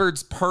 Like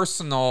Hubbard's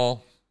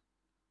personal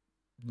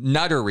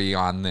nuttery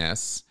on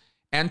this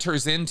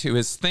enters into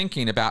his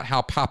thinking about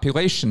how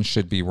population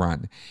should be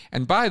run.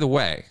 And by the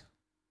way,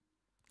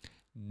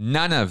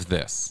 none of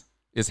this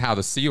is how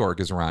the Sea Org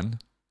is run.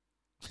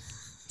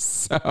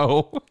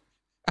 So,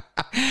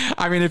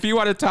 I mean, if you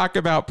want to talk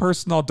about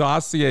personal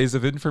dossiers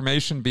of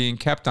information being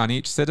kept on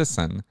each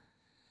citizen,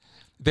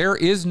 there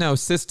is no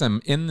system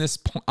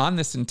on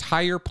this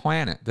entire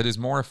planet that is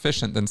more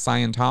efficient than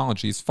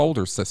Scientology's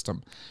folder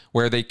system,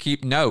 where they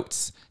keep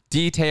notes,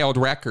 detailed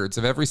records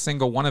of every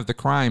single one of the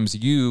crimes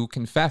you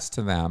confess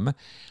to them.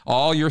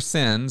 All your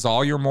sins,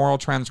 all your moral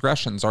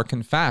transgressions are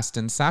confessed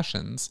in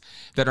sessions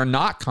that are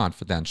not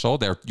confidential.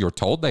 You're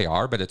told they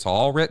are, but it's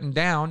all written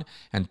down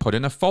and put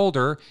in a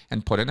folder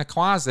and put in a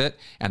closet.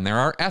 And there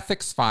are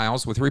ethics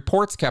files with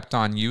reports kept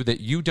on you that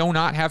you do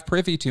not have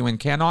privy to and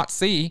cannot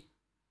see.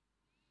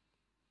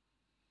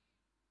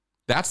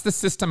 That's the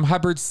system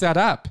Hubbard set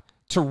up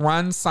to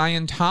run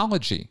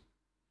Scientology.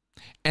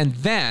 And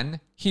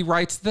then he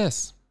writes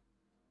this.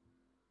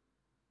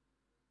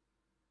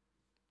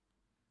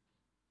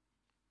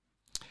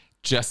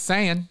 Just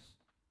saying.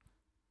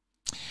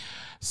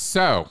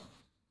 So,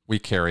 we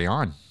carry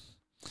on.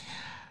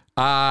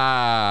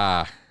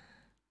 Yeah,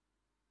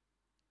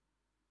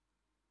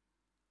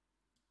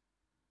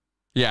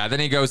 then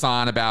he goes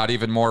on about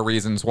even more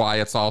reasons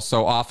why it's all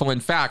so awful. In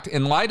fact,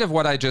 in light of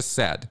what I just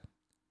said,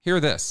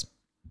 hear this.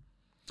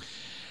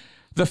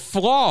 The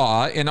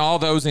flaw in all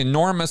those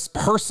enormous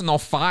personal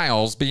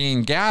files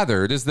being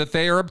gathered is that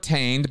they are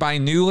obtained by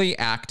newly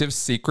active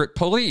secret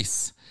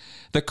police.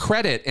 The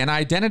credit and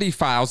identity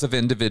files of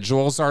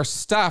individuals are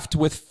stuffed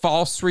with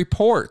false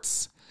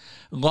reports,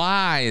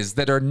 lies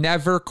that are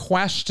never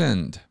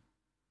questioned.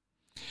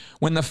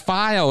 When the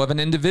file of an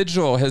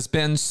individual has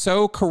been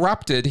so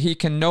corrupted he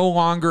can no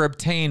longer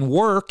obtain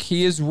work,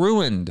 he is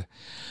ruined.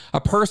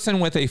 A person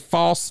with a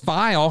false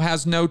file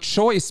has no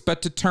choice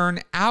but to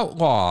turn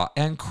outlaw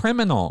and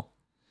criminal.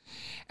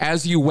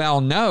 As you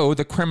well know,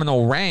 the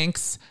criminal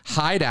ranks,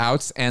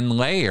 hideouts, and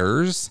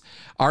layers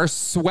are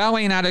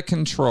swelling out of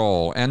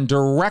control, and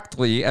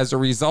directly as a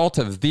result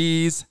of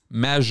these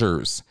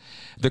measures.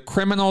 The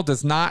criminal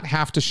does not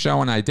have to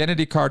show an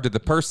identity card to the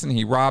person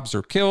he robs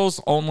or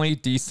kills. Only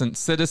decent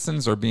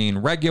citizens are being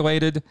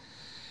regulated.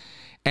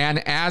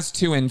 And as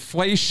to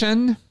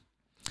inflation,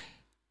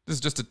 this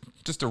is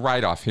just a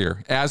write-off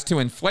here. As to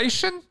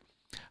inflation,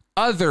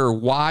 other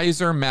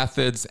wiser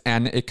methods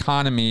and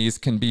economies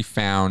can be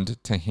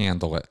found to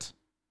handle it.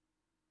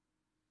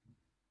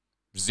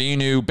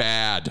 Xenu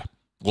bad.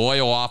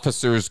 Loyal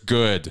officers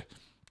good.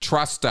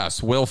 Trust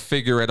us, we'll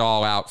figure it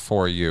all out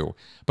for you.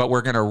 But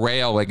we're going to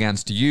rail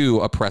against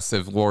you,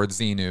 oppressive Lord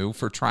Xenu,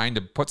 for trying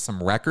to put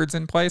some records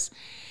in place.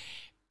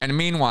 And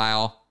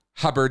meanwhile,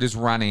 Hubbard is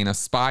running a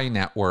spy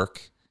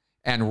network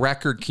and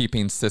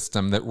record-keeping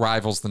system that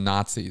rivals the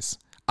Nazis.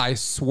 I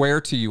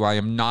swear to you, I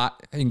am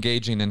not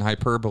engaging in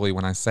hyperbole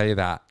when I say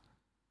that.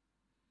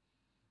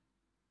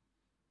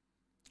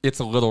 It's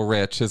a little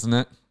rich, isn't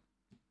it?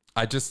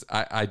 I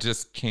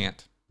just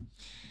can't.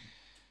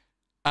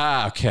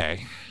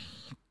 Okay.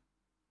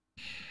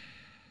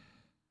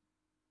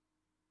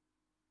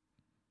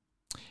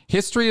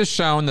 History has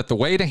shown that the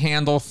way to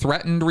handle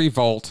threatened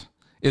revolt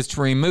is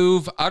to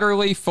remove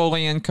utterly,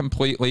 fully, and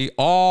completely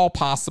all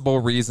possible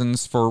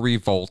reasons for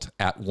revolt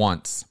at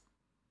once.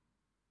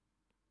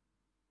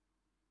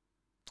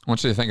 I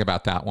want you to think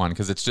about that one,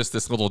 because it's just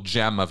this little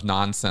gem of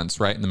nonsense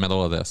right in the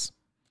middle of this.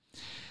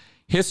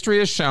 History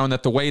has shown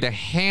that the way to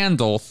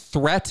handle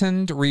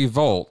threatened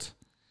revolt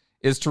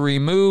is to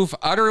remove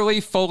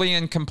utterly, fully,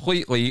 and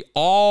completely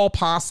all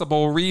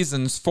possible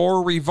reasons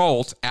for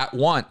revolt at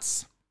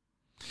once.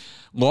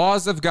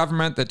 Laws of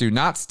government that do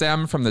not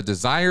stem from the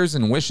desires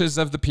and wishes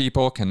of the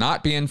people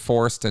cannot be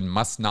enforced and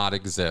must not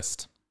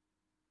exist.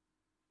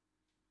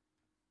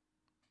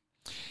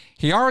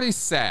 He already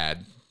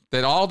said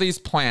that all these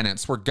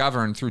planets were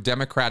governed through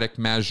democratic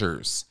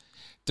measures.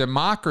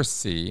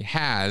 Democracy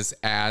has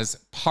as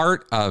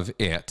part of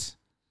it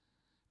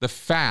the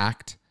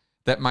fact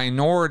that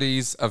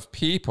minorities of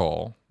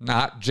people,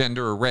 not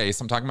gender or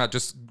race, I'm talking about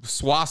just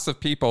swaths of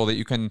people that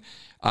you can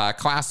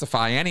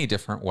classify any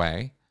different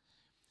way,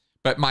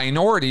 but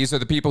minorities are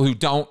the people who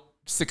don't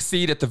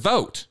succeed at the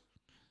vote.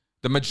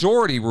 The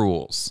majority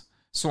rules.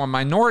 So a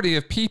minority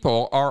of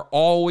people are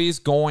always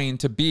going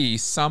to be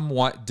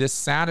somewhat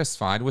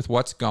dissatisfied with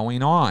what's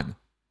going on.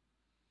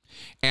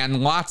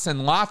 And lots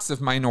of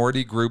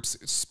minority groups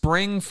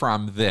spring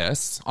from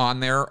this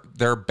on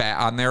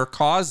their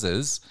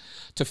causes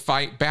to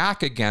fight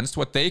back against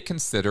what they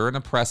consider an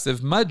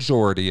oppressive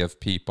majority of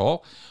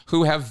people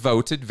who have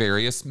voted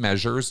various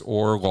measures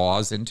or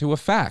laws into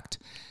effect.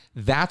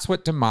 That's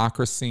what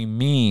democracy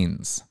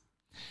means.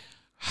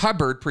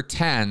 Hubbard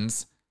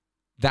pretends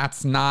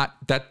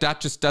that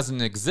just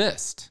doesn't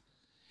exist.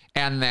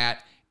 And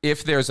that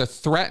if there's a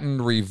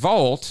threatened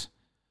revolt,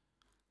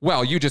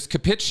 well, you just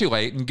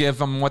capitulate and give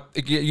them what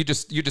you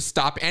just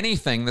stop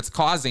anything that's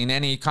causing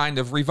any kind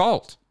of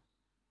revolt.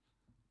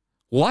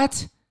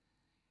 What?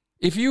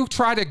 If you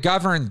try to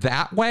govern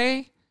that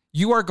way,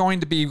 you are going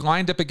to be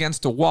lined up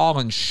against a wall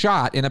and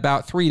shot in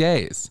about 3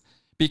 days,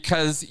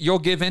 because you'll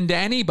give in to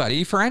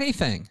anybody for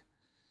anything.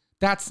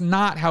 That's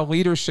not how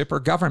leadership or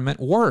government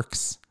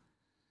works.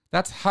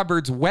 That's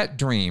Hubbard's wet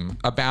dream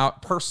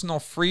about personal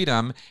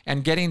freedom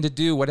and getting to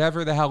do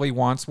whatever the hell he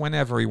wants,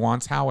 whenever he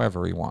wants,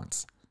 however he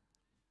wants.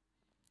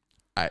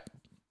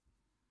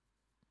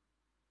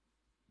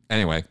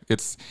 Anyway,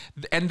 this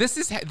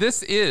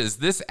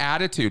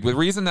attitude. The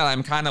reason that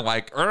I'm kind of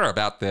like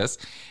about this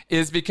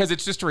is because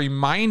it's just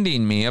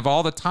reminding me of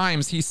all the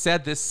times he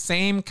said this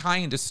same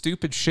kind of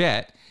stupid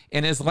shit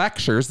in his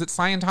lectures that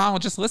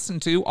Scientologists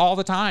listen to all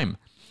the time.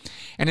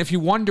 And if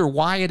you wonder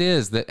why it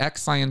is that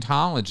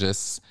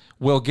ex-Scientologists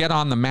will get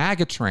on the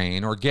MAGA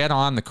train or get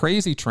on the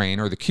crazy train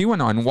or the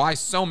QAnon, why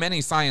so many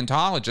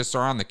Scientologists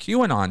are on the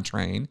QAnon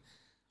train,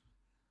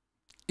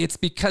 it's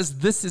because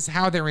this is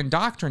how they're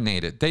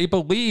indoctrinated. They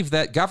believe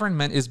that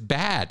government is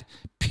bad,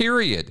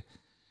 period.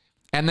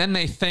 And then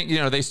they think,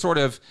 they sort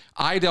of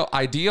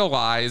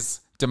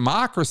idealize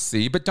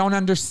democracy, but don't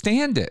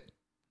understand it.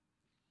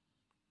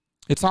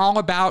 It's all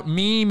about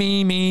me,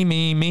 me, me,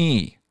 me,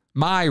 me.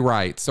 My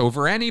rights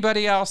over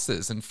anybody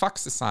else's, and fuck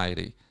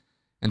society,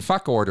 and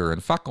fuck order,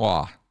 and fuck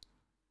law.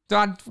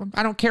 I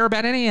don't care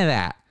about any of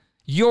that.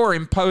 You're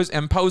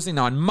imposing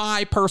on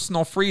my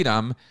personal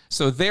freedom,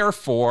 so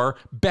therefore,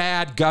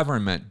 bad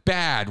government,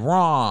 bad,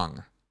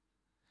 wrong.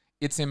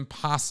 It's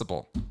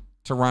impossible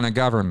to run a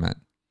government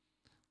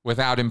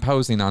without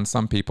imposing on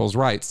some people's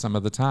rights some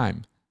of the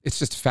time. It's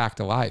just a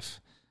fact of life.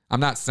 I'm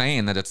not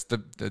saying that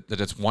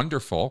it's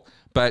wonderful,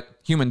 but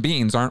human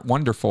beings aren't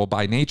wonderful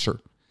by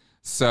nature.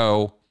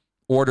 So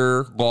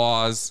order,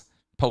 laws,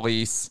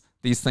 police,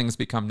 these things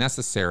become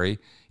necessary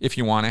if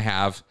you want to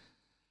have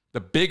the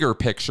bigger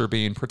picture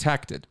being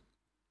protected.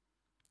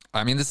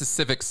 I mean, this is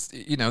civics,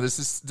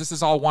 this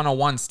is all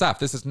 101 stuff.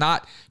 This is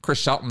not Chris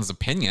Shelton's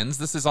opinions.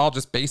 This is all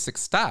just basic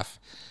stuff,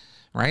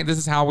 right? This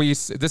is how we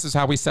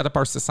set up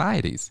our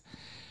societies.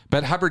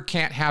 But Hubbard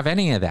can't have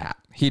any of that.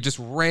 He just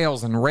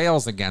rails and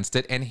rails against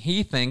it, and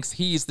he thinks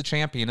he's the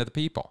champion of the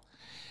people.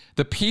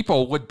 The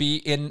people would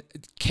be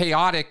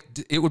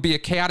it would be a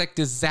chaotic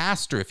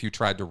disaster if you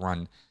tried to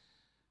run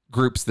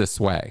groups this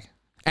way.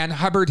 And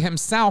Hubbard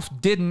himself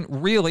didn't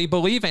really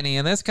believe any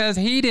of this because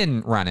he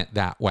didn't run it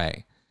that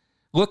way.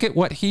 Look at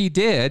what he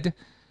did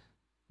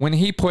when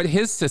he put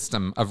his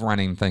system of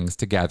running things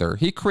together.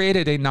 He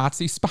created a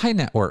Nazi spy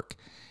network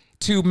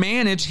to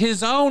manage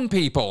his own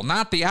people,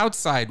 not the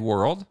outside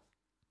world.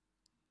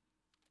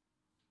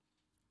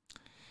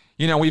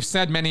 We've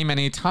said many,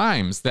 many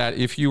times that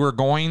if you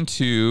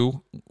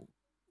wondered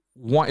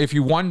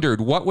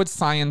what would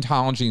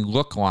Scientology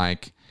look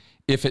like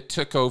if it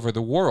took over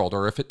the world,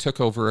 or if it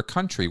took over a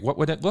country, what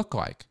would it look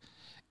like?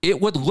 It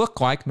would look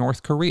like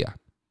North Korea.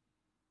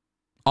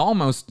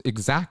 Almost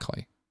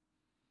exactly.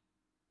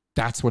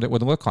 That's what it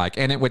would look like.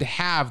 And it would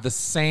have the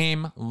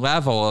same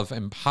level of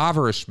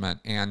impoverishment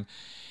and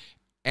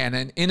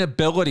an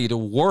inability to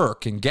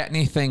work and get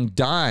anything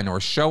done or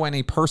show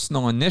any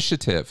personal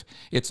initiative.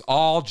 It's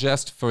all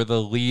just for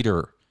the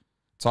leader.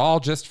 It's all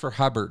just for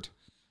Hubbard.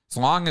 As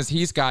long as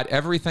he's got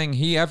everything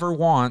he ever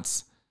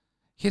wants,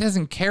 he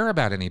doesn't care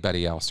about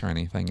anybody else or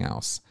anything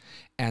else.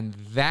 And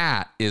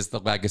that is the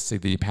legacy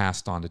that he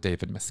passed on to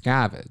David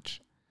Miscavige.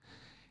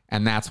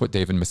 And that's what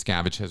David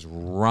Miscavige has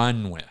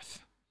run with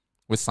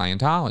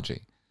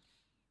Scientology.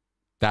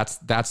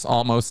 That's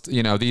almost,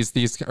 you know,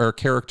 these are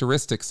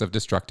characteristics of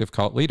destructive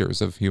cult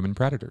leaders, of human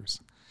predators.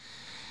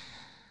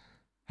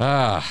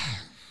 Just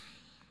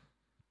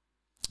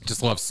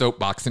love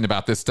soapboxing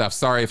about this stuff.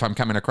 Sorry if I'm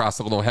coming across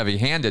a little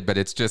heavy-handed, but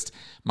it's just,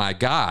 my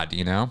God,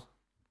 you know?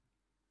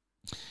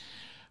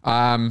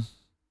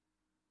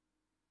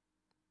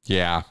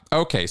 Yeah.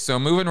 Okay, so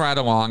moving right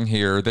along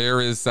here,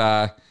 there is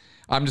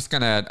I'm just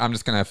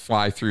gonna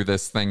fly through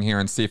this thing here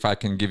and see if I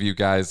can give you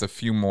guys a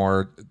few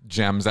more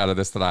gems out of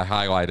this that I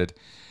highlighted.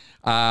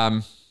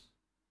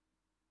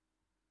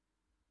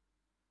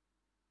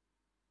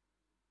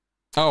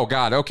 Oh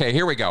God. Okay,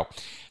 here we go.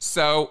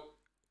 So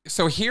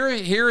here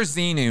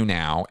Xenu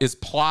now is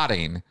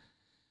plotting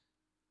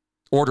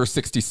Order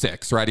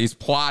 66, right? He's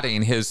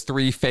plotting his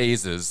 3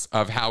 phases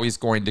of how he's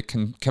going to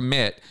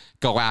commit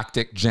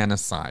galactic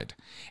genocide.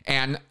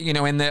 And, you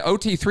know, in the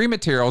OT3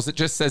 materials, it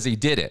just says he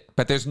did it,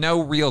 but there's no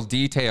real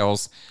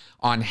details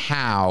on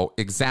how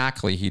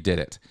exactly he did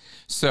it.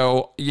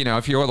 So, you know,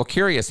 if you're a little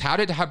curious, how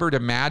did Hubbard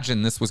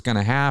imagine this was going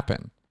to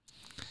happen?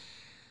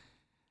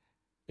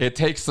 It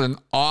takes an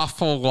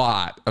awful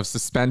lot of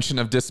suspension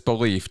of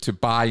disbelief to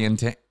buy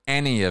into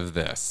any of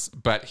this,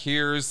 but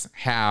here's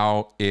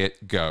how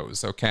it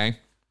goes, okay?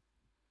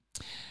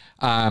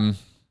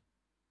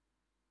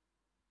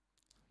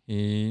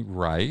 He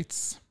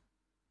writes,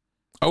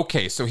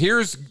 okay, so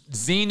here's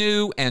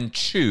Xenu and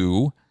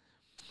Chu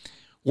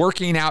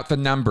working out the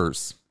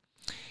numbers.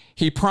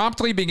 He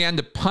promptly began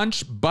to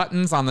punch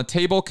buttons on the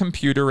table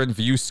computer and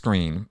view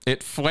screen.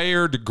 It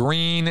flared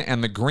green,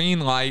 and the green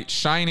light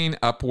shining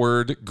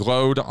upward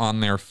glowed on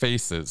their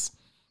faces.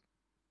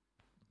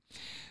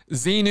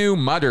 Xenu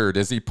muttered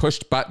as he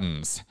pushed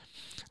buttons.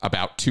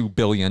 About $2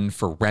 billion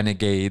for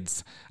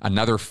renegades,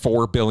 another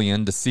 $4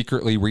 billion to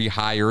secretly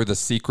rehire the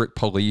secret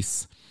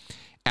police.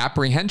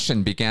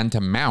 Apprehension began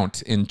to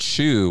mount in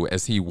Chu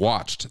as he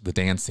watched the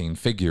dancing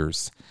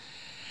figures.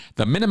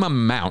 The minimum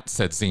amount,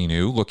 said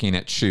Xenu, looking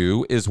at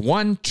Chu, is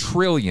 1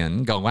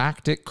 trillion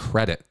galactic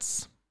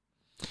credits.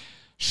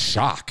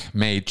 Shock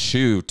made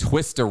Chu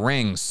twist a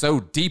ring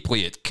so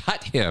deeply it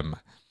cut him.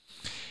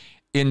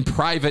 In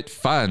private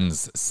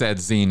funds, said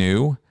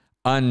Xenu,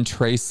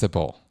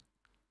 untraceable.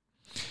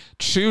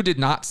 Chu did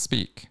not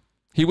speak.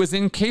 He was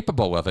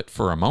incapable of it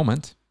for a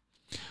moment.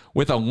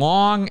 With a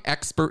long,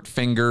 expert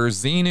finger,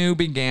 Xenu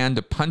began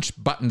to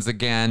punch buttons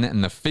again,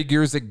 and the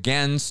figures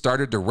again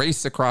started to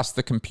race across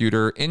the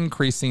computer,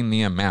 increasing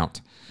the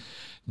amount.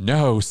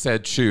 No,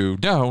 said Chu.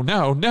 No,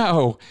 no,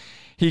 no.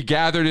 He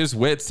gathered his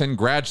wits and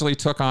gradually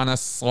took on a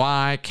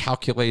sly,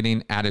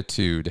 calculating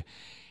attitude.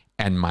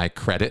 And my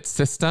credit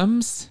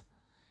systems?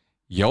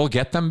 You'll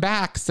get them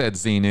back, said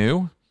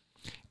Xenu.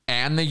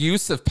 And the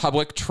use of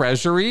public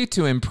treasury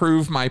to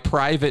improve my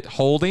private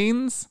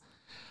holdings?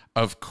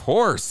 Of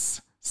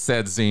course,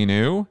 said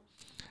Xenu,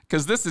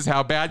 because this is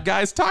how bad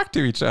guys talk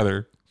to each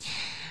other.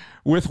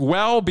 With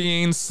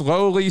well-being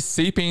slowly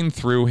seeping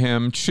through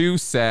him, Chu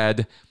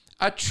said,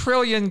 1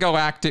 trillion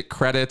galactic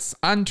credits,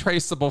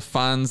 untraceable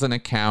funds and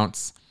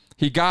accounts.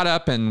 He got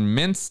up and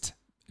minced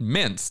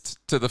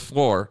to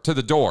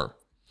the door.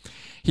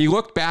 He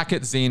looked back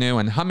at Xenu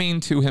and, humming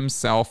to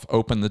himself,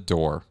 opened the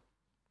door.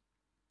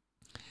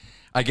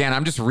 Again,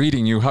 I'm just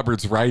reading you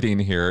Hubbard's writing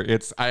here.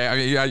 It's,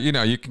 you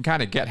know, you can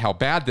kind of get how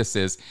bad this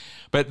is,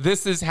 but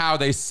this is how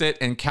they sit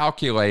and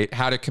calculate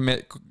how to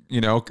commit, you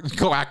know,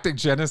 galactic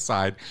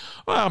genocide.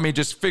 Well, let me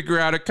just figure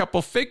out a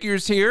couple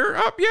figures here.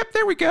 Oh, yep,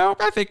 there we go.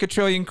 I think 1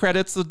 trillion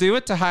credits will do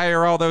it to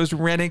hire all those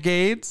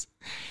renegades.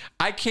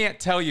 I can't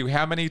tell you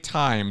how many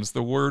times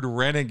the word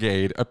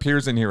renegade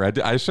appears in here.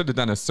 I should have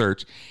done a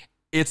search.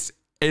 It's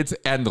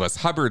endless.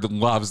 Hubbard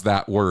loves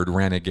that word,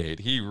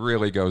 renegade. He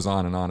really goes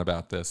on and on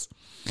about this.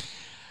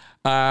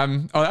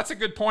 Oh, that's a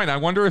good point. I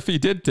wonder if he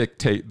did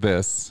dictate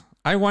this.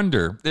 I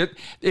wonder.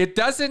 It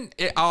doesn't.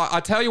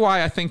 I'll tell you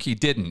why I think he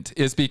didn't,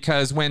 is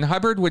because when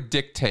Hubbard would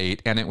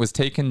dictate and it was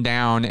taken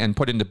down and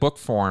put into book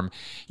form,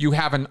 you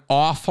have an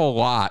awful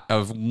lot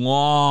of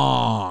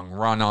long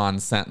run-on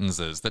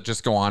sentences that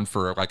just go on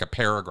for like a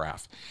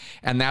paragraph.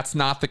 And that's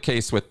not the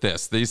case with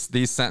this.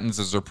 These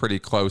sentences are pretty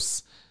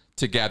close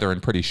together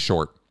and pretty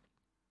short.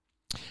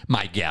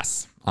 My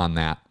guess on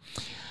that.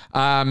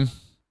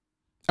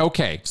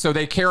 Okay, so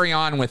they carry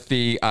on with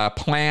the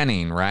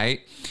planning, right?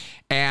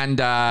 And,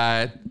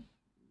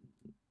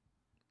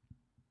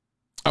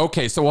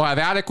 okay, so we'll have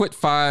adequate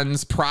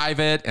funds,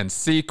 private and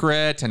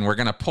secret, and we're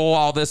going to pull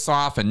all this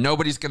off, and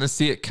nobody's going to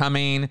see it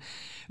coming.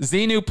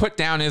 Xenu put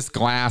down his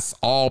glass,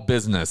 all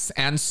business.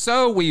 And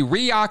so we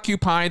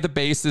reoccupy the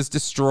bases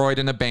destroyed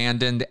and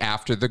abandoned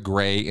after the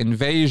Gray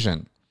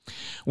invasion.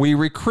 We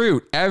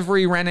recruit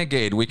every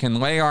renegade we can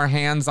lay our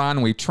hands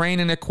on. We train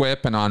and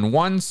equip, and on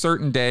one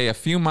certain day, a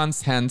few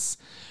months hence,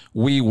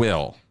 we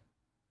will.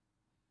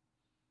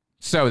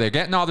 So they're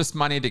getting all this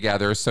money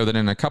together so that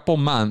in a couple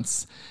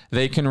months,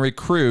 they can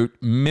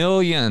recruit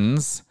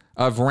millions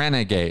of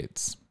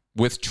renegades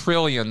with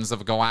trillions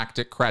of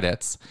galactic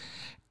credits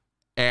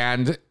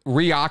and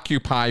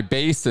reoccupy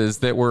bases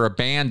that were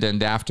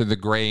abandoned after the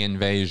Gray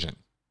invasion.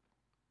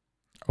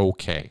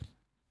 Okay,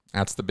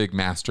 that's the big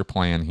master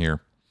plan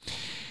here.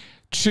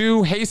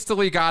 Chu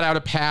hastily got out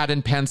a pad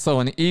and pencil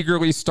and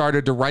eagerly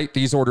started to write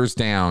these orders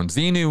down.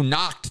 Xenu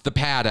knocked the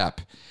pad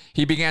up.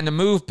 He began to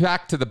move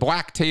back to the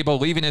black table,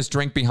 leaving his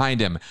drink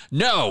behind him.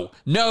 No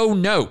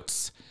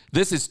notes.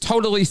 This is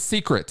totally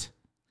secret.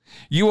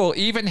 You will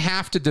even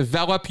have to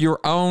develop your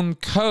own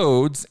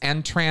codes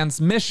and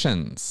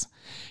transmissions.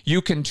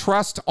 You can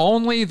trust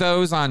only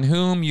those on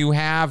whom you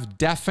have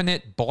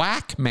definite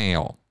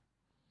blackmail.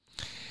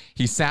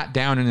 He sat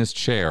down in his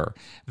chair.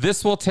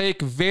 This will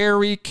take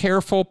very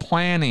careful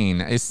planning,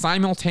 a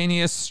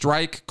simultaneous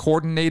strike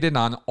coordinated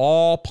on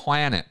all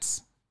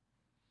planets.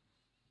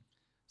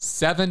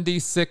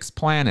 76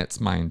 planets,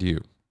 mind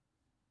you.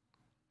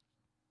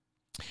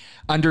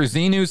 Under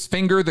Xenu's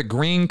finger, the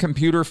green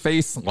computer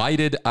face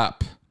lighted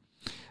up.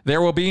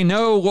 There will be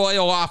no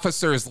loyal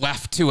officers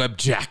left to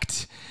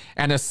object,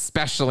 and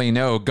especially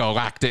no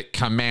Galactic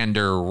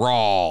Commander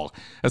Rawl.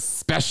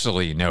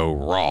 Especially no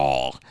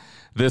Rawl.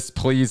 This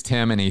pleased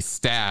him, and he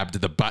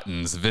stabbed the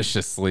buttons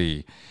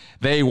viciously.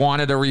 They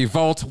wanted a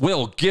revolt.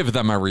 We'll give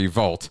them a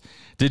revolt.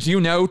 Did you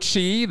know,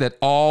 Chi, that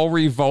all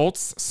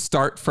revolts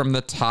start from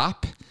the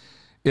top?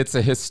 It's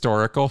a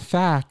historical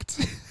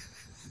fact.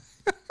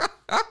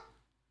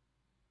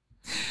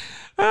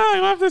 Oh, I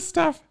love this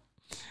stuff.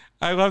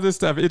 I love this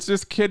stuff. It's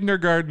just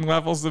kindergarten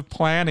levels of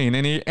planning.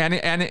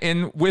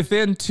 And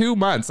within 2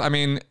 months, I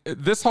mean,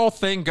 this whole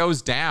thing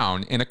goes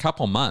down in a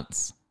couple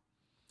months.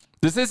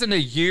 This isn't a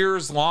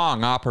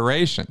years-long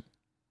operation.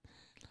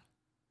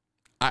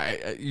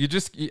 I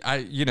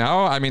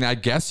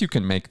guess you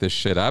can make this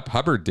shit up.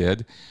 Hubbard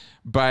did.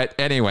 But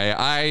anyway,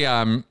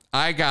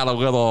 I got a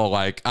little,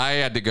 I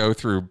had to go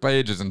through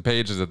pages and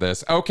pages of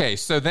this. Okay,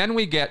 so then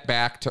we get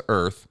back to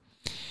Earth.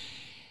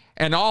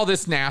 And all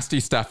this nasty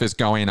stuff is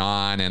going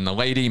on, and the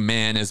Lady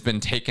Min has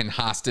been taken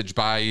hostage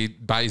by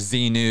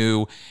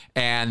Xenu,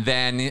 and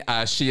then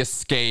she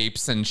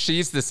escapes, and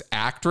she's this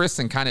actress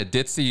and kind of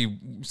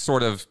ditzy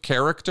sort of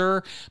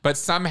character, but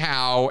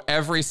somehow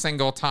every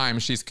single time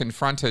she's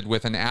confronted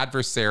with an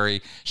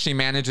adversary, she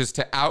manages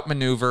to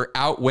outmaneuver,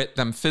 outwit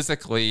them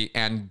physically,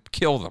 and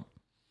kill them,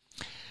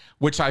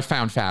 which I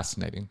found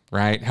fascinating,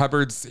 right?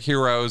 Hubbard's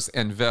heroes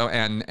and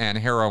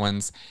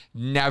heroines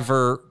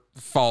never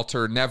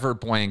falter, never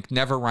blink,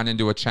 never run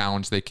into a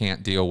challenge they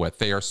can't deal with.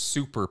 They are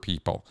super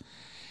people.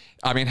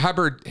 I mean,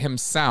 Hubbard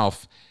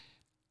himself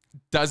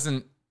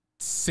doesn't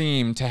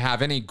seem to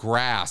have any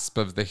grasp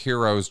of the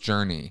hero's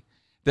journey.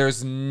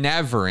 There's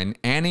never in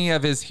any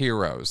of his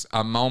heroes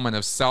a moment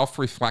of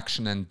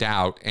self-reflection and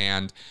doubt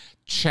and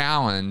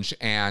challenge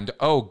and,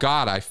 oh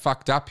God, I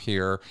fucked up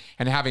here,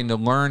 and having to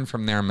learn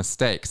from their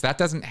mistakes. That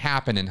doesn't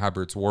happen in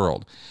Hubbard's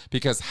world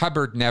because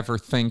Hubbard never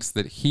thinks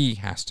that he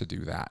has to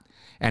do that.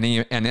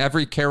 And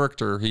every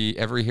character,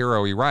 every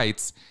hero he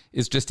writes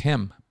is just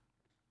him.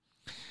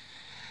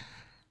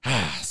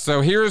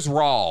 So here's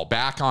Rawl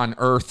back on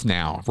Earth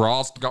now.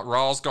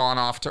 Rawl's gone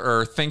off to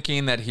Earth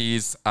thinking that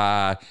he's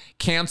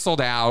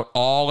canceled out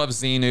all of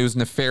Xenu's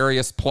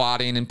nefarious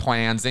plotting and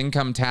plans.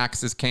 Income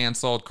tax is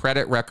canceled.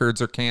 Credit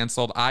records are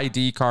canceled.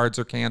 ID cards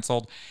are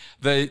canceled.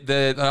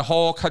 The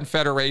whole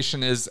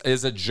Confederation is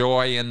a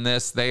joy in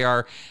this.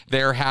 They're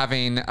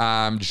having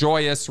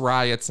joyous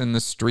riots in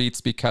the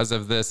streets because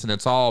of this, and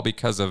it's all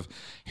because of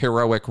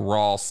heroic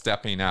Rawl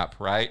stepping up,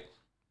 right?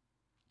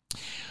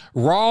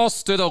 Rawl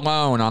stood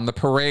alone on the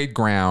parade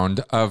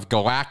ground of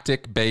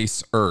Galactic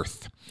Base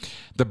Earth.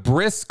 The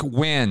brisk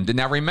wind.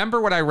 Now,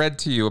 remember what I read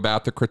to you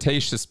about the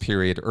Cretaceous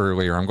period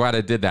earlier. I'm glad I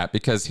did that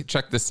because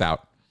check this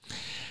out.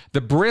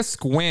 The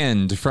brisk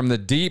wind from the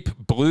deep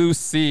blue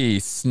sea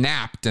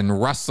snapped and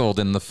rustled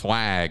in the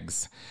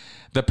flags.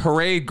 The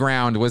parade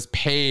ground was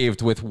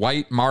paved with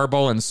white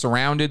marble and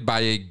surrounded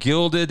by a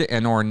gilded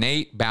and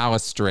ornate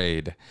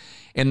balustrade.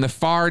 In the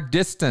far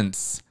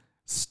distance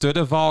stood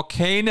a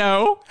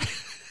volcano.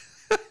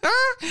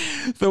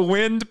 The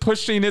wind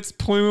pushing its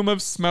plume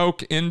of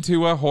smoke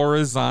into a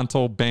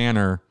horizontal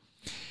banner.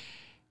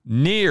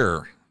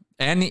 Near,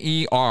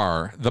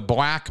 N-E-R, the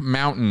Black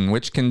Mountain,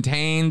 which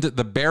contained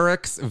the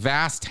barracks,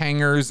 vast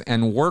hangars,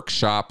 and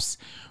workshops,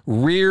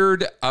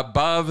 reared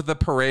above the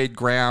parade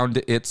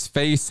ground, its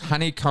face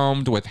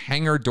honeycombed with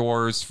hangar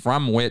doors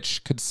from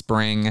which could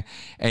spring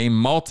a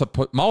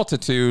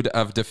multitude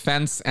of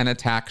defense and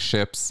attack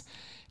ships,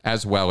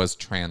 as well as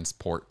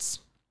transports.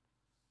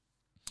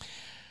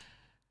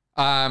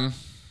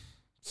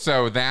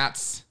 So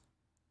that's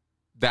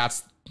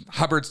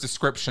Hubbard's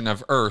description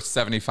of Earth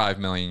 75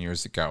 million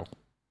years ago.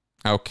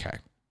 Okay.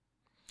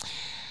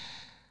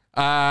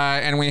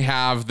 And we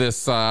have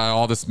this,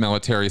 all this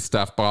military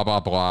stuff, blah, blah,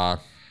 blah.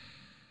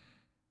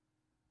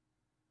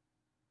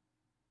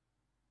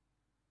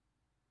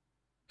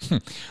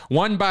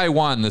 One by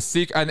one,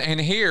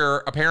 and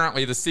here,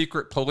 apparently, the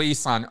secret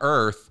police on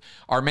Earth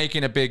are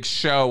making a big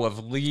show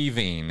of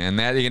leaving. And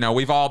that, you know,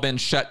 we've all been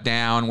shut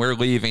down. We're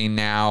leaving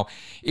now,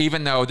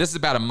 even though this is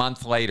about a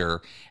month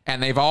later.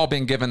 And they've all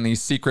been given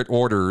these secret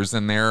orders.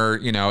 And they're,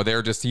 you know,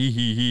 they're just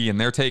hee,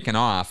 and they're taking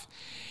off.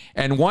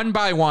 And one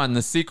by one,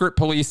 the secret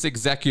police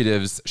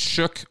executives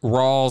shook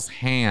Rawls'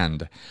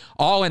 hand.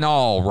 All in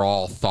all,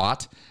 Rawl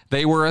thought,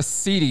 they were a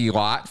seedy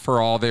lot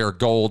for all their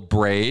gold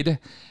braid.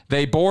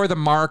 They bore the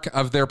mark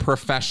of their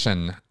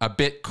profession, a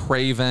bit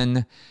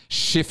craven,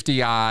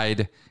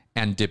 shifty-eyed,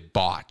 and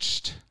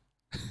debauched.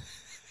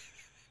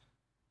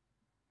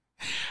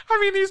 I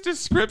mean, these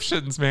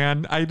descriptions,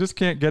 man, I just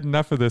can't get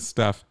enough of this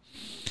stuff.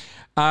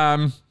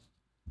 I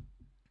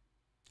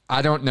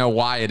don't know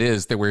why it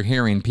is that we're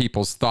hearing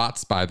people's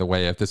thoughts, by the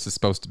way, if this is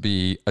supposed to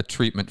be a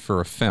treatment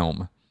for a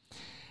film.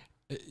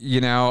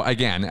 You know,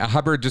 again,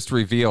 Hubbard just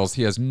reveals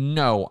he has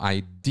no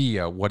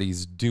idea what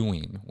he's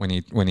doing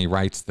when he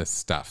writes this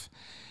stuff.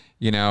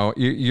 You know,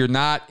 you're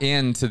not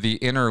into the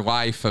inner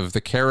life of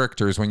the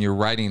characters when you're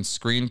writing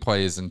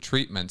screenplays and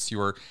treatments.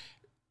 You're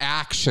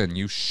action,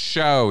 you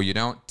show, you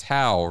don't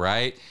tell,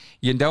 right?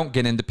 You don't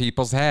get into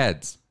people's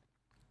heads.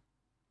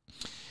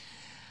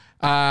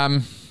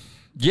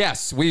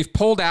 Yes, we've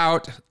pulled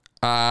out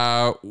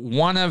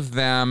one of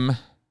them.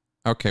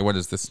 Okay, what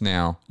is this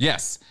now?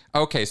 Yes.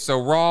 Okay, so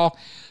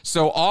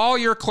all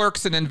your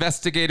clerks and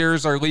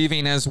investigators are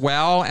leaving as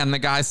well. And the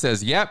guy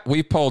says, yep,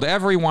 we pulled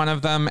every one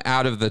of them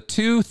out of the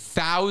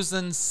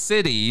 2,000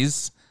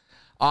 cities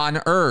on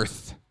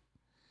Earth.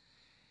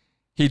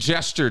 He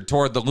gestured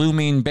toward the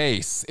looming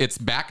base. It's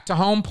back to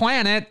home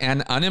planet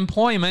and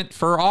unemployment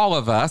for all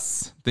of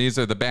us. These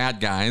are the bad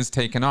guys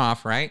taking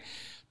off, right?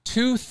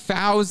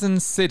 2,000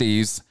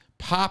 cities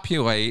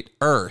populate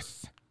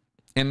Earth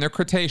in the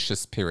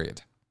Cretaceous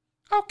period.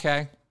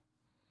 Okay.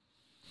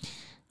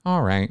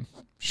 All right.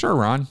 Sure,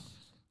 Ron.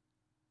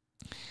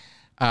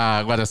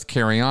 Let us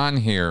carry on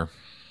here.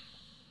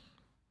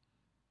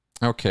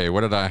 Okay,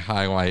 what did I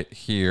highlight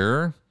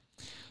here?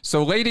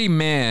 So Lady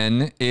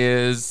Min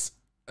is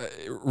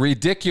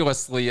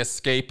ridiculously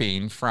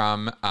escaping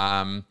from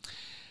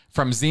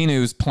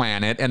Xenu's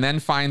planet and then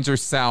finds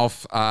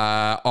herself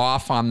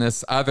off on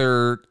this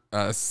other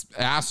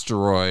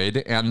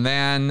asteroid. And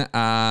then...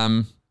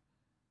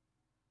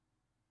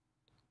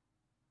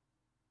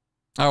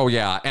 oh,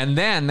 yeah. And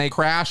then they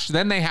crash.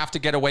 Then they have to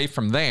get away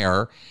from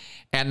there.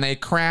 And they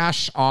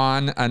crash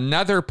on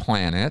another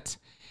planet.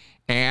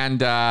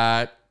 And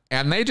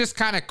they just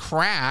kind of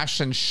crash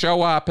and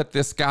show up at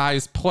this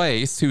guy's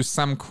place who's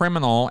some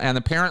criminal. And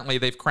apparently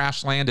they've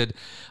crash landed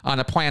on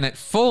a planet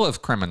full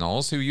of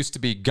criminals who used to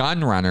be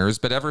gun runners.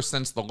 But ever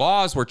since the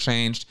laws were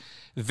changed,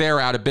 they're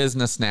out of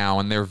business now.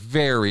 And they're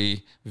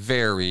very,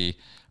 very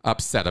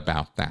upset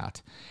about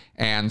that.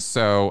 And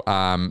so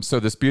so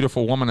this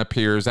beautiful woman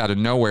appears out of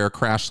nowhere,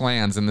 crash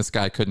lands, and this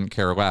guy couldn't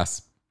care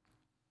less.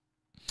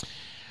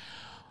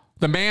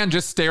 The man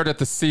just stared at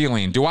the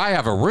ceiling. Do I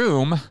have a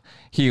room?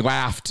 He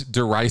laughed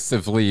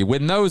derisively.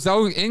 When those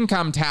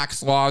income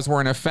tax laws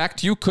were in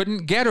effect, you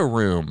couldn't get a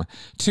room.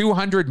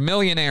 200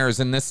 millionaires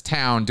in this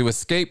town to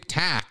escape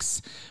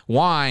tax.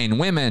 Wine,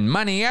 women,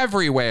 money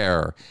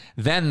everywhere.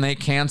 Then they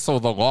cancel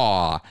the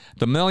law.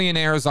 The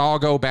millionaires all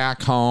go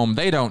back home.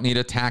 They don't need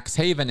a tax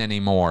haven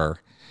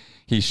anymore.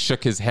 He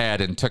shook his head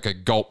and took a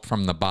gulp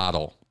from the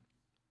bottle.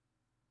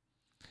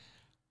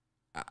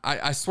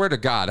 I swear to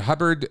God,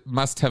 Hubbard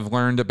must have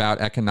learned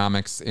about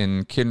economics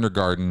in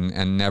kindergarten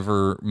and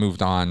never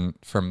moved on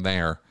from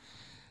there.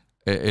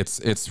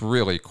 It's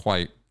really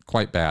quite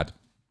bad.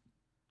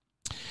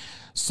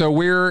 So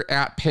we're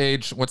at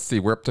page, let's see,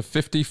 we're up to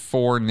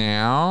 54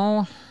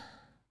 now.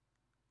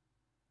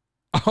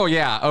 Oh,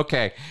 yeah,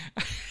 okay.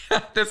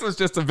 This was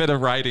just a bit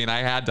of writing I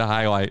had to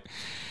highlight.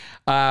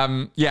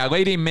 Yeah,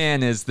 Lady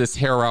Min is this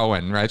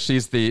heroine, right?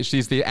 She's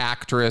the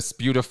actress,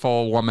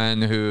 beautiful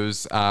woman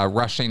who's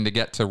rushing to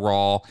get to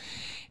Rawl,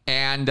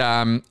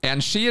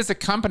 and she is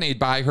accompanied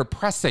by her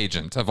press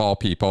agent of all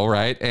people,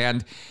 right?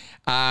 And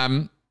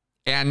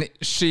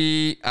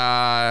she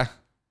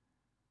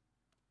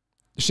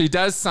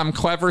does some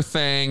clever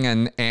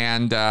thing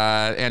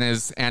and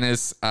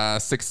is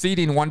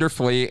succeeding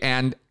wonderfully,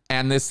 and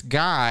this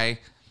guy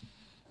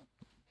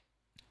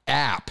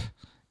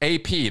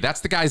AP,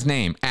 that's the guy's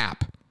name,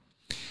 App.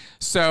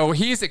 So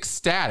he's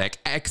ecstatic.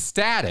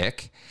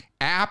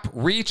 App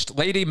reached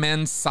Lady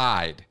Min's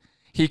side.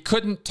 He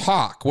couldn't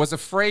talk, was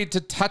afraid to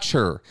touch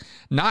her.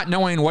 Not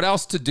knowing what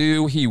else to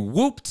do, he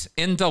whooped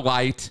in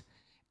delight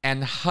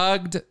and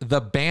hugged the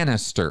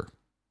banister.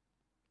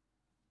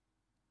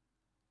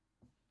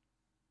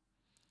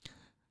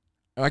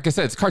 Like I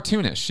said, it's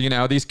cartoonish. You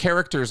know, these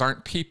characters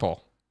aren't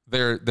people.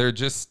 They're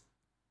just,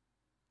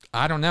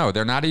 I don't know.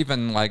 They're not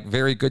even like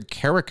very good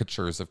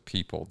caricatures of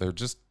people. They're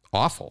just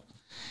awful.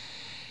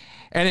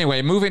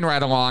 Anyway, moving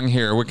right along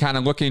here, we're kind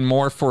of looking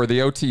more for the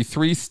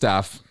OT3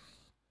 stuff.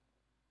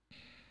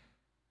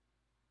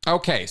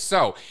 Okay,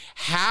 so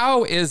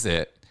how is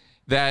it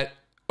that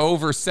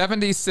over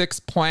 76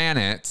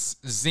 planets,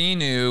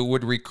 Xenu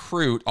would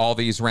recruit all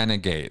these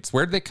renegades?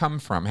 Where did they come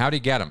from? How did he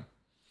get them?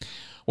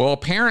 Well,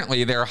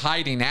 apparently they're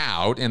hiding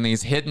out in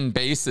these hidden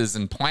bases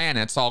and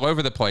planets all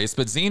over the place,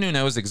 but Xenu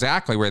knows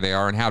exactly where they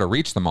are and how to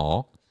reach them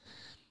all.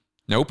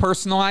 No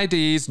personal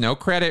IDs, no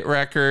credit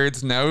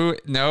records,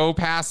 no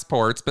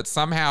passports, but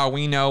somehow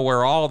we know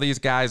where all these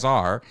guys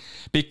are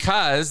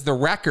because the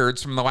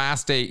records from the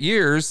last 8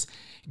 years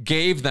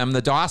gave them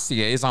the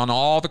dossiers on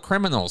all the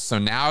criminals. So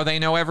now they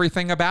know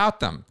everything about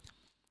them.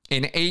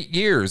 In 8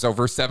 years,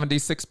 over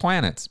 76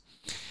 planets.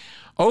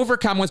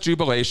 Overcome with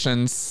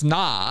jubilation,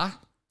 Sna,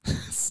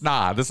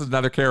 this is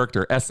another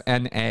character,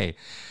 S-N-A.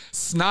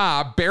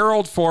 Sna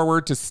barreled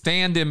forward to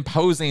stand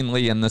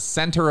imposingly in the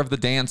center of the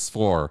dance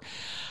floor.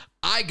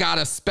 I got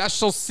a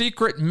special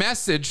secret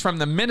message from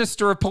the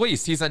Minister of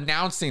Police. He's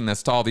announcing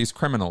this to all these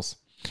criminals.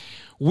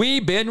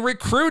 We've been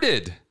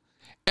recruited.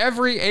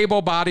 Every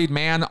able-bodied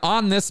man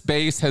on this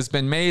base has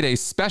been made a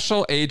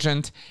special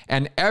agent,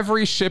 and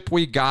every ship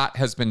we got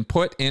has been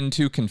put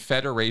into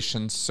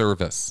Confederation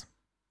service.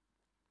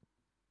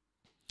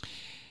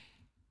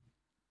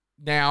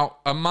 Now,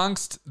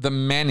 amongst the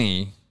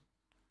many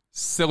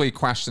silly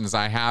questions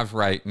I have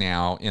right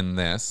now in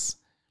this,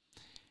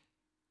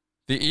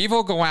 the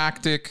evil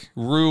galactic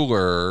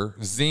ruler,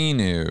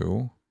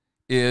 Xenu,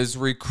 is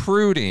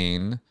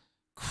recruiting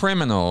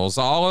criminals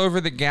all over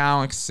the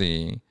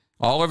galaxy,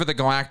 all over the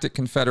Galactic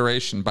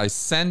Confederation, by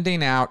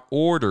sending out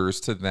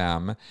orders to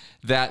them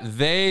that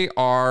they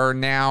are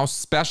now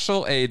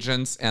special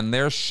agents and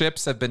their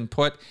ships have been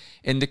put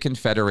into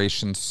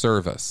Confederation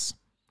service.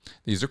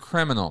 These are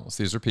criminals.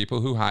 These are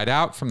people who hide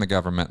out from the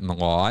government and the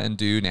law and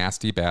do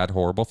nasty, bad,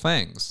 horrible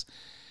things.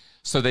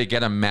 So they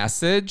get a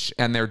message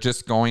and they're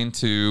just going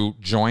to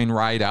join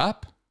right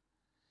up.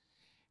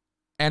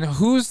 And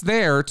who's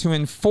there to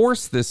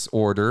enforce this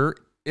order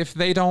if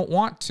they don't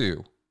want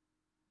to?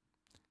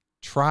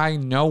 Try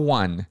no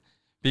one,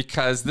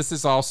 because this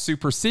is all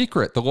super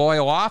secret. The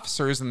loyal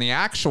officers in the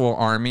actual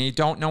army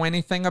don't know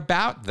anything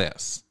about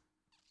this.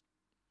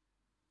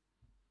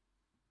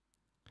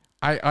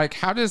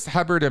 How does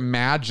Hubbard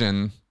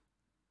imagine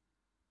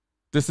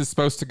this is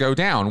supposed to go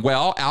down?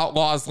 Well,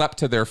 outlaws leapt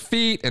to their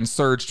feet and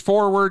surged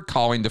forward,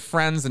 calling to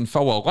friends and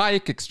foe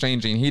alike,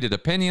 exchanging heated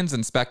opinions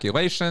and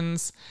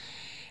speculations.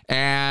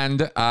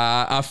 And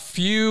a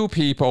few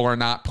people are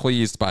not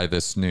pleased by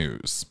this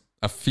news.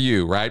 A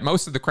few, right?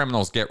 Most of the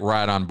criminals get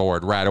right on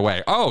board right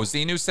away. Oh,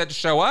 Xenu said to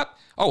show up?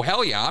 Oh,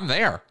 hell yeah, I'm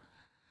there.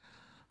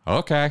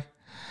 Okay.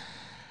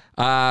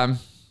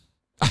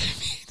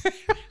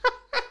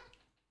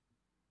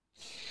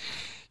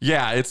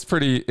 Yeah, it's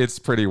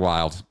pretty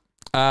wild.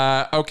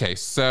 Okay,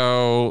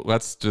 so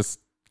let's just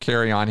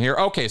carry on here.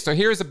 Okay, so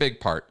here's a big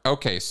part.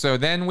 Okay, so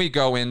then we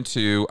go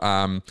into,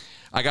 I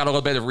got a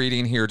little bit of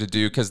reading here to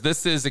do, because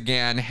this is,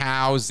 again,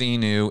 how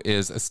Xenu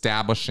is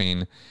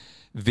establishing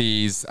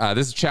these.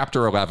 This is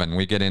chapter 11.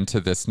 We get into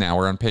this now.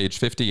 We're on page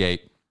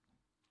 58.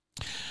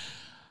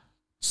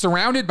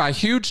 Surrounded by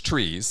huge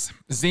trees,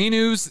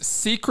 Xenu's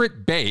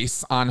secret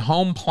base on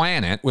home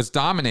planet was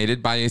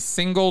dominated by a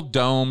single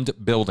domed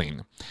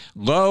building.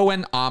 Low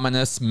and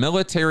ominous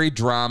military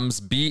drums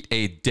beat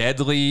a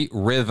deadly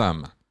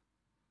rhythm.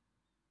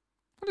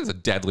 What does a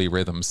deadly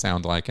rhythm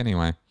sound like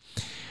anyway?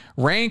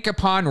 Rank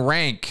upon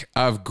rank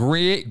of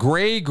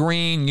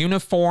gray-green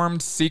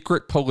uniformed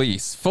secret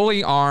police,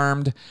 fully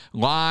armed,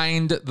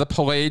 lined the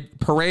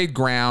parade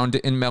ground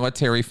in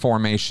military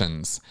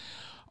formations.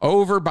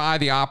 Over by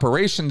the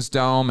operations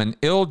dome, an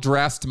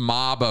ill-dressed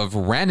mob of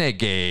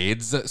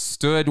renegades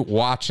stood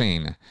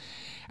watching.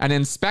 An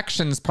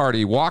inspections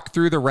party walked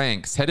through the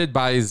ranks, headed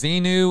by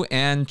Xenu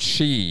and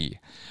Chi.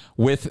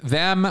 With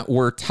them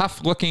were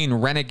tough-looking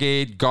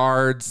renegade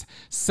guards,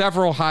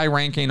 several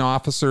high-ranking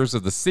officers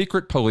of the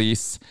secret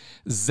police,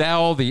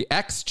 Zell, the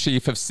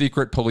ex-chief of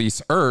secret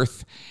police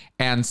Earth,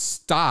 and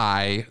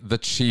Sty, the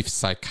chief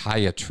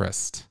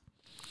psychiatrist.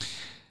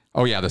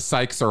 Oh yeah, the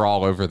psychs are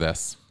all over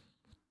this.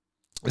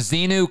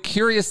 Xenu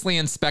curiously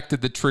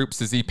inspected the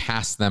troops as he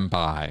passed them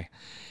by.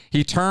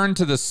 He turned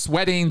to the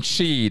sweating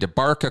Chi to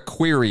bark a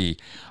query.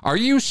 Are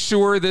you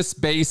sure this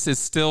base is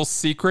still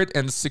secret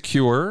and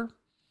secure?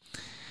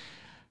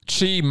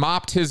 Chi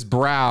mopped his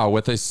brow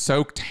with a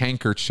soaked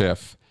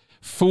handkerchief.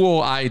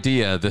 Fool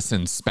idea, this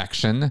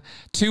inspection.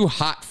 Too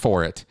hot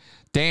for it.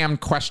 Damn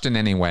question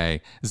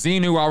anyway.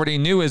 Xenu already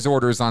knew his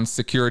orders on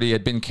security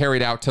had been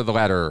carried out to the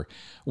letter.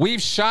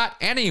 We've shot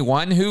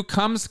anyone who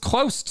comes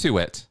close to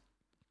it.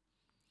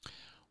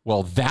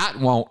 Well, that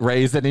won't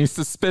raise any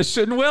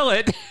suspicion, will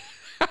it?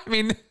 I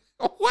mean,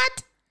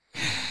 what?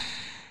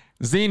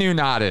 Xenu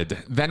nodded.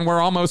 Then we're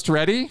almost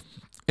ready?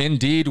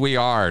 Indeed we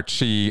are,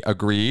 Chi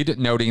agreed,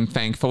 noting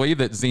thankfully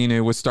that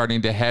Xenu was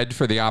starting to head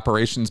for the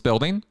operations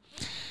building.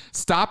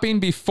 Stopping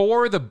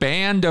before the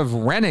band of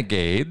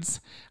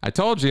renegades, I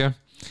told you,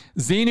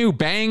 Xenu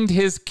banged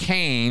his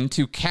cane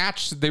to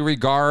catch the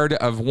regard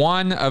of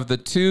one of the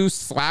two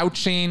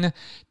slouching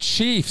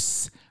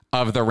chiefs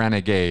of the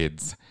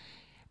renegades.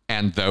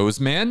 And those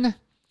men?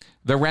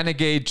 The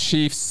renegade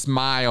chief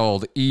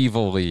smiled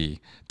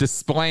evilly,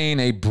 displaying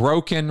a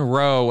broken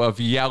row of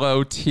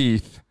yellow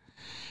teeth.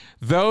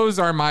 Those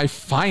are my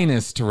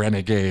finest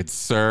renegades,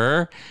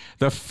 sir.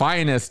 The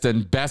finest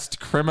and best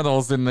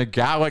criminals in the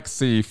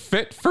galaxy,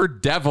 fit for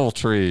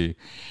deviltry,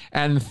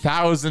 and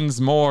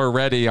thousands more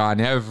ready on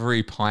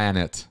every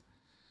planet.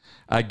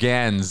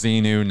 Again,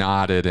 Xenu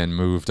nodded and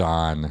moved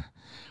on.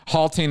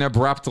 Halting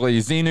abruptly,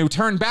 Xenu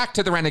turned back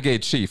to the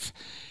renegade chief.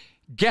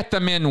 Get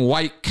them in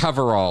white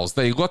coveralls.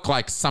 They look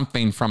like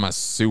something from a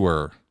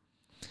sewer.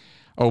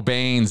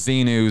 Obeying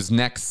Xenu's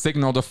next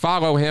signal to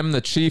follow him,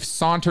 the chief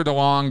sauntered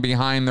along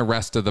behind the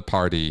rest of the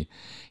party.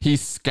 He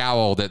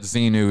scowled at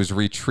Xenu's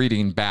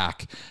retreating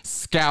back,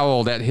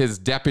 scowled at his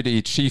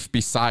deputy chief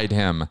beside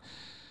him.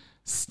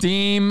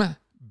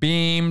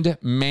 Steam-beamed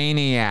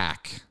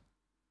maniac.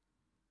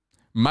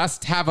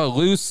 Must have a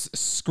loose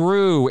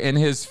screw in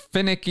his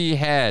finicky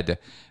head.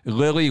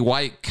 Lily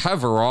white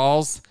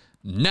coveralls.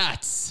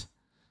 Nuts.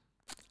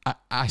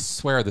 I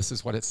swear this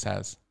is what it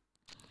says.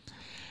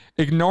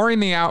 Ignoring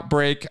the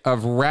outbreak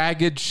of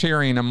ragged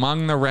cheering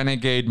among the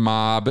renegade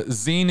mob,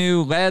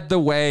 Xenu led the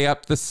way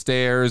up the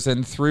stairs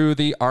and through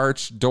the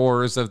arched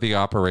doors of the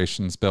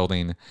operations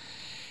building.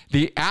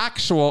 The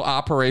actual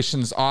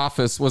operations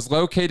office was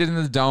located in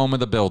the dome of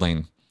the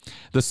building.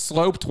 The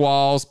sloped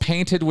walls,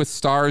 painted with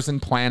stars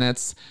and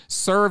planets,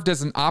 served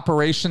as an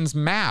operations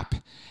map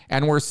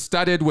and were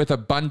studded with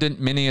abundant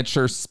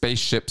miniature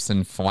spaceships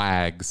and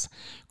flags.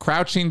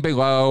 Crouching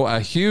below, a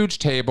huge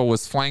table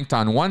was flanked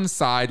on one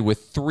side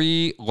with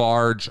 3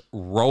 large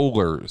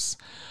rollers.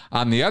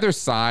 On the other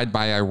side,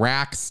 by a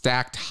rack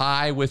stacked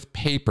high with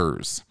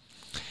papers.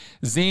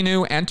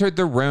 Xenu entered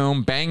the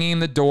room, banging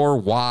the door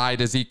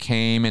wide as he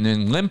came, and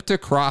then limped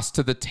across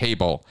to the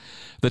table.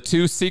 The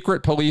 2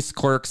 secret police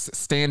clerks,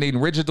 standing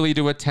rigidly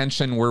to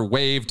attention, were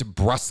waved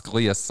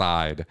brusquely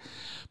aside.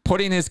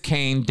 Putting his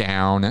cane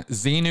down,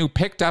 Xenu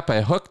picked up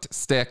a hooked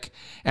stick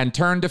and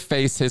turned to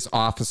face his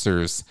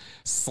officers.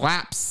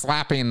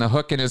 Slapping the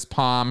hook in his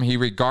palm, he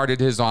regarded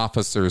his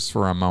officers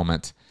for a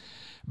moment.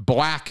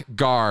 Black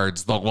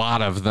guards, the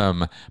lot of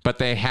them, but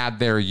they had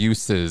their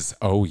uses.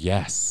 Oh,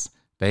 yes,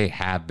 they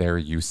had their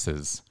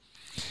uses.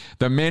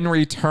 The men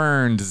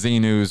returned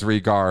Xenu's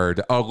regard,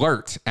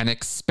 alert and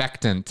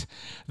expectant,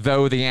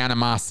 though the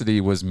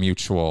animosity was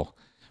mutual.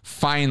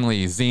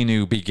 Finally,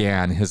 Xenu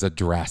began his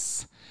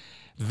address.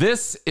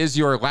 This is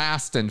your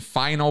last and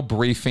final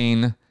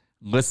briefing.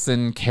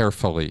 Listen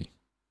carefully.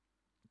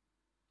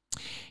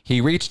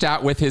 He reached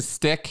out with his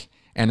stick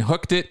and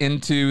hooked it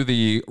into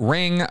the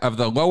ring of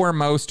the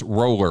lowermost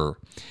roller.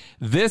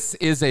 This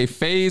is a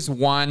phase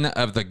 1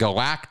 of the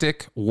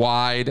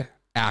galactic-wide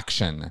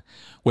action.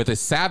 With a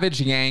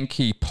savage yank,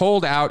 he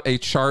pulled out a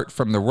chart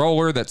from the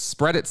roller that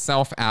spread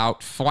itself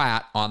out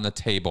flat on the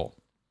table.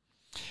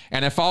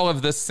 And if all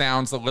of this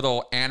sounds a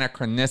little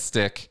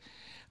anachronistic,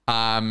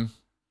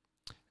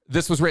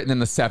 this was written in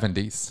the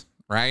 70s,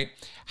 right?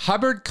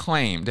 Hubbard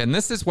claimed, and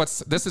this is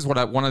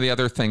one of the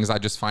other things I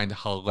just find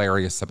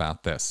hilarious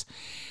about this.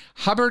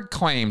 Hubbard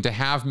claimed to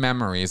have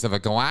memories of a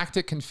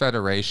galactic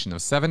confederation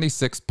of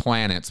 76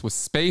 planets with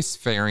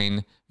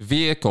spacefaring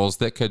vehicles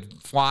that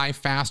could fly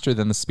faster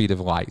than the speed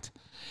of light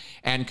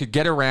and could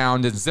get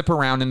around and zip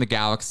around in the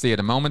galaxy at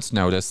a moment's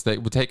notice.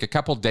 That would take a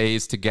couple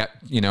days to get,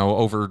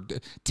 over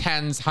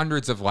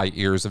hundreds of light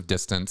years of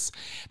distance.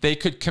 They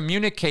could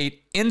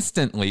communicate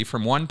instantly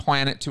from one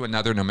planet to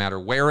another, no matter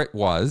where it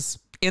was.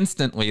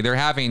 Instantly. They're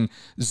having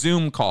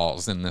Zoom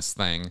calls in this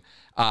thing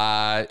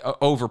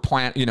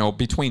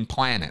between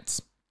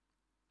planets.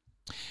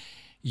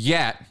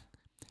 Yet,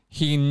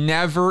 he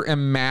never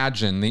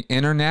imagined the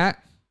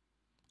internet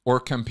or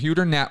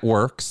computer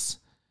networks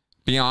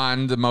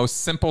beyond the most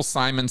simple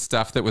Simon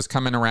stuff that was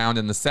coming around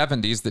in the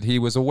 70s that he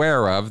was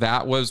aware of.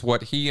 That was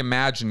what he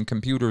imagined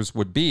computers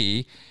would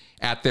be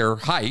at their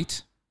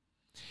height.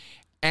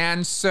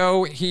 And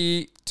so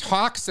he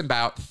talks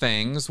about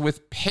things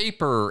with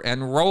paper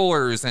and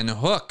rollers and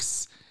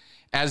hooks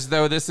as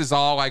though this is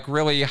all like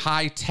really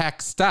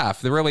high-tech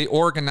stuff, the really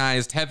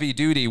organized,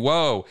 heavy-duty,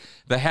 whoa,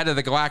 the head of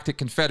the Galactic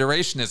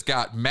Confederation has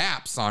got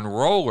maps on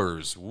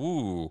rollers.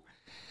 Ooh.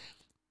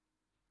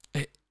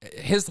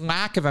 His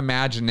lack of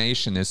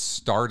imagination is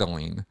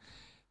startling,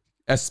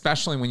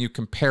 especially when you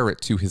compare it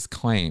to his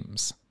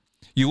claims.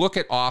 You look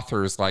at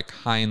authors like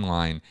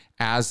Heinlein,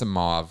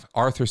 Asimov,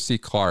 Arthur C.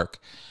 Clarke,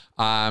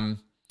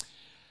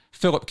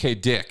 Philip K.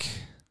 Dick.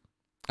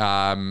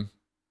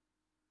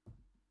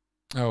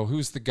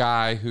 Who's the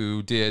guy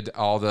who did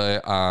all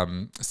the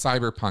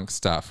cyberpunk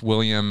stuff?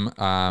 William,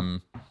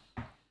 I'll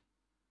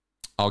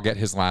get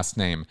his last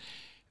name.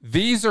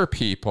 These are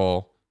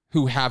people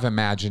who have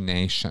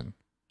imagination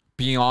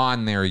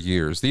beyond their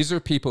years. These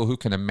are people who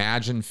can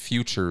imagine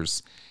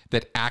futures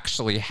that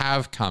actually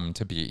have come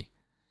to be.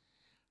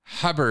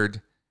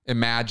 Hubbard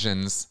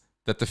imagines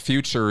that the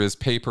future is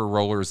paper,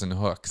 rollers, and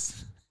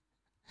hooks.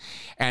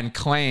 and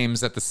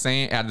claims at the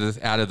same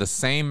out of the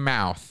same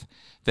mouth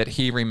that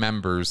he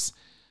remembers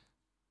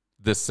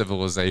this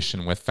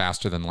civilization with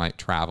faster than light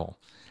travel.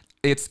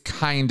 It's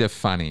kind of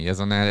funny,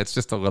 isn't it? It's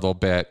just a little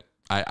bit.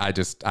 I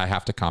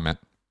have to comment.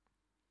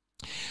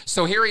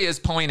 So here he is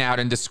pulling out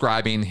and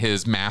describing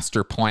his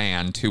master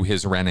plan to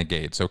his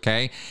renegades,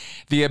 okay?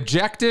 The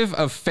objective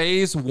of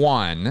phase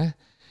 1,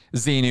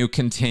 Xenu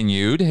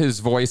continued, his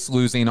voice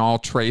losing all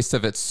trace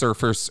of its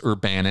surface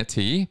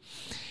urbanity,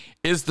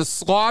 is the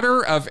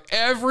slaughter of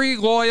every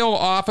loyal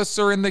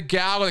officer in the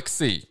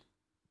galaxy.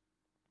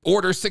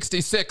 Order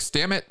 66,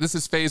 damn it, this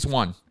is phase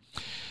 1.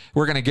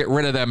 We're going to get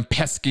rid of them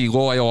pesky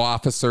loyal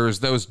officers.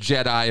 Those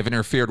Jedi have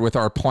interfered with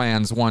our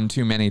plans one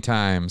too many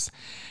times.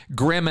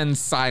 Grim and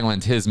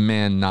silent, his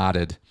men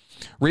nodded.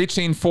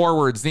 Reaching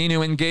forward,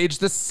 Xenu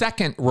engaged the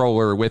second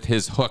roller with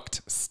his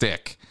hooked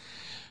stick.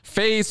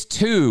 Phase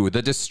 2,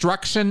 the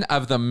destruction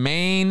of the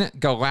main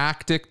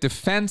galactic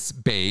defense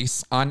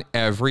base on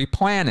every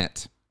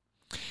planet.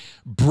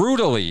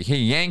 Brutally, he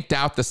yanked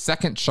out the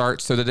second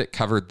chart so that it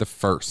covered the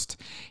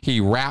first. He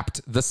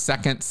wrapped the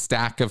second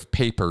stack of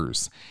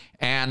papers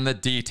and the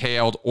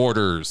detailed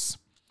orders.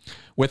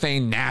 With a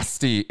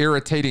nasty,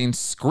 irritating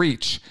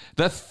screech,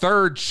 the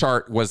third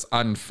chart was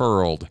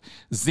unfurled.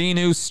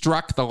 Xenu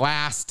struck the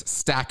last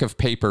stack of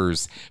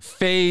papers.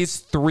 Phase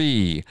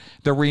 3,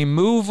 the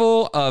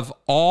removal of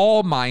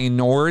all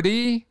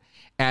minority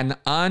and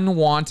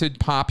unwanted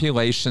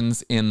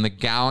populations in the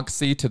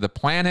galaxy to the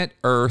planet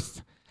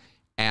Earth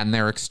and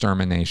their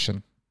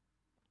extermination.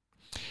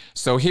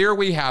 So here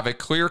we have a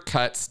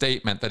clear-cut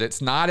statement that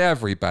it's not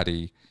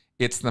everybody,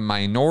 it's the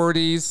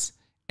minorities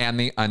and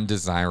the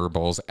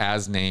undesirables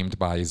as named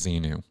by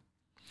Xenu.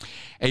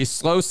 A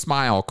slow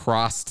smile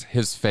crossed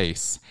his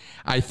face.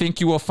 I think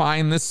you will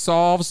find this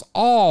solves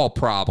all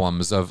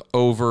problems of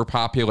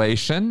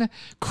overpopulation,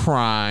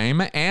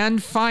 crime,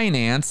 and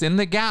finance in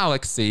the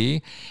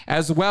galaxy,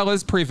 as well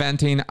as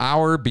preventing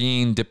our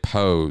being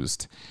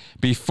deposed.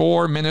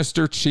 Before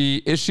Minister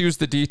Chi issues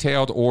the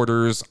detailed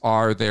orders,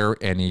 are there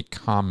any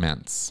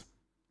comments?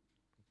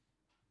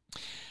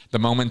 The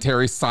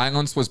momentary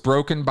silence was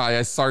broken by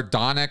a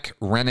sardonic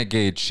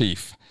renegade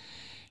chief.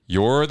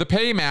 You're the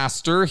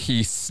paymaster,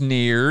 he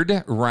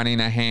sneered, running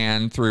a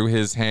hand through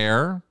his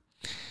hair.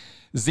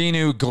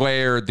 Xenu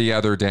glared the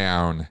other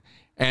down.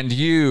 And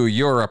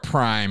you're a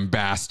prime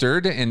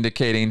bastard,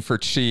 indicating for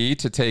Chi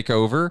to take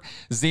over.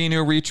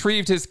 Xenu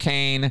retrieved his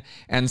cane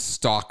and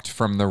stalked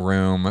from the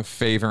room,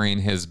 favoring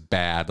his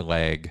bad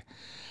leg.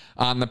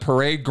 On the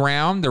parade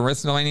ground, the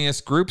miscellaneous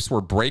groups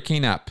were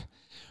breaking up.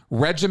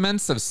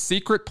 Regiments of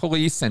secret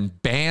police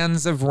and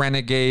bands of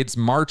renegades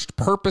marched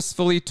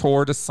purposefully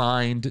toward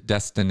assigned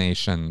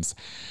destinations.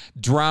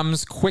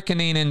 Drums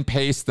quickening in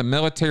pace, the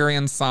military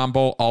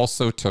ensemble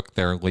also took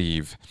their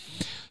leave.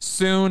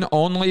 Soon,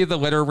 only the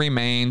litter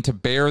remained to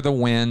bear the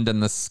wind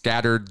and the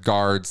scattered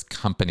guards'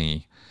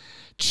 company.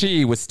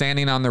 Chi was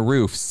standing on the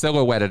roof,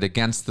 silhouetted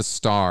against the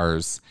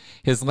stars.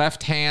 His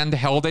left hand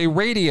held a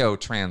radio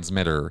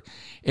transmitter.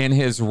 In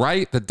his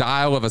right, the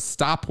dial of a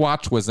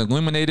stopwatch was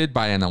illuminated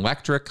by an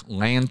electric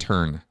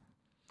lantern.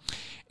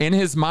 In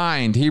his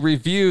mind, he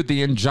reviewed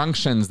the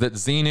injunctions that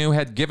Xenu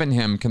had given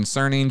him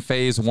concerning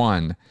Phase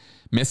 1.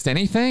 Missed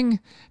anything?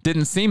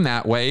 Didn't seem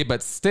that way,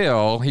 but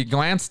still, he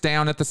glanced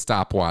down at the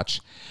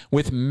stopwatch.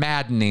 With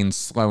maddening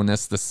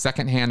slowness, the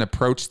second hand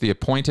approached the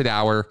appointed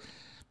hour.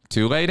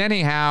 Too late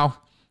anyhow.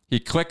 He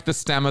clicked the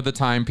stem of the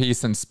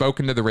timepiece and spoke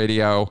into the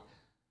radio.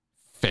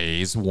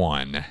 Phase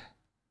 1.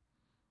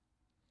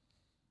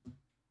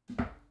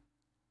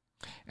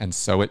 And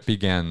so it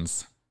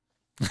begins.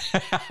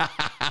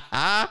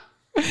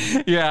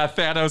 Yeah,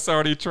 Thanos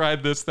already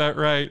tried this. That's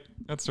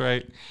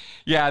right.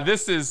 Yeah,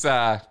 this is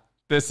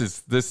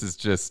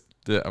just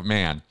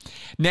man.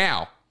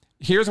 Now,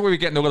 here's where we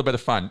get into a little bit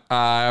of fun.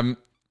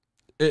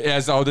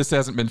 This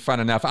hasn't been fun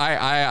enough.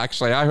 I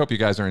hope you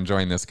guys are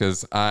enjoying this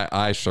because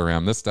I sure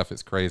am. This stuff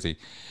is crazy.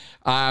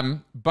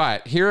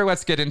 But here,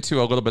 let's get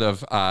into a little bit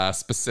of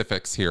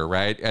specifics here,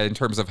 right? In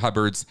terms of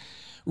Hubbard's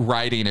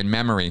writing and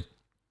memory.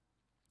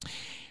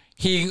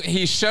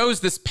 He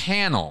shows this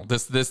panel,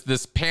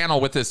 this panel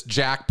with this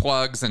jack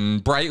plugs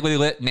and brightly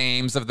lit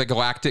names of the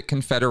Galactic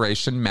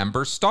Confederation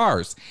member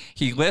stars.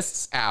 He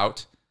lists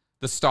out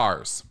the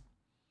stars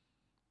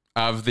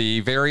of the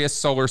various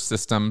solar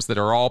systems that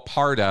are all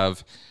part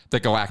of the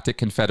Galactic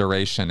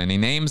Confederation, and he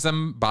names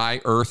them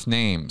by Earth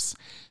names: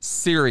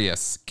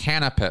 Sirius,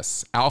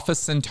 Canopus, Alpha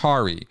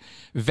Centauri,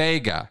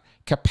 Vega,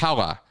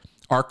 Capella,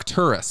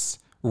 Arcturus,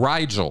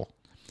 Rigel,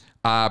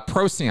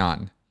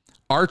 Procyon,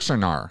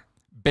 Archonar,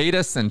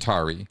 Beta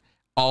Centauri,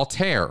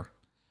 Altair.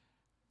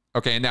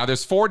 Okay, now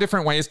there's 4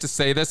 different ways to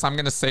say this. I'm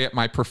going to say it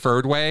my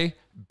preferred way: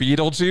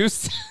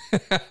 Betelgeuse.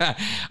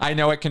 I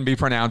know it can be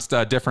pronounced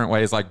different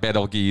ways, like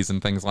Betelgeuse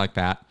and things like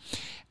that.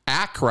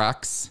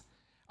 Acrux,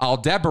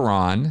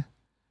 Aldebaran,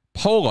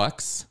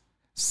 Pollux,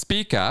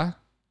 Spica,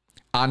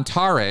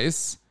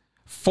 Antares,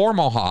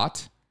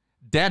 Fomalhaut,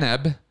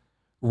 Deneb,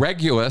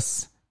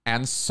 Regulus,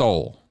 and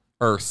Sol,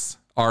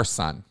 our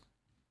sun.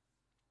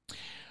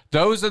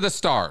 Those are the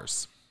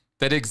stars.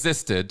 that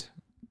existed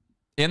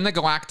in the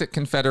Galactic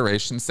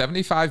Confederation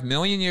 75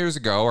 million years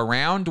ago,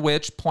 around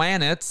which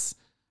planets,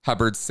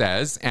 Hubbard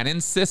says, and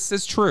insists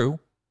is true,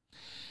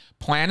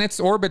 planets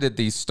orbited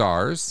these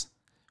stars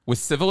with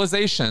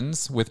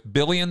civilizations with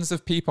billions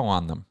of people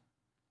on them.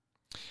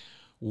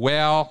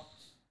 Well,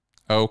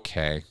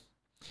 okay.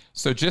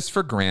 So just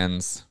for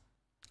grins,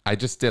 I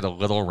just did a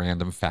little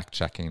random fact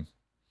checking.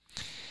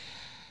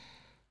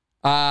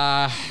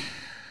 Now,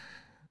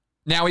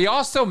 he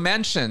also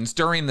mentions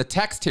during the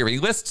text here, he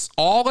lists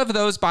all of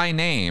those by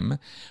name,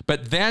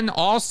 but then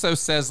also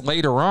says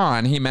later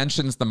on, he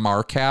mentions the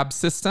Markab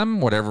system,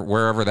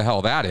 wherever the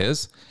hell that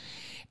is,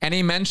 and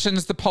he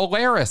mentions the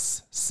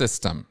Polaris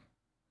system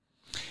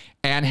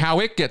and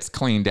how it gets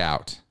cleaned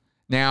out.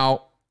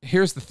 Now,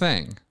 here's the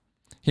thing.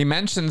 He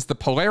mentions the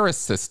Polaris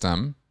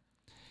system,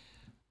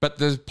 but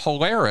the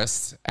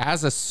Polaris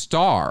as a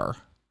star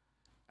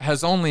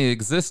has only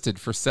existed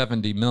for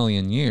 70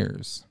 million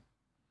years.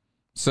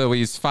 So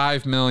he's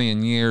 5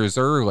 million years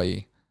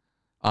early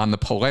on the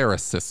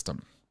Polaris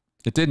system.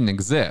 It didn't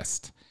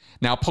exist.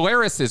 Now,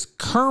 Polaris is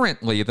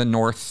currently the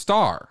North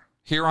Star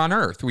here on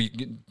Earth.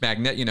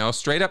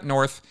 Straight up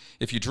north,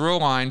 if you drew a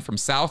line from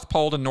South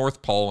Pole to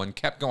North Pole and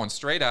kept going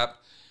straight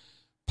up,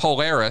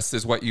 Polaris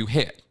is what you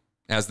hit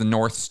as the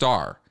North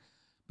Star.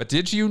 But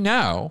did you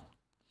know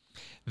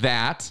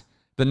that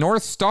the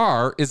North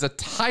Star is a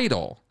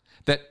title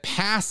that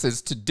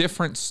passes to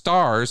different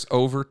stars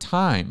over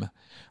time?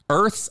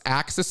 Earth's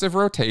axis of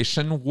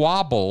rotation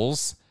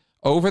wobbles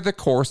over the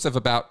course of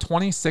about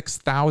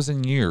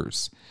 26,000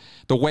 years,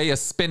 the way a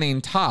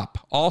spinning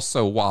top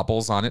also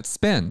wobbles on its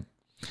spin.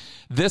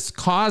 This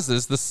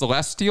causes the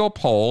celestial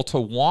pole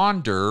to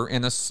wander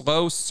in a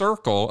slow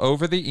circle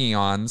over the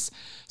eons,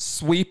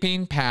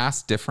 sweeping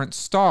past different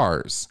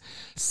stars.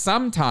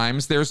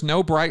 Sometimes there's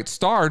no bright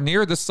star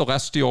near the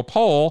celestial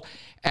pole,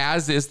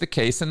 as is the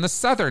case in the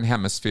southern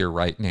hemisphere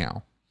right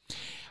now.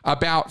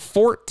 About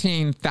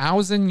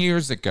 14,000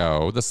 years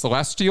ago, the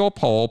celestial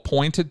pole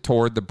pointed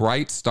toward the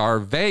bright star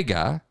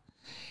Vega,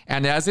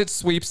 and as it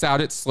sweeps out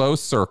its slow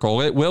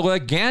circle, it will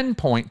again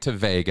point to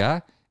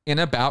Vega in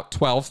about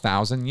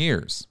 12,000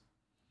 years.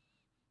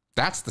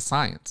 That's the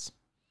science.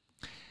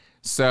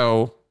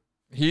 So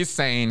he's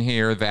saying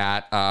here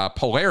that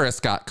Polaris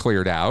got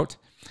cleared out.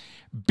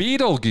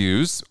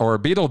 Betelgeuse or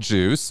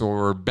Betelgeuse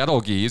or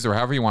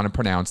however you want to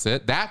pronounce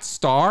it, that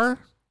star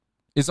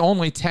is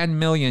only 10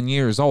 million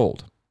years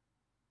old.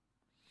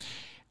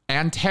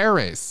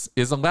 Antares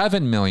is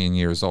 11 million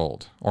years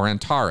old, or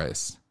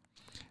Antares.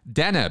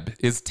 Deneb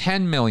is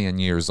 10 million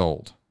years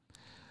old.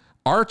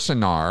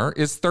 Archinar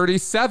is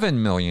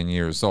 37 million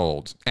years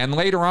old. And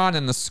later on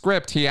in the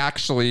script, he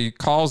actually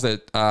calls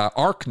it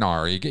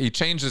Arknar. He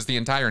changes the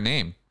entire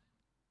name.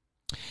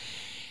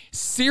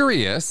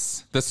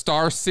 Sirius, the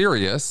star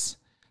Sirius,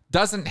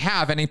 doesn't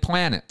have any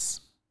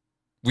planets.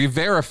 We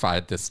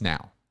verified this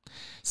now.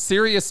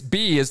 Sirius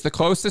B is the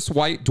closest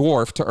white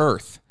dwarf to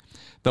Earth.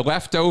 The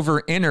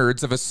leftover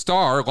innards of a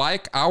star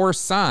like our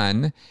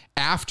sun,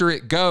 after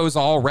it goes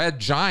all red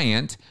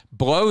giant,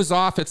 blows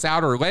off its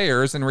outer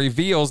layers and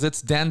reveals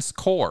its dense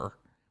core.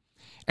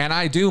 And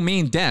I do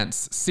mean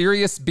dense.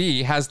 Sirius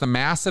B has the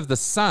mass of the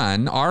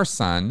sun, our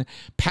sun,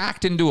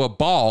 packed into a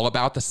ball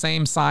about the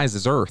same size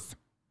as Earth.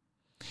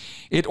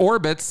 It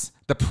orbits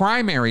the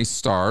primary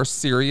star,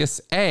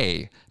 Sirius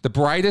A, the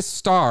brightest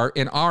star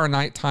in our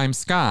nighttime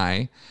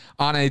sky,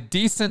 on a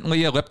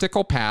decently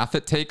elliptical path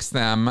that takes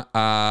them,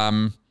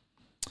 blah,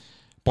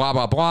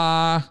 blah,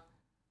 blah.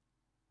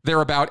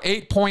 They're about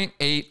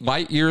 8.8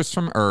 light years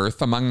from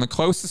Earth, among the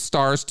closest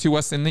stars to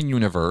us in the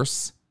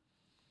universe.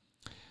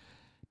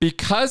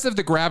 Because of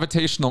the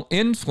gravitational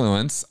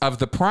influence of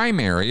the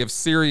primary of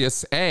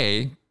Sirius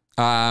A,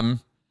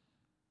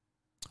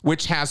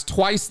 which has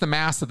twice the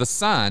mass of the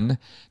sun,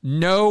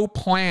 no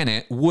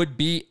planet would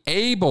be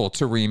able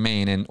to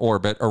remain in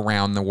orbit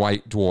around the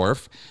white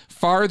dwarf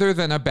farther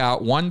than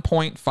about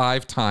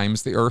 1.5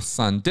 times the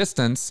Earth-Sun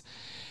distance.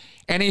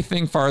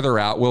 Anything farther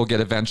out will get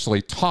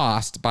eventually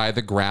tossed by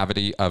the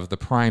gravity of the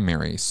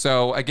primary.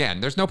 So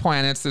again, there's no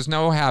planets, there's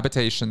no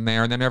habitation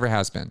there, and there never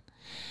has been.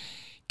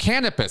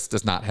 Canopus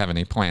does not have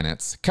any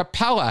planets.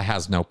 Capella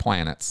has no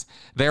planets.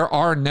 There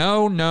are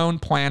no known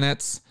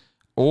planets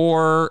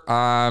or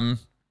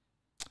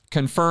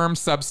confirmed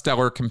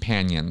substellar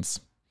companions.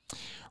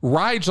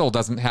 Rigel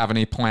doesn't have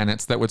any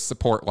planets that would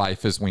support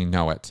life as we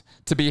know it.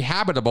 To be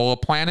habitable, a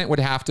planet would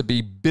have to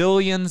be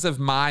billions of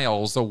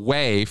miles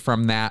away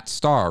from that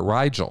star,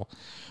 Rigel.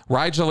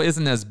 Rigel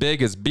isn't as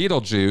big as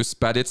Betelgeuse,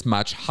 but it's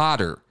much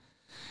hotter.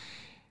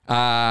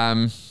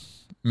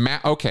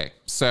 Okay,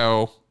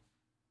 so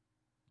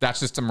that's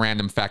just some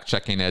random fact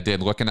checking I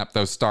did, looking up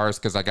those stars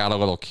because I got a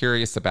little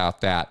curious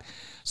about that.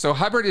 So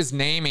Hubbard is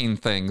naming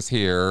things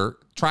here,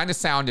 trying to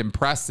sound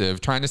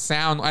impressive, trying to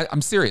sound,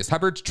 I'm serious,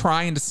 Hubbard's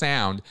trying to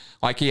sound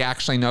like he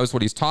actually knows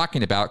what he's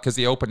talking about because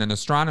he opened an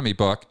astronomy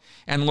book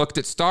and looked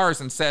at stars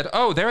and said,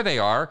 oh, there they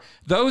are.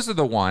 Those are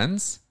the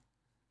ones.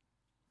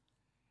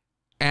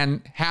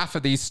 And half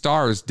of these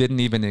stars didn't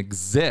even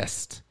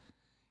exist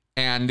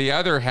And the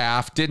other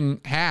half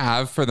didn't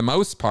have, for the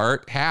most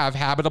part, have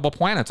habitable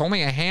planets.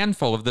 Only a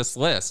handful of this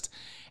list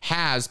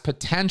has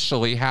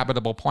potentially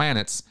habitable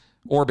planets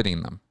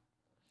orbiting them.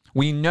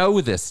 We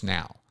know this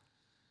now.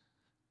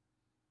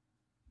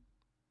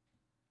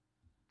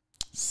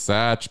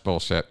 Such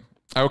bullshit.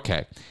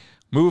 Okay,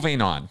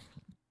 moving on.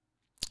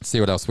 Let's see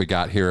what else we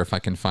got here, if I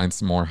can find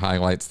some more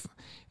highlights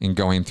in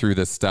going through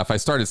this stuff. I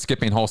started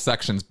skipping whole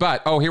sections,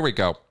 but, oh, here we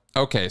go.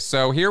 Okay,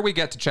 so here we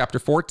get to chapter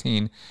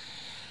 14.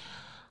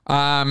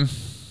 And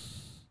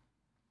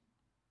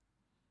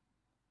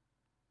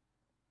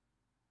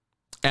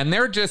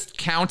they're just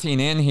counting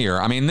in here.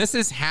 I mean, this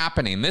is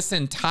happening. This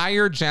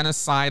entire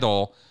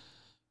genocidal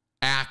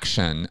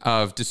action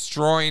of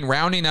destroying,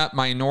 rounding up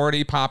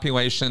minority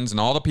populations and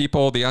all the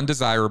people, the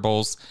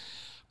undesirables,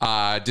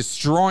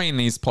 destroying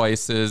these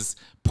places,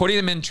 putting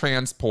them in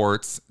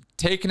transports,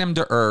 taking them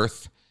to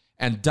Earth,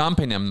 and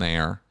dumping them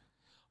there.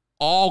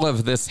 All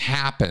of this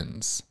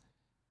happens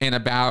in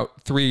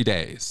about 3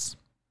 days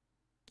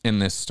in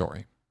this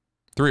story.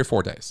 3 or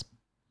 4 days.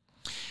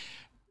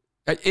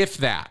 If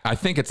that. I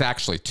think it's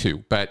actually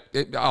 2, but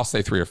I'll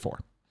say 3 or 4.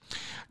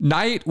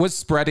 Night was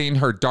spreading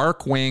her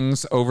dark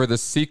wings over the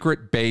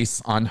secret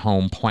base on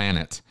home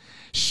planet.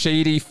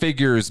 Shady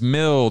figures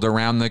milled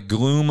around the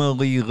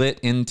gloomily lit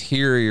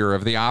interior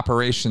of the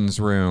operations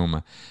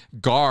room.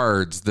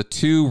 Guards, the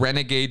 2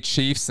 renegade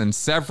chiefs, and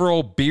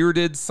several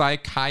bearded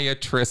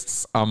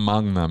psychiatrists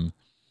among them.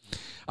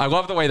 I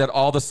love the way that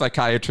all the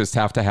psychiatrists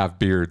have to have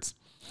beards.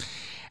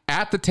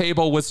 At the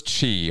table was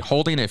Chi,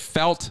 holding a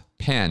felt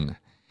pen.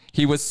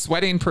 He was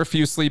sweating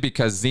profusely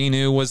because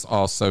Xenu was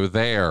also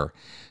there.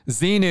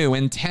 Xenu,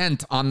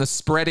 intent on the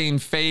spreading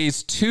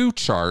Phase 2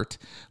 chart,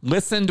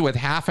 listened with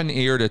half an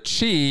ear to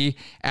Chi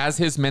as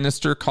his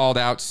minister called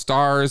out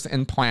stars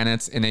and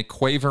planets in a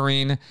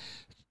quavering,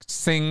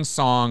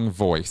 sing-song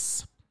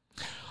voice.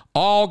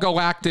 All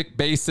galactic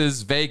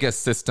bases Vega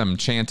system,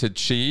 chanted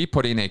Chi,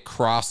 putting a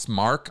cross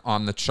mark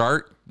on the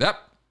chart. Yep,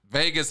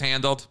 Vega's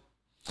handled.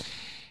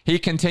 He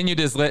continued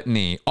his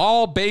litany.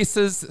 All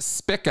bases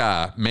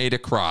Spica, made a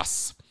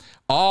cross.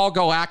 All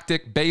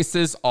galactic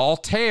bases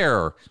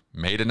Altair,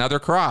 made another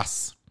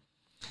cross.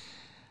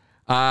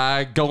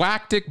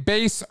 Galactic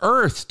base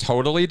Earth,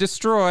 totally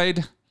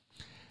destroyed.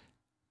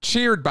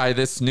 Cheered by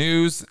this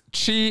news,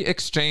 Chi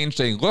exchanged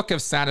a look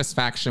of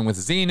satisfaction with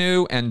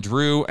Xenu and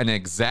drew an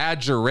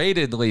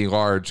exaggeratedly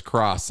large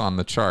cross on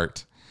the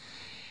chart.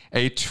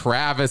 A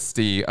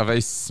travesty of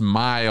a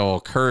smile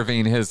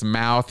curving his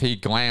mouth, he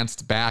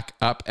glanced back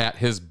up at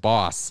his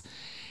boss.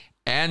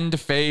 End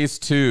Phase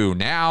 2.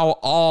 Now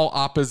all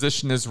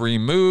opposition is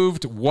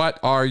removed. What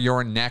are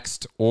your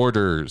next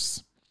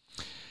orders?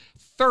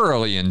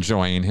 Thoroughly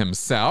enjoying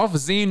himself,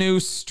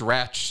 Xenu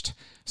stretched,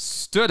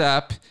 stood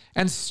up,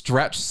 and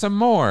stretched some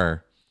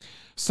more.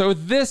 So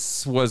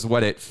this was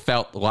what it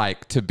felt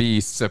like to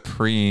be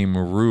supreme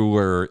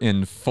ruler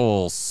in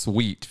full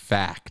sweet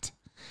fact.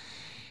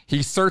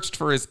 He searched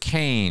for his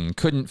cane,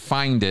 couldn't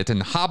find it,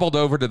 and hobbled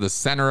over to the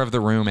center of the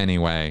room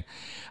anyway.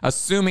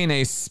 Assuming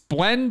a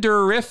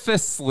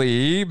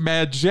splendorifously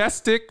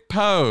majestic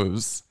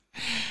pose.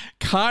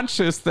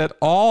 Conscious that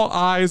all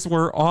eyes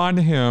were on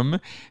him,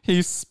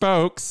 he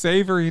spoke,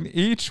 savoring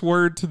each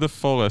word to the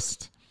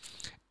fullest.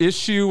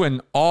 Issue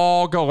an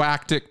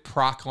all-galactic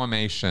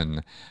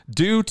proclamation.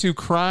 Due to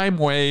crime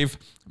wave,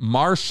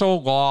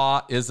 martial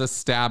law is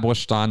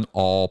established on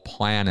all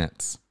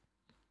planets.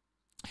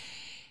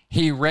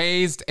 He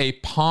raised a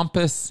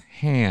pompous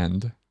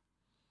hand.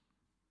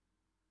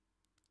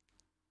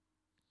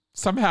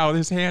 Somehow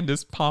his hand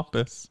is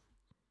pompous.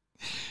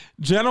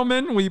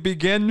 Gentlemen, we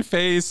begin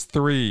Phase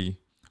 3.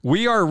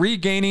 We are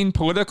regaining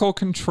political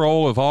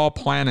control of all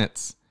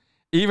planets.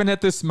 Even at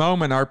this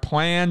moment, our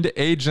planned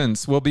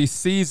agents will be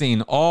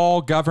seizing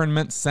all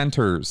government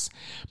centers.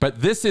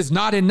 But this is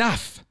not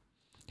enough.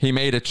 He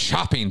made a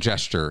chopping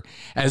gesture.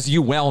 As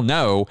you well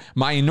know,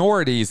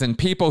 minorities and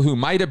people who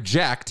might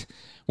object,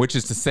 which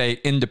is to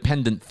say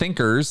independent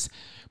thinkers,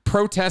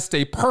 protest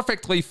a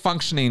perfectly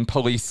functioning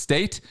police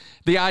state,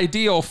 the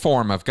ideal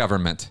form of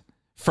government.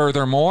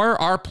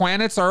 Furthermore, our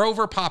planets are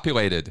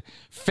overpopulated.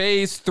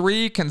 Phase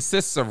 3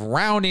 consists of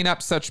rounding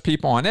up such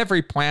people on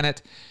every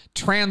planet,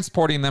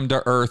 transporting them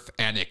to Earth,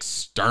 and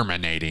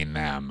exterminating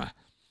them.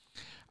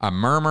 A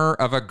murmur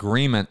of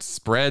agreement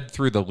spread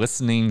through the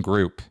listening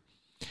group.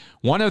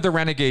 One of the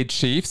renegade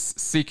chiefs,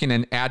 seeking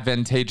an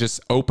advantageous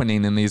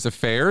opening in these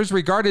affairs,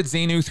 regarded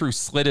Xenu through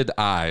slitted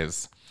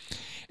eyes.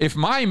 If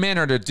my men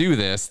are to do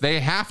this, they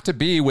have to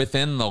be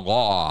within the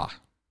law.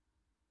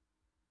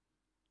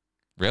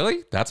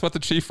 Really? That's what the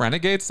chief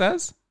renegade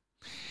says?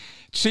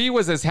 Chi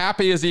was as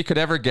happy as he could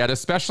ever get,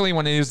 especially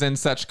when he was in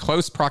such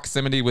close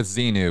proximity with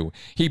Xenu.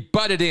 He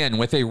butted in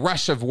with a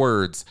rush of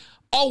words.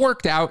 All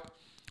worked out.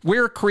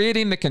 We're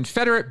creating the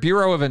Confederate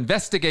Bureau of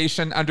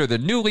Investigation under the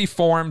newly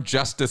formed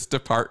Justice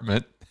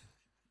Department.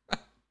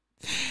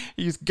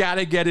 He's got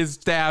to get his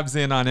stabs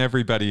in on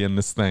everybody in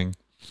this thing.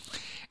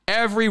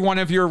 Every one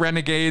of your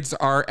renegades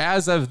are,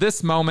 as of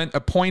this moment,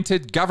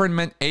 appointed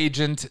government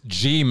agent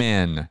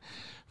G-men.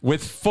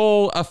 with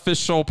full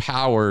official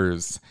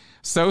powers.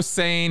 So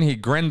saying, he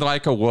grinned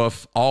like a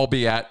wolf,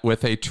 albeit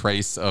with a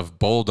trace of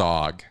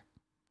bulldog.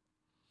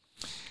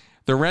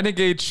 The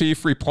renegade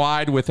chief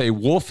replied with a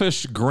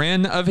wolfish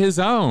grin of his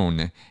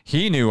own.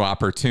 He knew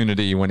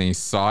opportunity when he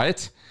saw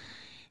it.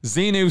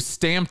 Xenu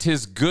stamped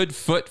his good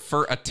foot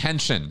for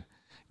attention.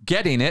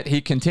 Getting it,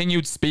 he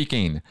continued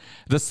speaking.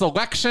 The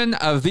selection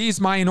of these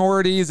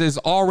minorities is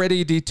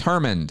already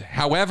determined.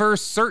 However,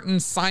 certain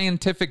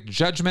scientific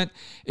judgment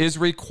is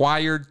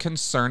required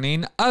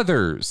concerning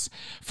others.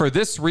 For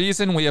this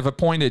reason, we have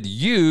appointed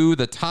you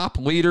the top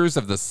leaders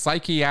of the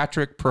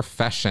psychiatric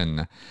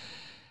profession.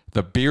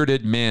 The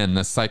bearded men,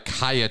 the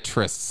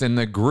psychiatrists in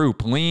the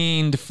group,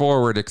 leaned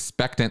forward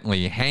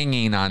expectantly,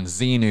 hanging on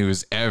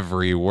Xenu's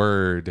every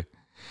word.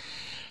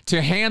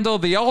 To handle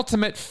the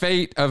ultimate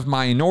fate of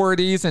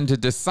minorities and to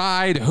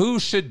decide who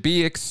should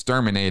be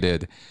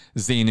exterminated.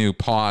 Xenu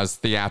paused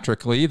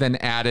theatrically, then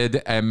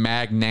added a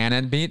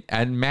magnanimity.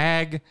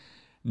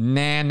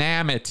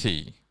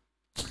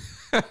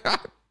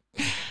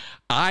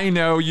 I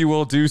know you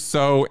will do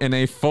so in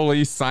a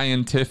fully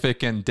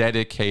scientific and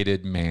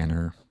dedicated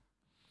manner.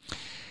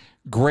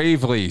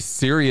 Gravely,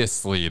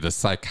 seriously, the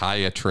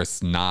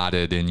psychiatrists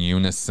nodded in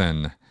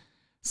unison.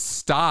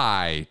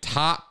 Sty,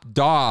 top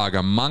dog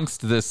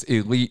amongst this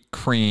elite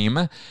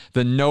cream,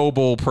 the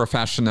noble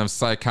profession of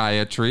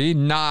psychiatry,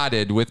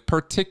 nodded with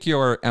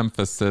particular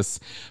emphasis,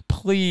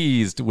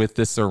 pleased with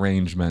this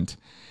arrangement.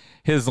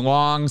 His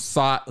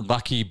long-sought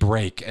lucky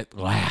break at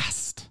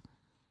last.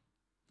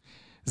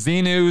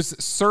 Xenu's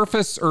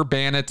surface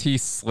urbanity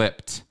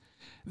slipped.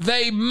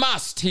 They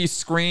must, he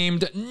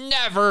screamed,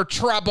 never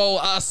trouble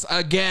us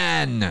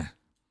again.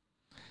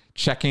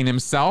 Checking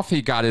himself,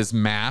 he got his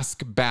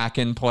mask back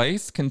in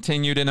place,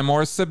 continued in a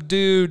more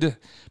subdued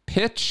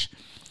pitch.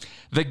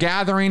 The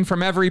gathering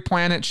from every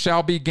planet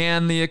shall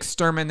begin. The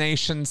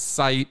extermination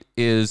site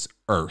is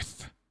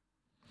Earth.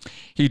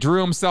 He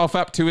drew himself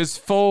up to his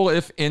full,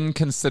 if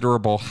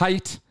inconsiderable,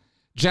 height.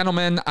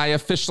 Gentlemen, I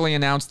officially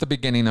announce the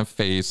beginning of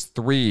Phase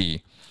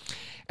 3.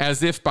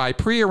 As if by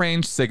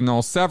prearranged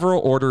signal,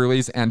 several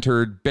orderlies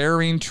entered,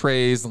 bearing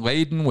trays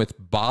laden with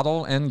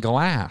bottle and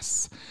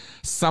glass.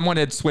 Someone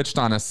had switched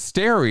on a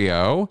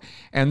stereo,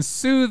 and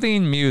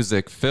soothing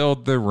music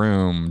filled the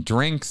room.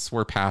 Drinks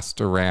were passed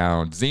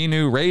around.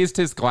 Xenu raised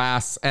his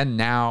glass, and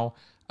now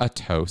a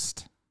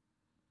toast.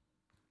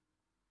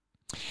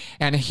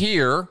 And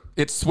here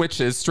it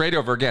switches straight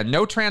over again.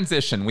 No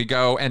transition. We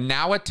go, and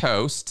now a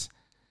toast,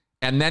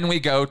 and then we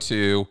go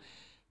to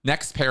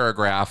next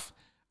paragraph.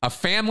 A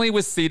family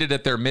was seated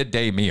at their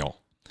midday meal.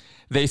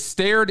 They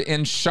stared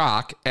in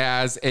shock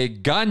as a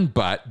gun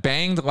butt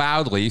banged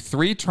loudly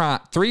three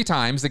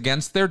times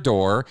against their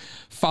door,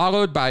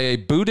 followed by a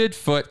booted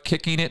foot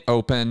kicking it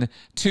open.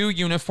 Two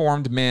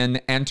uniformed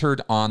men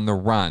entered on the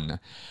run.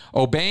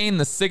 Obeying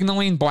the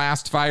signaling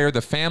blast fire,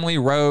 the family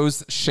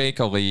rose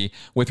shakily.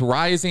 With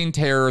rising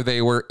terror,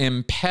 they were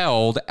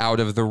impelled out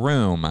of the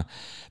room.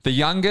 The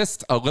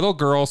youngest, a little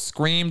girl,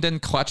 screamed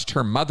and clutched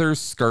her mother's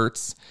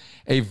skirts.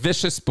 A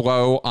vicious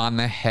blow on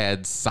the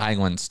head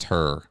silenced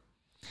her.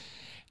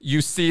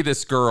 You see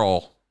this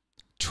girl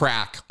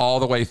track all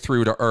the way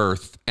through to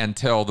Earth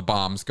until the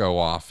bombs go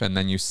off, and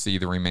then you see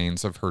the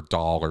remains of her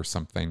doll or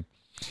something.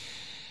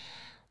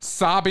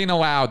 Sobbing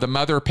aloud, the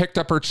mother picked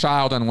up her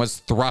child and was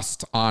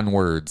thrust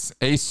onwards.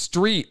 A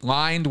street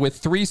lined with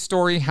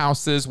three-story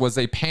houses was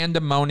a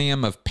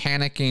pandemonium of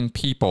panicking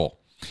people.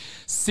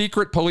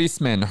 Secret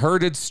policemen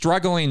herded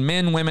struggling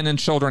men, women, and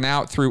children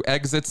out through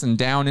exits and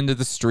down into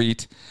the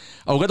street.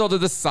 A little to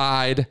the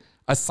side,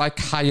 a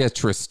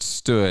psychiatrist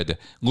stood,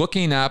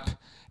 looking up,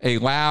 a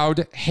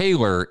loud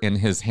hailer in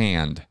his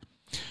hand.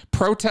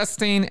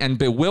 Protesting and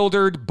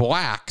bewildered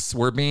blacks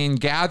were being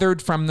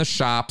gathered from the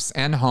shops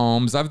and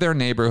homes of their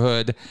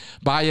neighborhood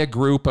by a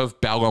group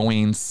of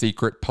bellowing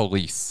secret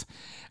police.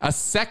 A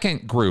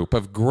second group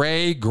of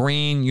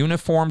gray-green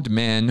uniformed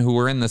men who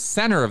were in the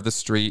center of the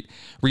street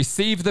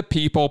received the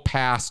people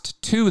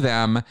passed to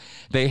them.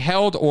 They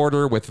held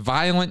order with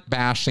violent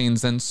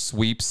bashings and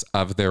sweeps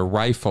of their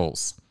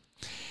rifles.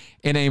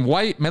 In a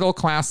white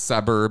middle-class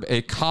suburb,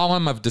 a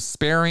column of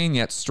despairing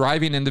yet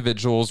striving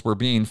individuals were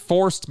being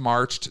forced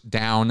marched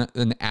down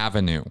an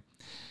avenue.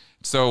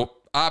 So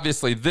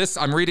obviously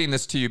I'm reading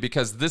this to you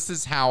because this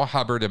is how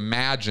Hubbard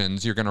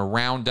imagines you're going to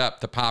round up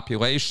the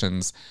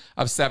populations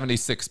of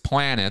 76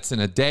 planets in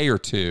a day or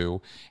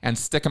two and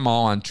stick them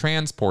all on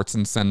transports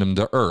and send them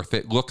to Earth.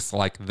 It looks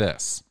like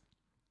this.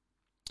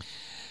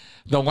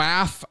 The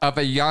laugh of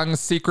a young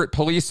secret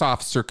police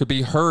officer could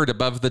be heard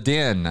above the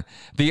din,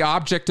 the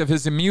object of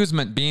his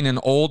amusement being an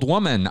old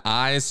woman,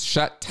 eyes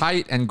shut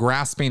tight and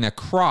grasping a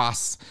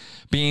cross,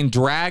 being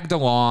dragged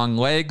along,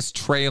 legs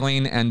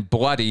trailing and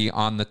bloody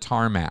on the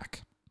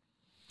tarmac.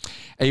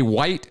 A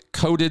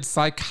white-coated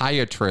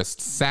psychiatrist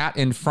sat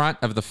in front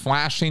of the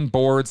flashing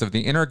boards of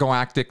the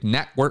Intergalactic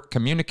Network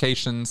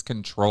Communications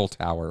Control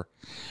Tower.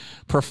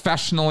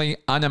 professionally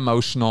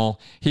unemotional.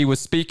 He was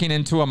speaking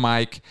into a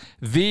mic.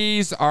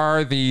 These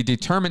are the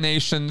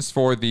determinations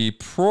for the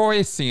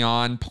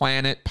Procyon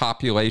planet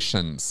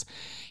populations.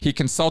 He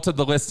consulted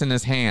the list in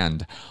his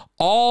hand.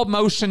 All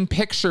motion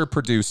picture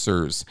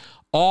producers,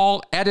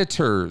 all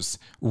editors,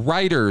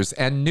 writers,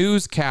 and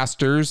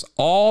newscasters,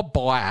 all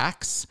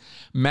blacks,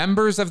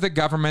 members of the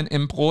Government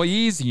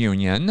Employees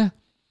Union.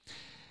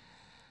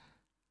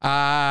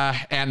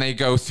 And they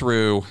go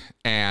through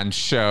and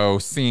show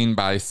scene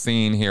by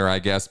scene here, I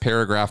guess,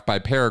 paragraph by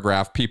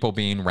paragraph, people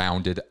being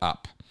rounded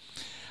up.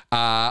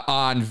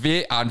 On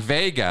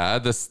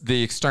Vega,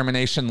 the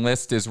extermination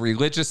list is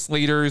religious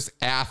leaders,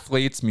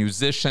 athletes,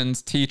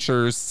 musicians,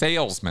 teachers,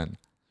 salesmen.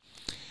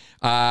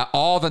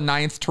 All the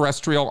 9th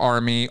Terrestrial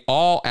Army,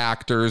 all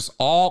actors,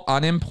 all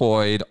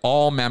unemployed,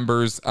 all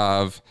members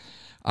of ...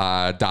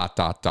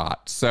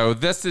 So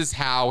this is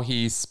how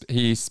he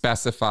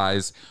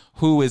specifies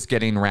who is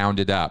getting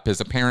rounded up,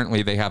 is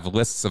apparently they have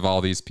lists of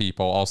all these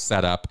people all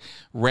set up,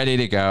 ready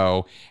to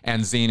go,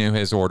 and Xenu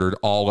has ordered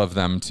all of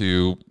them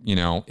to,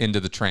 into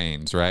the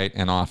trains, right?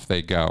 And off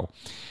they go.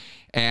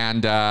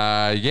 And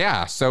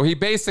yeah, so he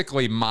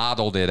basically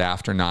modeled it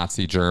after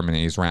Nazi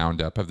Germany's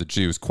roundup of the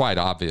Jews, quite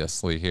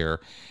obviously here.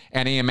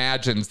 And he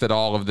imagines that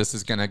all of this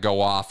is going to go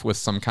off with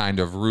some kind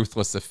of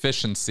ruthless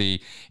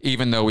efficiency,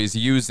 even though he's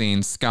using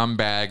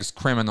scumbags,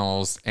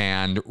 criminals,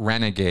 and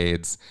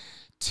renegades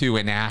to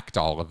enact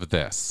all of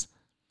this.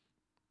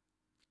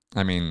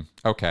 I mean,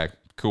 okay,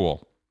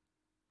 cool.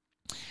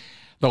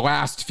 The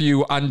last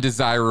few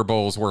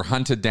undesirables were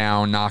hunted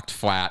down, knocked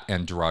flat,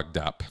 and drugged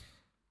up.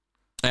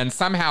 And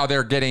somehow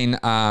they're getting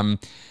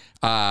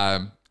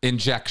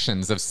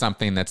injections of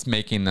something that's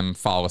making them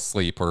fall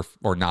asleep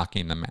or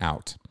knocking them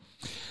out.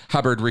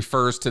 Hubbard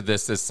refers to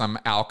this as some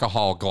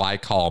alcohol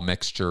glycol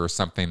mixture or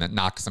something that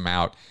knocks them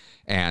out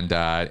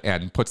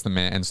and puts them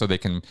in, and so they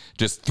can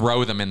just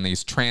throw them in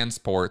these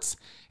transports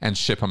and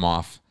ship them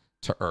off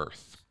to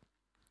Earth.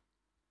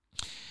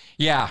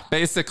 Yeah,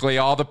 basically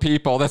all the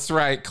people, that's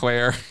right,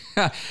 Claire,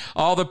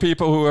 all the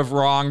people who have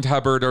wronged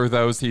Hubbard are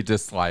those he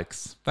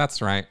dislikes.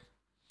 That's right.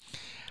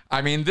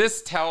 I mean,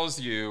 this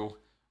tells you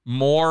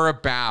more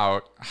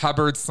about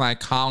Hubbard's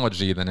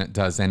psychology than it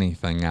does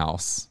anything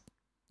else.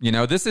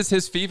 This is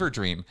his fever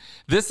dream.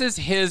 This is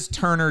his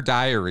Turner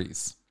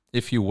Diaries,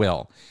 if you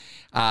will.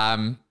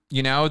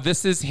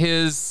 This is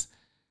his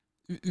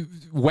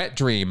wet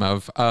dream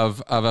of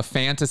a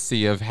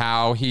fantasy of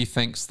how he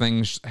thinks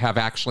things have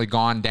actually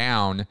gone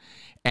down.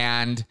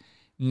 And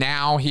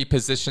now he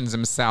positions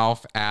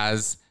himself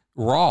as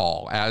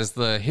Rawl, as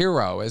the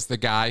hero, as the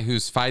guy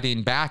who's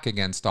fighting back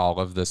against all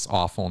of this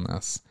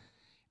awfulness.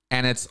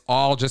 And it's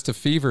all just a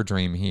fever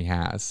dream he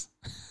has.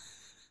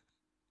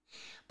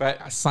 But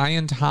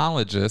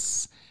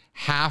Scientologists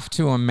have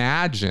to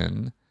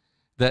imagine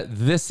that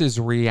this is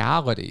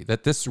reality,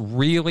 that this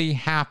really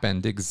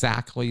happened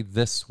exactly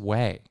this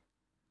way.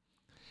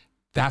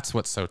 That's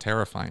what's so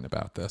terrifying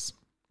about this.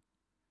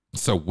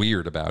 So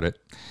weird about it.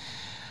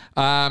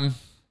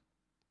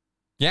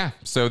 Yeah,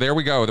 so there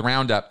we go, the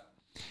roundup.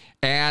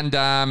 And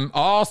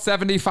all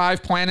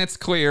 75 planets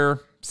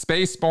clear,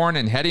 spaceborne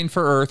and heading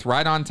for Earth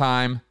right on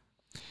time.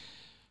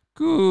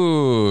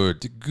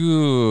 Good.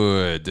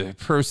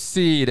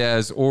 Proceed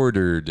as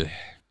ordered.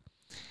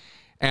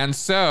 And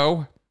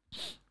so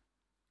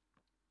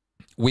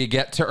we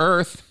get to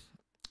Earth,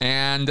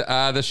 and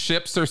the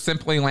ships are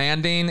simply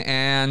landing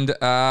and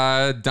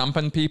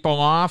dumping people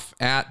off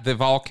at the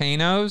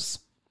volcanoes.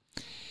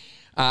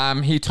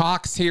 He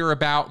talks here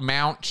about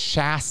Mount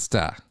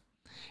Shasta.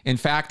 In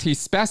fact, he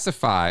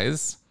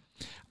specifies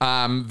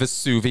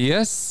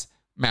Vesuvius,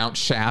 Mount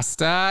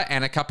Shasta,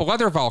 and a couple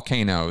other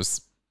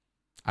volcanoes.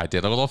 I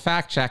did a little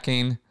fact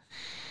checking.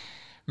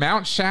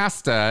 Mount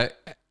Shasta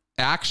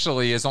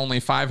actually is only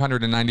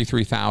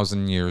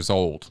 593,000 years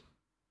old.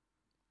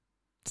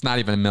 It's not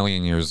even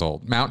 1,000,000 years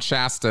old. Mount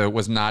Shasta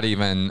was not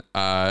even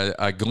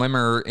a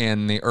glimmer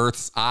in the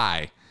Earth's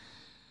eye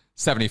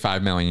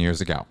 75 million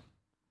years ago.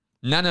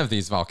 None of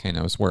these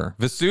volcanoes were.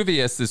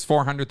 Vesuvius is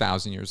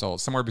 400,000 years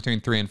old, somewhere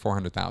between 300,000 and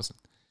 400,000.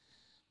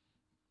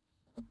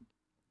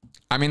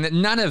 I mean,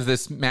 none of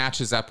this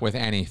matches up with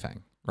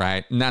anything,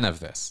 right? None of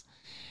this.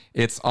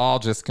 It's all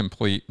just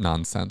complete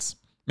nonsense.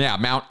 Yeah,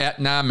 Mount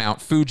Etna,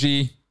 Mount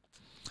Fuji.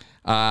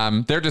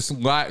 They're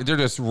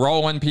just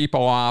rolling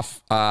people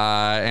off.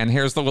 And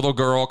here's the little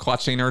girl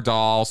clutching her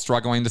doll,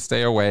 struggling to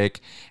stay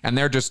awake. And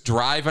they're just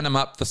driving them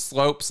up the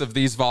slopes of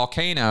these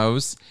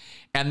volcanoes.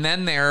 And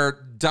then they're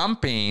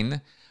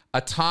dumping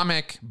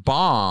atomic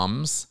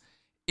bombs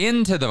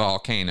into the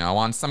volcano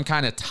on some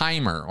kind of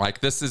timer.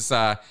 Like this is,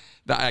 I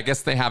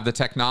guess they have the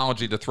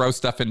technology to throw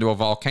stuff into a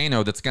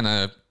volcano that's going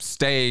to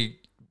stay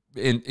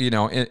in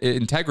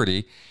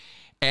integrity.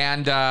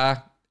 And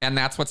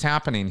that's what's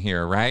happening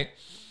here, right?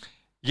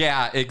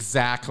 Yeah,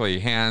 exactly,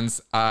 Hans.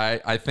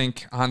 I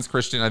think, Hans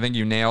Christian, I think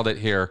you nailed it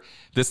here.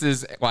 This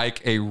is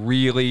like a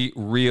really,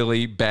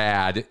 really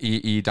bad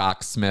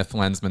Doc Smith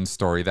Lensman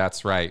story.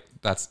 That's right.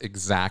 That's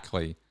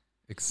exactly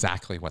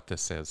what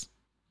this is.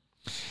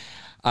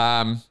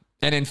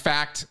 And in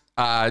fact,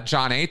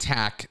 John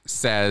Atack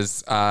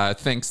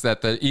thinks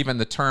that even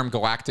the term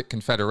Galactic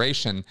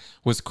Confederation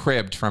was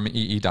cribbed from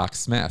E.E. Doc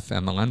Smith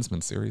and the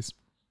Lensman series.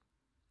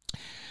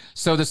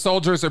 So the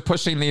soldiers are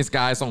pushing these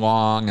guys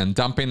along and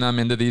dumping them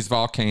into these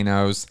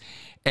volcanoes,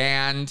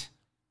 and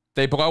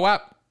they blow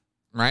up,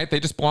 right? They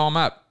just blow them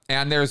up.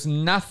 And there's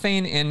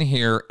nothing in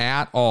here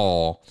at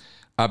all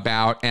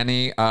about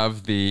any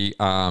of the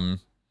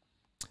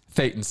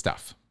Thetan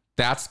stuff.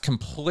 That's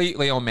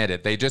completely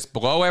omitted. They just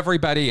blow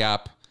everybody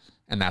up,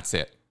 and that's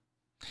it.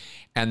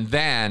 And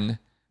then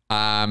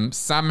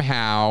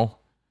somehow,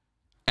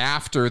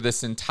 after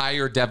this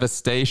entire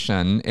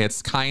devastation,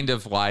 it's kind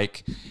of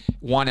like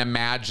one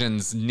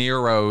imagines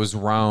Nero's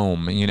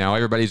Rome. You know,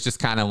 everybody's just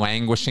kind of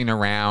languishing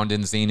around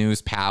in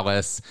Xenu's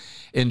palace,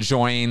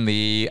 enjoying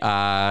the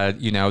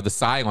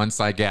silence,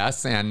 I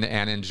guess, and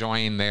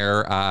enjoying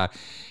their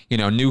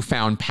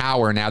newfound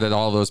power now that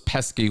all those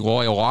pesky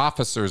loyal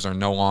officers are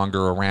no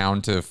longer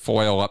around to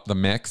foil up the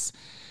mix.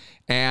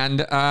 And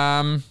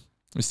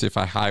let me see if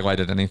I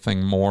highlighted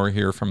anything more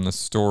here from the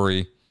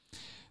story.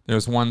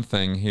 There's one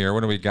thing here.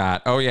 What do we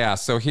got? Oh, yeah.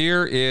 So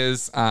here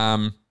is,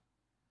 and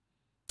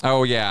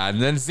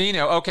then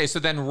Xenu. Okay, so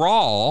then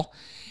Rawl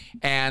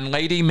and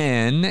Lady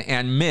Min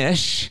and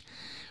Mish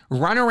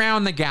run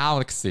around the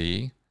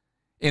galaxy,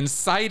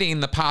 inciting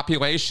the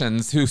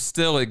populations who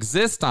still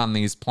exist on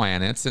these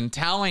planets and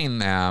telling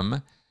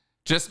them,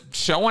 just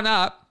showing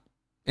up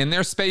in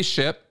their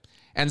spaceship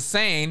and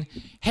saying,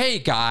 hey,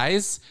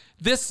 guys,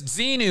 this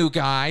Xenu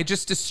guy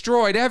just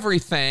destroyed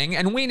everything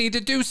and we need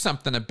to do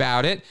something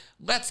about it.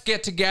 Let's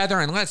get together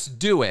and let's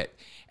do it.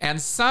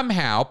 And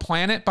somehow,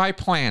 planet by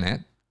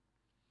planet,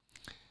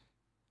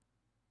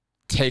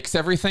 takes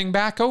everything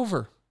back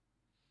over.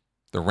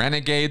 The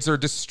renegades are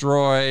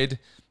destroyed.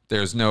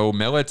 There's no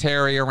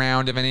military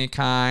around of any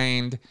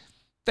kind.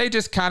 They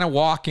just kind of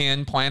walk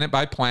in planet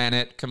by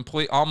planet,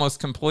 almost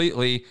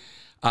completely,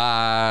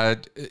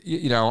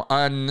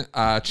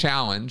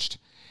 unchallenged,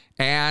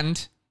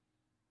 and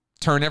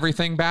turn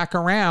everything back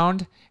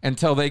around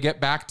until they get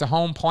back to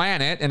home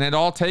planet. And it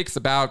all takes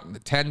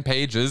about 10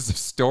 pages of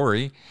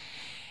story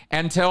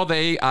until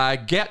they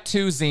get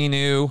to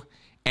Xenu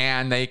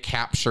and they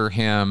capture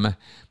him.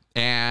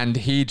 And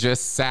he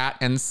just sat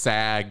and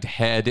sagged,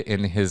 head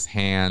in his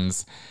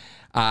hands.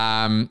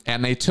 And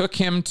they took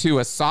him to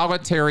a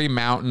solitary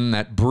mountain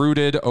that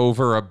brooded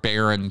over a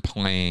barren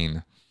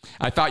plain.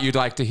 I thought you'd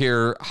like to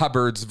hear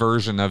Hubbard's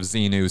version of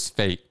Xenu's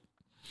fate.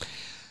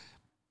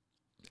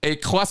 A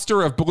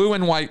cluster of blue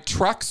and white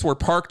trucks were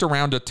parked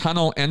around a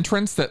tunnel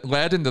entrance that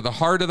led into the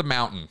heart of the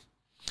mountain.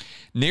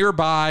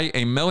 Nearby,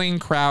 a milling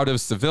crowd of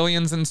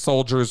civilians and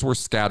soldiers were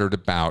scattered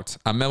about.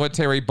 A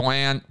military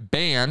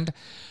band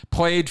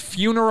played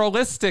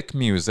funeralistic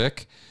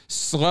music,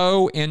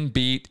 slow in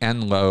beat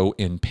and low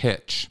in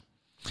pitch.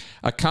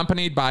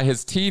 Accompanied by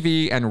his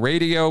TV and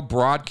radio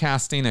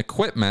broadcasting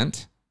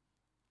equipment,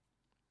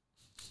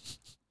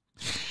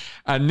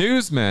 a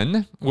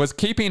newsman was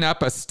keeping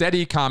up a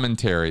steady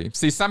commentary.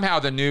 See, somehow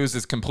the news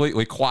is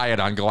completely quiet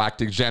on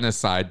galactic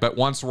genocide, but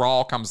once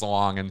Rawl comes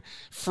along and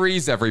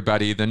frees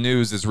everybody, the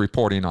news is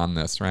reporting on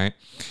this, right?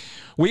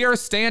 We are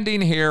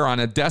standing here on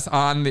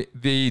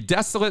the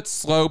desolate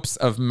slopes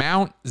of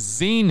Mount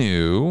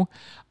Xenu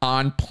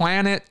on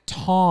planet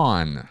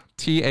Tawn,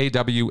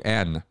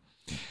 T-A-W-N.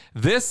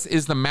 This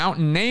is the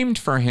mountain named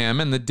for him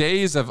in the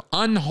days of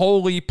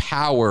unholy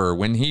power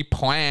when he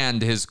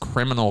planned his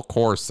criminal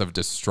course of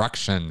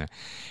destruction.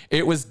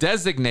 It was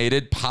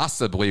designated,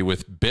 possibly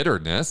with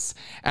bitterness,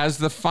 as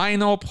the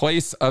final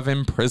place of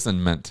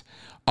imprisonment.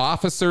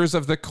 Officers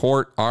of the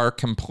court are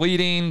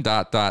completing ...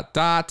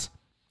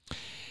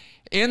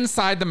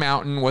 Inside the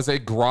mountain was a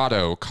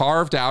grotto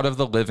carved out of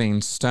the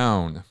living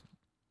stone.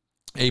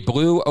 A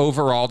blue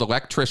overalled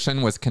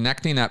electrician was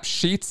connecting up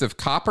sheets of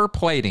copper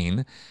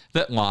plating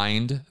that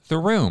lined the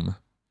room.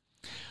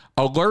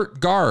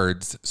 Alert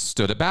guards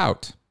stood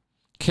about.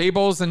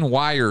 Cables and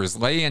wires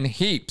lay in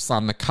heaps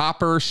on the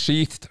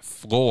copper-sheathed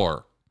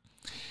floor.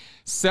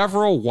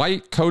 Several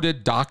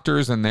white-coated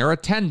doctors and their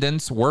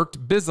attendants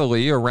worked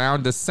busily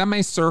around a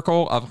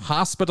semicircle of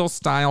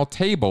hospital-style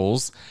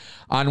tables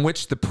on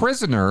which the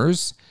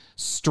prisoners,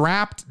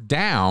 strapped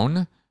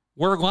down,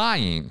 were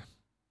lying.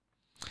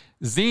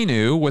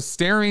 Xenu was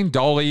staring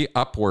dully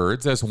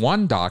upwards as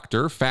one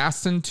doctor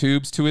fastened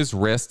tubes to his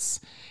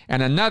wrists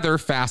and another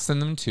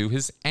fastened them to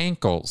his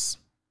ankles.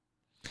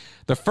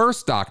 The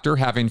first doctor,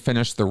 having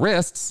finished the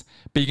wrists,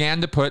 began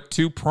to put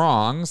 2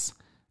 prongs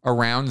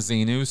around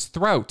Xenu's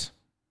throat.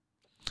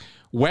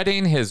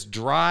 Wetting his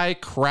dry,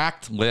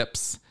 cracked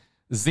lips,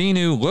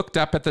 Xenu looked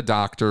up at the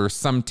doctor,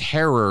 some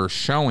terror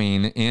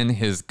showing in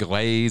his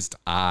glazed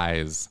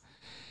eyes.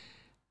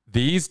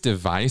 These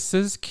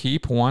devices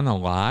keep one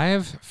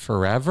alive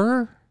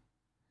forever?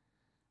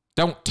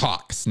 Don't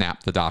talk,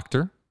 snapped the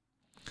doctor.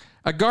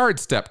 A guard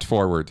stepped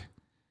forward.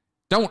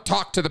 Don't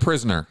talk to the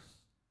prisoner.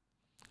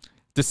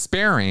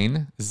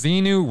 Despairing,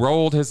 Xenu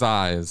rolled his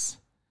eyes.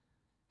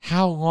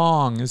 How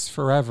long is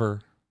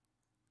forever?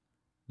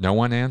 No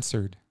one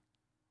answered.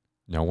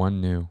 No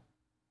one knew.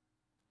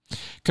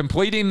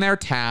 Completing their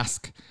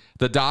task,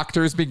 the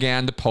doctors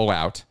began to pull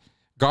out.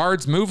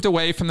 Guards moved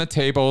away from the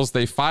tables.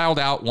 They filed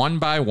out one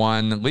by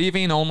one,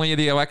 leaving only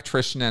the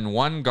electrician and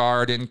one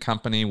guard in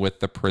company with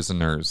the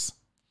prisoners.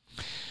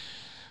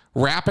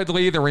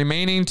 Rapidly, the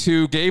remaining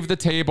two gave the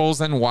tables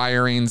and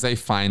wirings a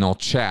final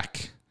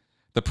check.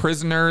 The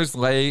prisoners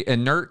lay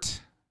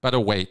inert but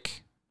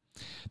awake.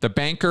 The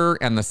banker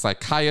and the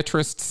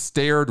psychiatrist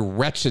stared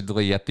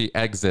wretchedly at the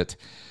exit,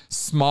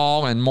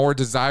 small and more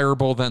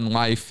desirable than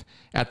life,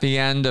 at the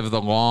end of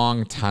the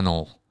long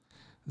tunnel.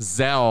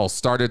 Zell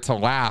started to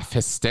laugh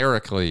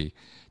hysterically.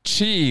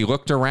 Chi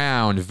looked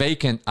around,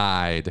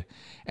 vacant-eyed,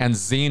 and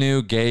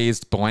Xenu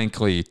gazed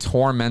blankly,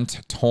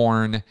 torment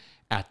torn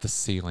at the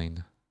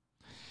ceiling.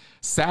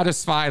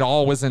 Satisfied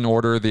all was in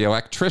order, the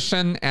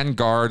electrician and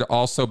guard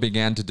also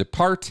began to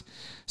depart.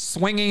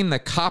 Swinging the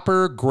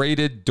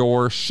copper-grated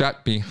door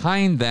shut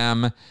behind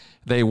them,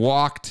 they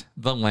walked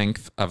the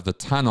length of the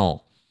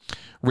tunnel.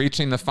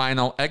 Reaching the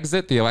final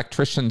exit, the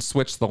electrician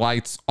switched the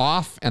lights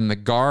off and the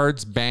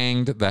guards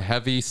banged the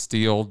heavy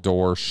steel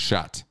door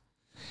shut.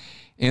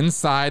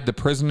 Inside, the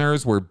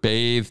prisoners were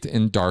bathed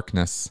in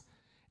darkness,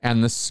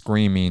 and the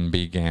screaming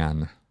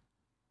began.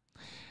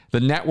 The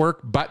network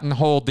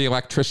buttonholed the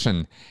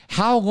electrician.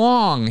 "How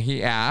long,"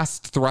 he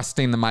asked,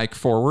 thrusting the mic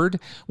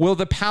forward, "will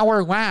the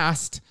power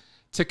last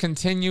to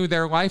continue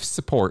their life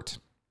support?"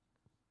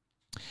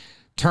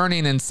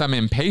 Turning in some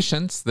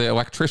impatience, the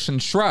electrician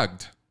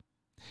shrugged.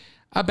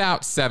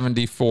 "About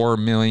 74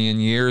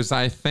 million years,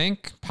 I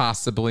think,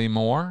 possibly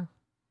more.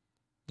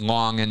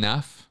 Long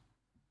enough."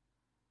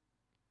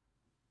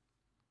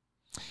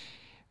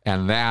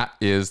 And that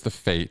is the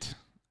fate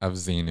of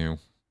Xenu.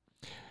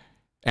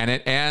 And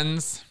it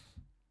ends.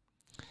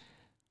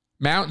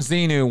 Mount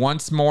Xenu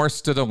once more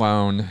stood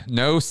alone.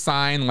 No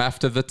sign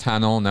left of the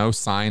tunnel, no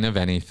sign of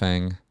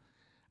anything.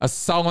 A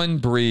sullen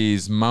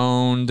breeze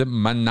moaned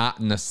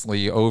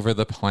monotonously over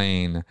the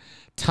plain,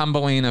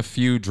 tumbling a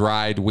few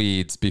dried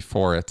weeds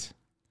before it.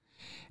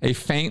 A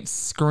faint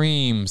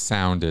scream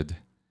sounded.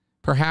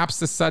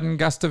 Perhaps a sudden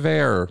gust of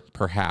air,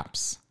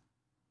 perhaps.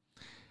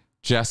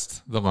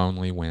 Just the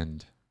lonely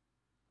wind.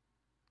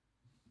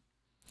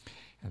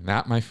 And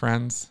that, my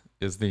friends,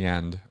 is the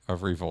end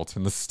of Revolt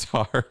in the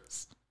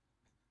Stars.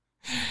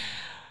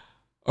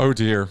 Oh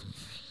dear.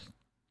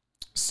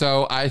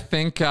 So I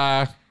think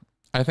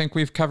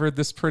we've covered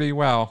this pretty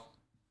well.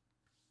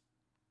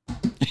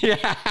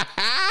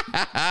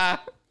 Yeah.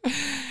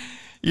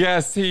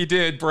 Yes, he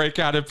did break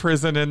out of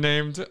prison and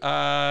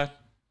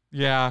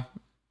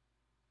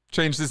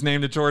changed his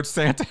name to George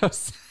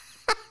Santos.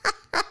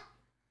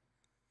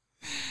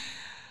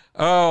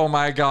 Oh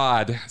my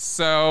God.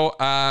 So,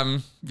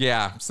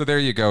 so there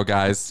you go,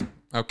 guys.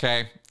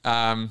 Okay.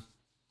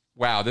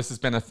 Wow, this has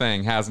been a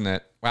thing, hasn't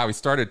it? Wow, we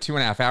started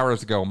 2.5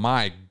 hours ago.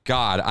 My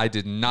God, I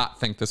did not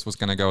think this was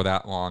going to go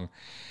that long.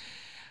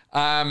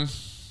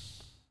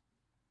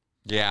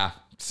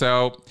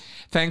 So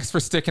thanks for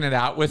sticking it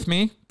out with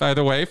me, by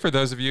the way, for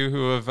those of you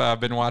who have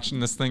been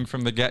watching this thing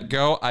from the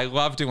get-go. I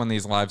love doing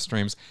these live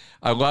streams.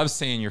 I love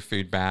seeing your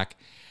feedback.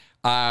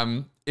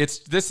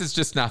 This is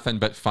just nothing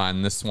but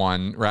fun, this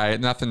one, right?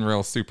 Nothing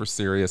real super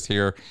serious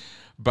here.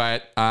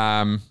 But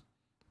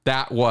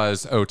that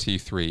was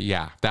OT3.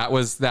 Yeah, that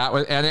was,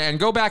 and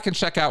go back and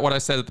check out what I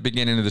said at the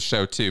beginning of the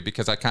show too,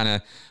 because I kind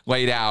of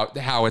laid out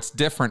how it's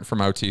different from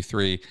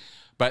OT3.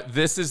 But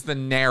this is the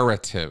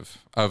narrative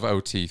of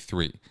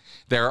OT3.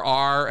 There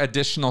are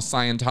additional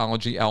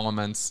Scientology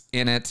elements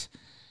in it.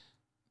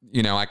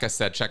 You know, like I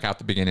said, check out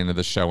the beginning of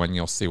the show and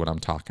you'll see what I'm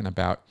talking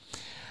about.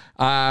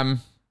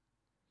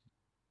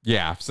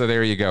 Yeah, so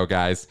there you go,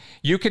 guys.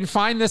 You can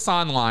find this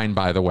online,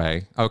 by the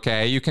way,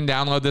 okay? You can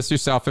download this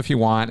yourself if you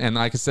want. And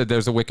like I said,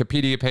 there's a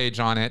Wikipedia page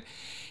on it.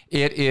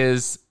 It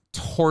is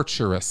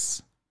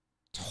torturous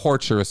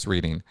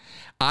reading.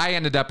 I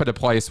ended up at a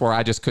place where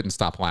I just couldn't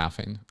stop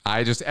laughing.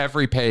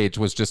 Every page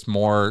was just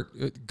more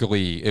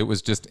glee. It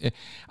was just,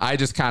 I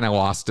just kind of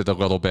lost it a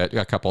little bit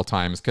a couple of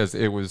times because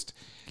it was,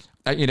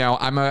 you know,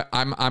 I'm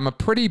a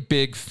pretty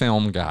big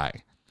film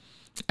guy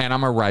and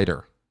I'm a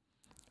writer.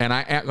 And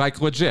I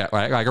like legit,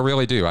 like I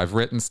really do. I've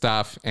written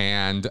stuff,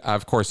 and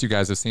of course, you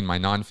guys have seen my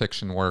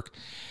nonfiction work.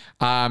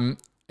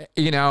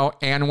 You know,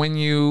 and when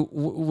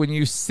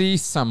you see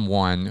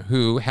someone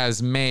who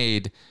has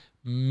made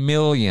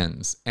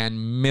millions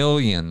and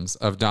millions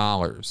of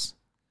dollars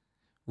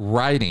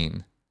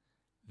writing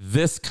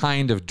this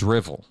kind of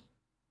drivel,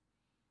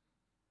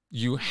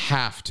 you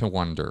have to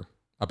wonder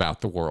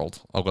about the world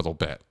a little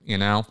bit, you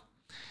know?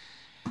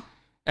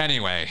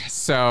 Anyway,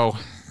 so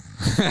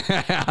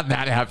on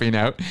that happy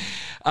note,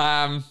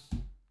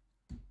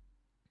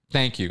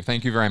 thank you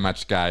very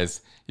much,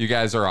 guys. You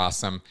guys are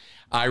awesome.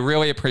 I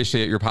really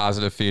appreciate your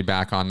positive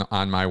feedback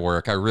on my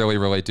work. I really,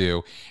 really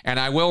do. And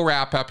I will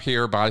wrap up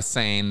here by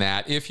saying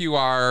that if you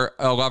are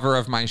a lover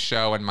of my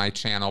show and my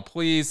channel,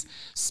 please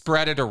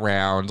spread it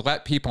around.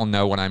 Let people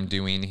know what I'm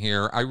doing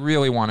here. I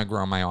really want to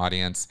grow my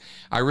audience.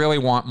 I really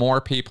want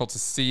more people to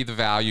see the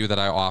value that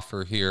I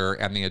offer here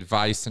and the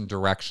advice and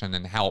direction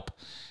and help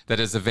that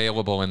is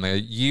available in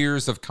the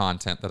years of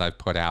content that I've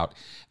put out.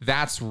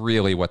 That's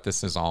really what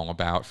this is all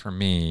about for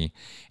me.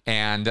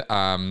 And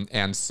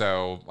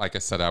so, like I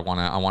said, I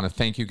want to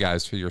thank you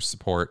guys for your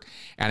support.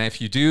 And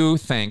if you do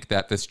think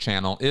that this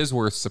channel is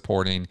worth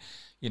supporting,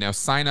 you know,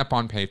 sign up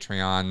on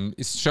Patreon,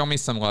 show me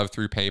some love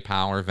through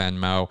PayPal or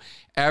Venmo.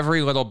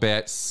 Every little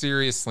bit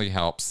seriously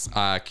helps.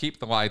 Keep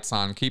the lights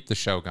on, keep the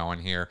show going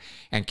here,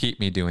 and keep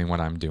me doing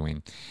what I'm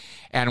doing.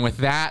 And with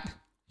that,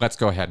 let's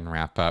go ahead and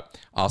wrap up.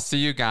 I'll see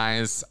you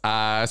guys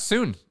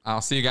soon.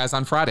 I'll see you guys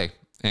on Friday.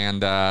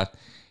 And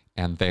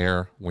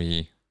there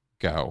we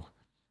go.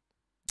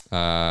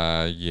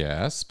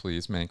 Yes,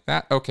 please make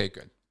that. Okay,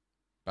 good.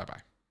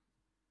 Bye-bye.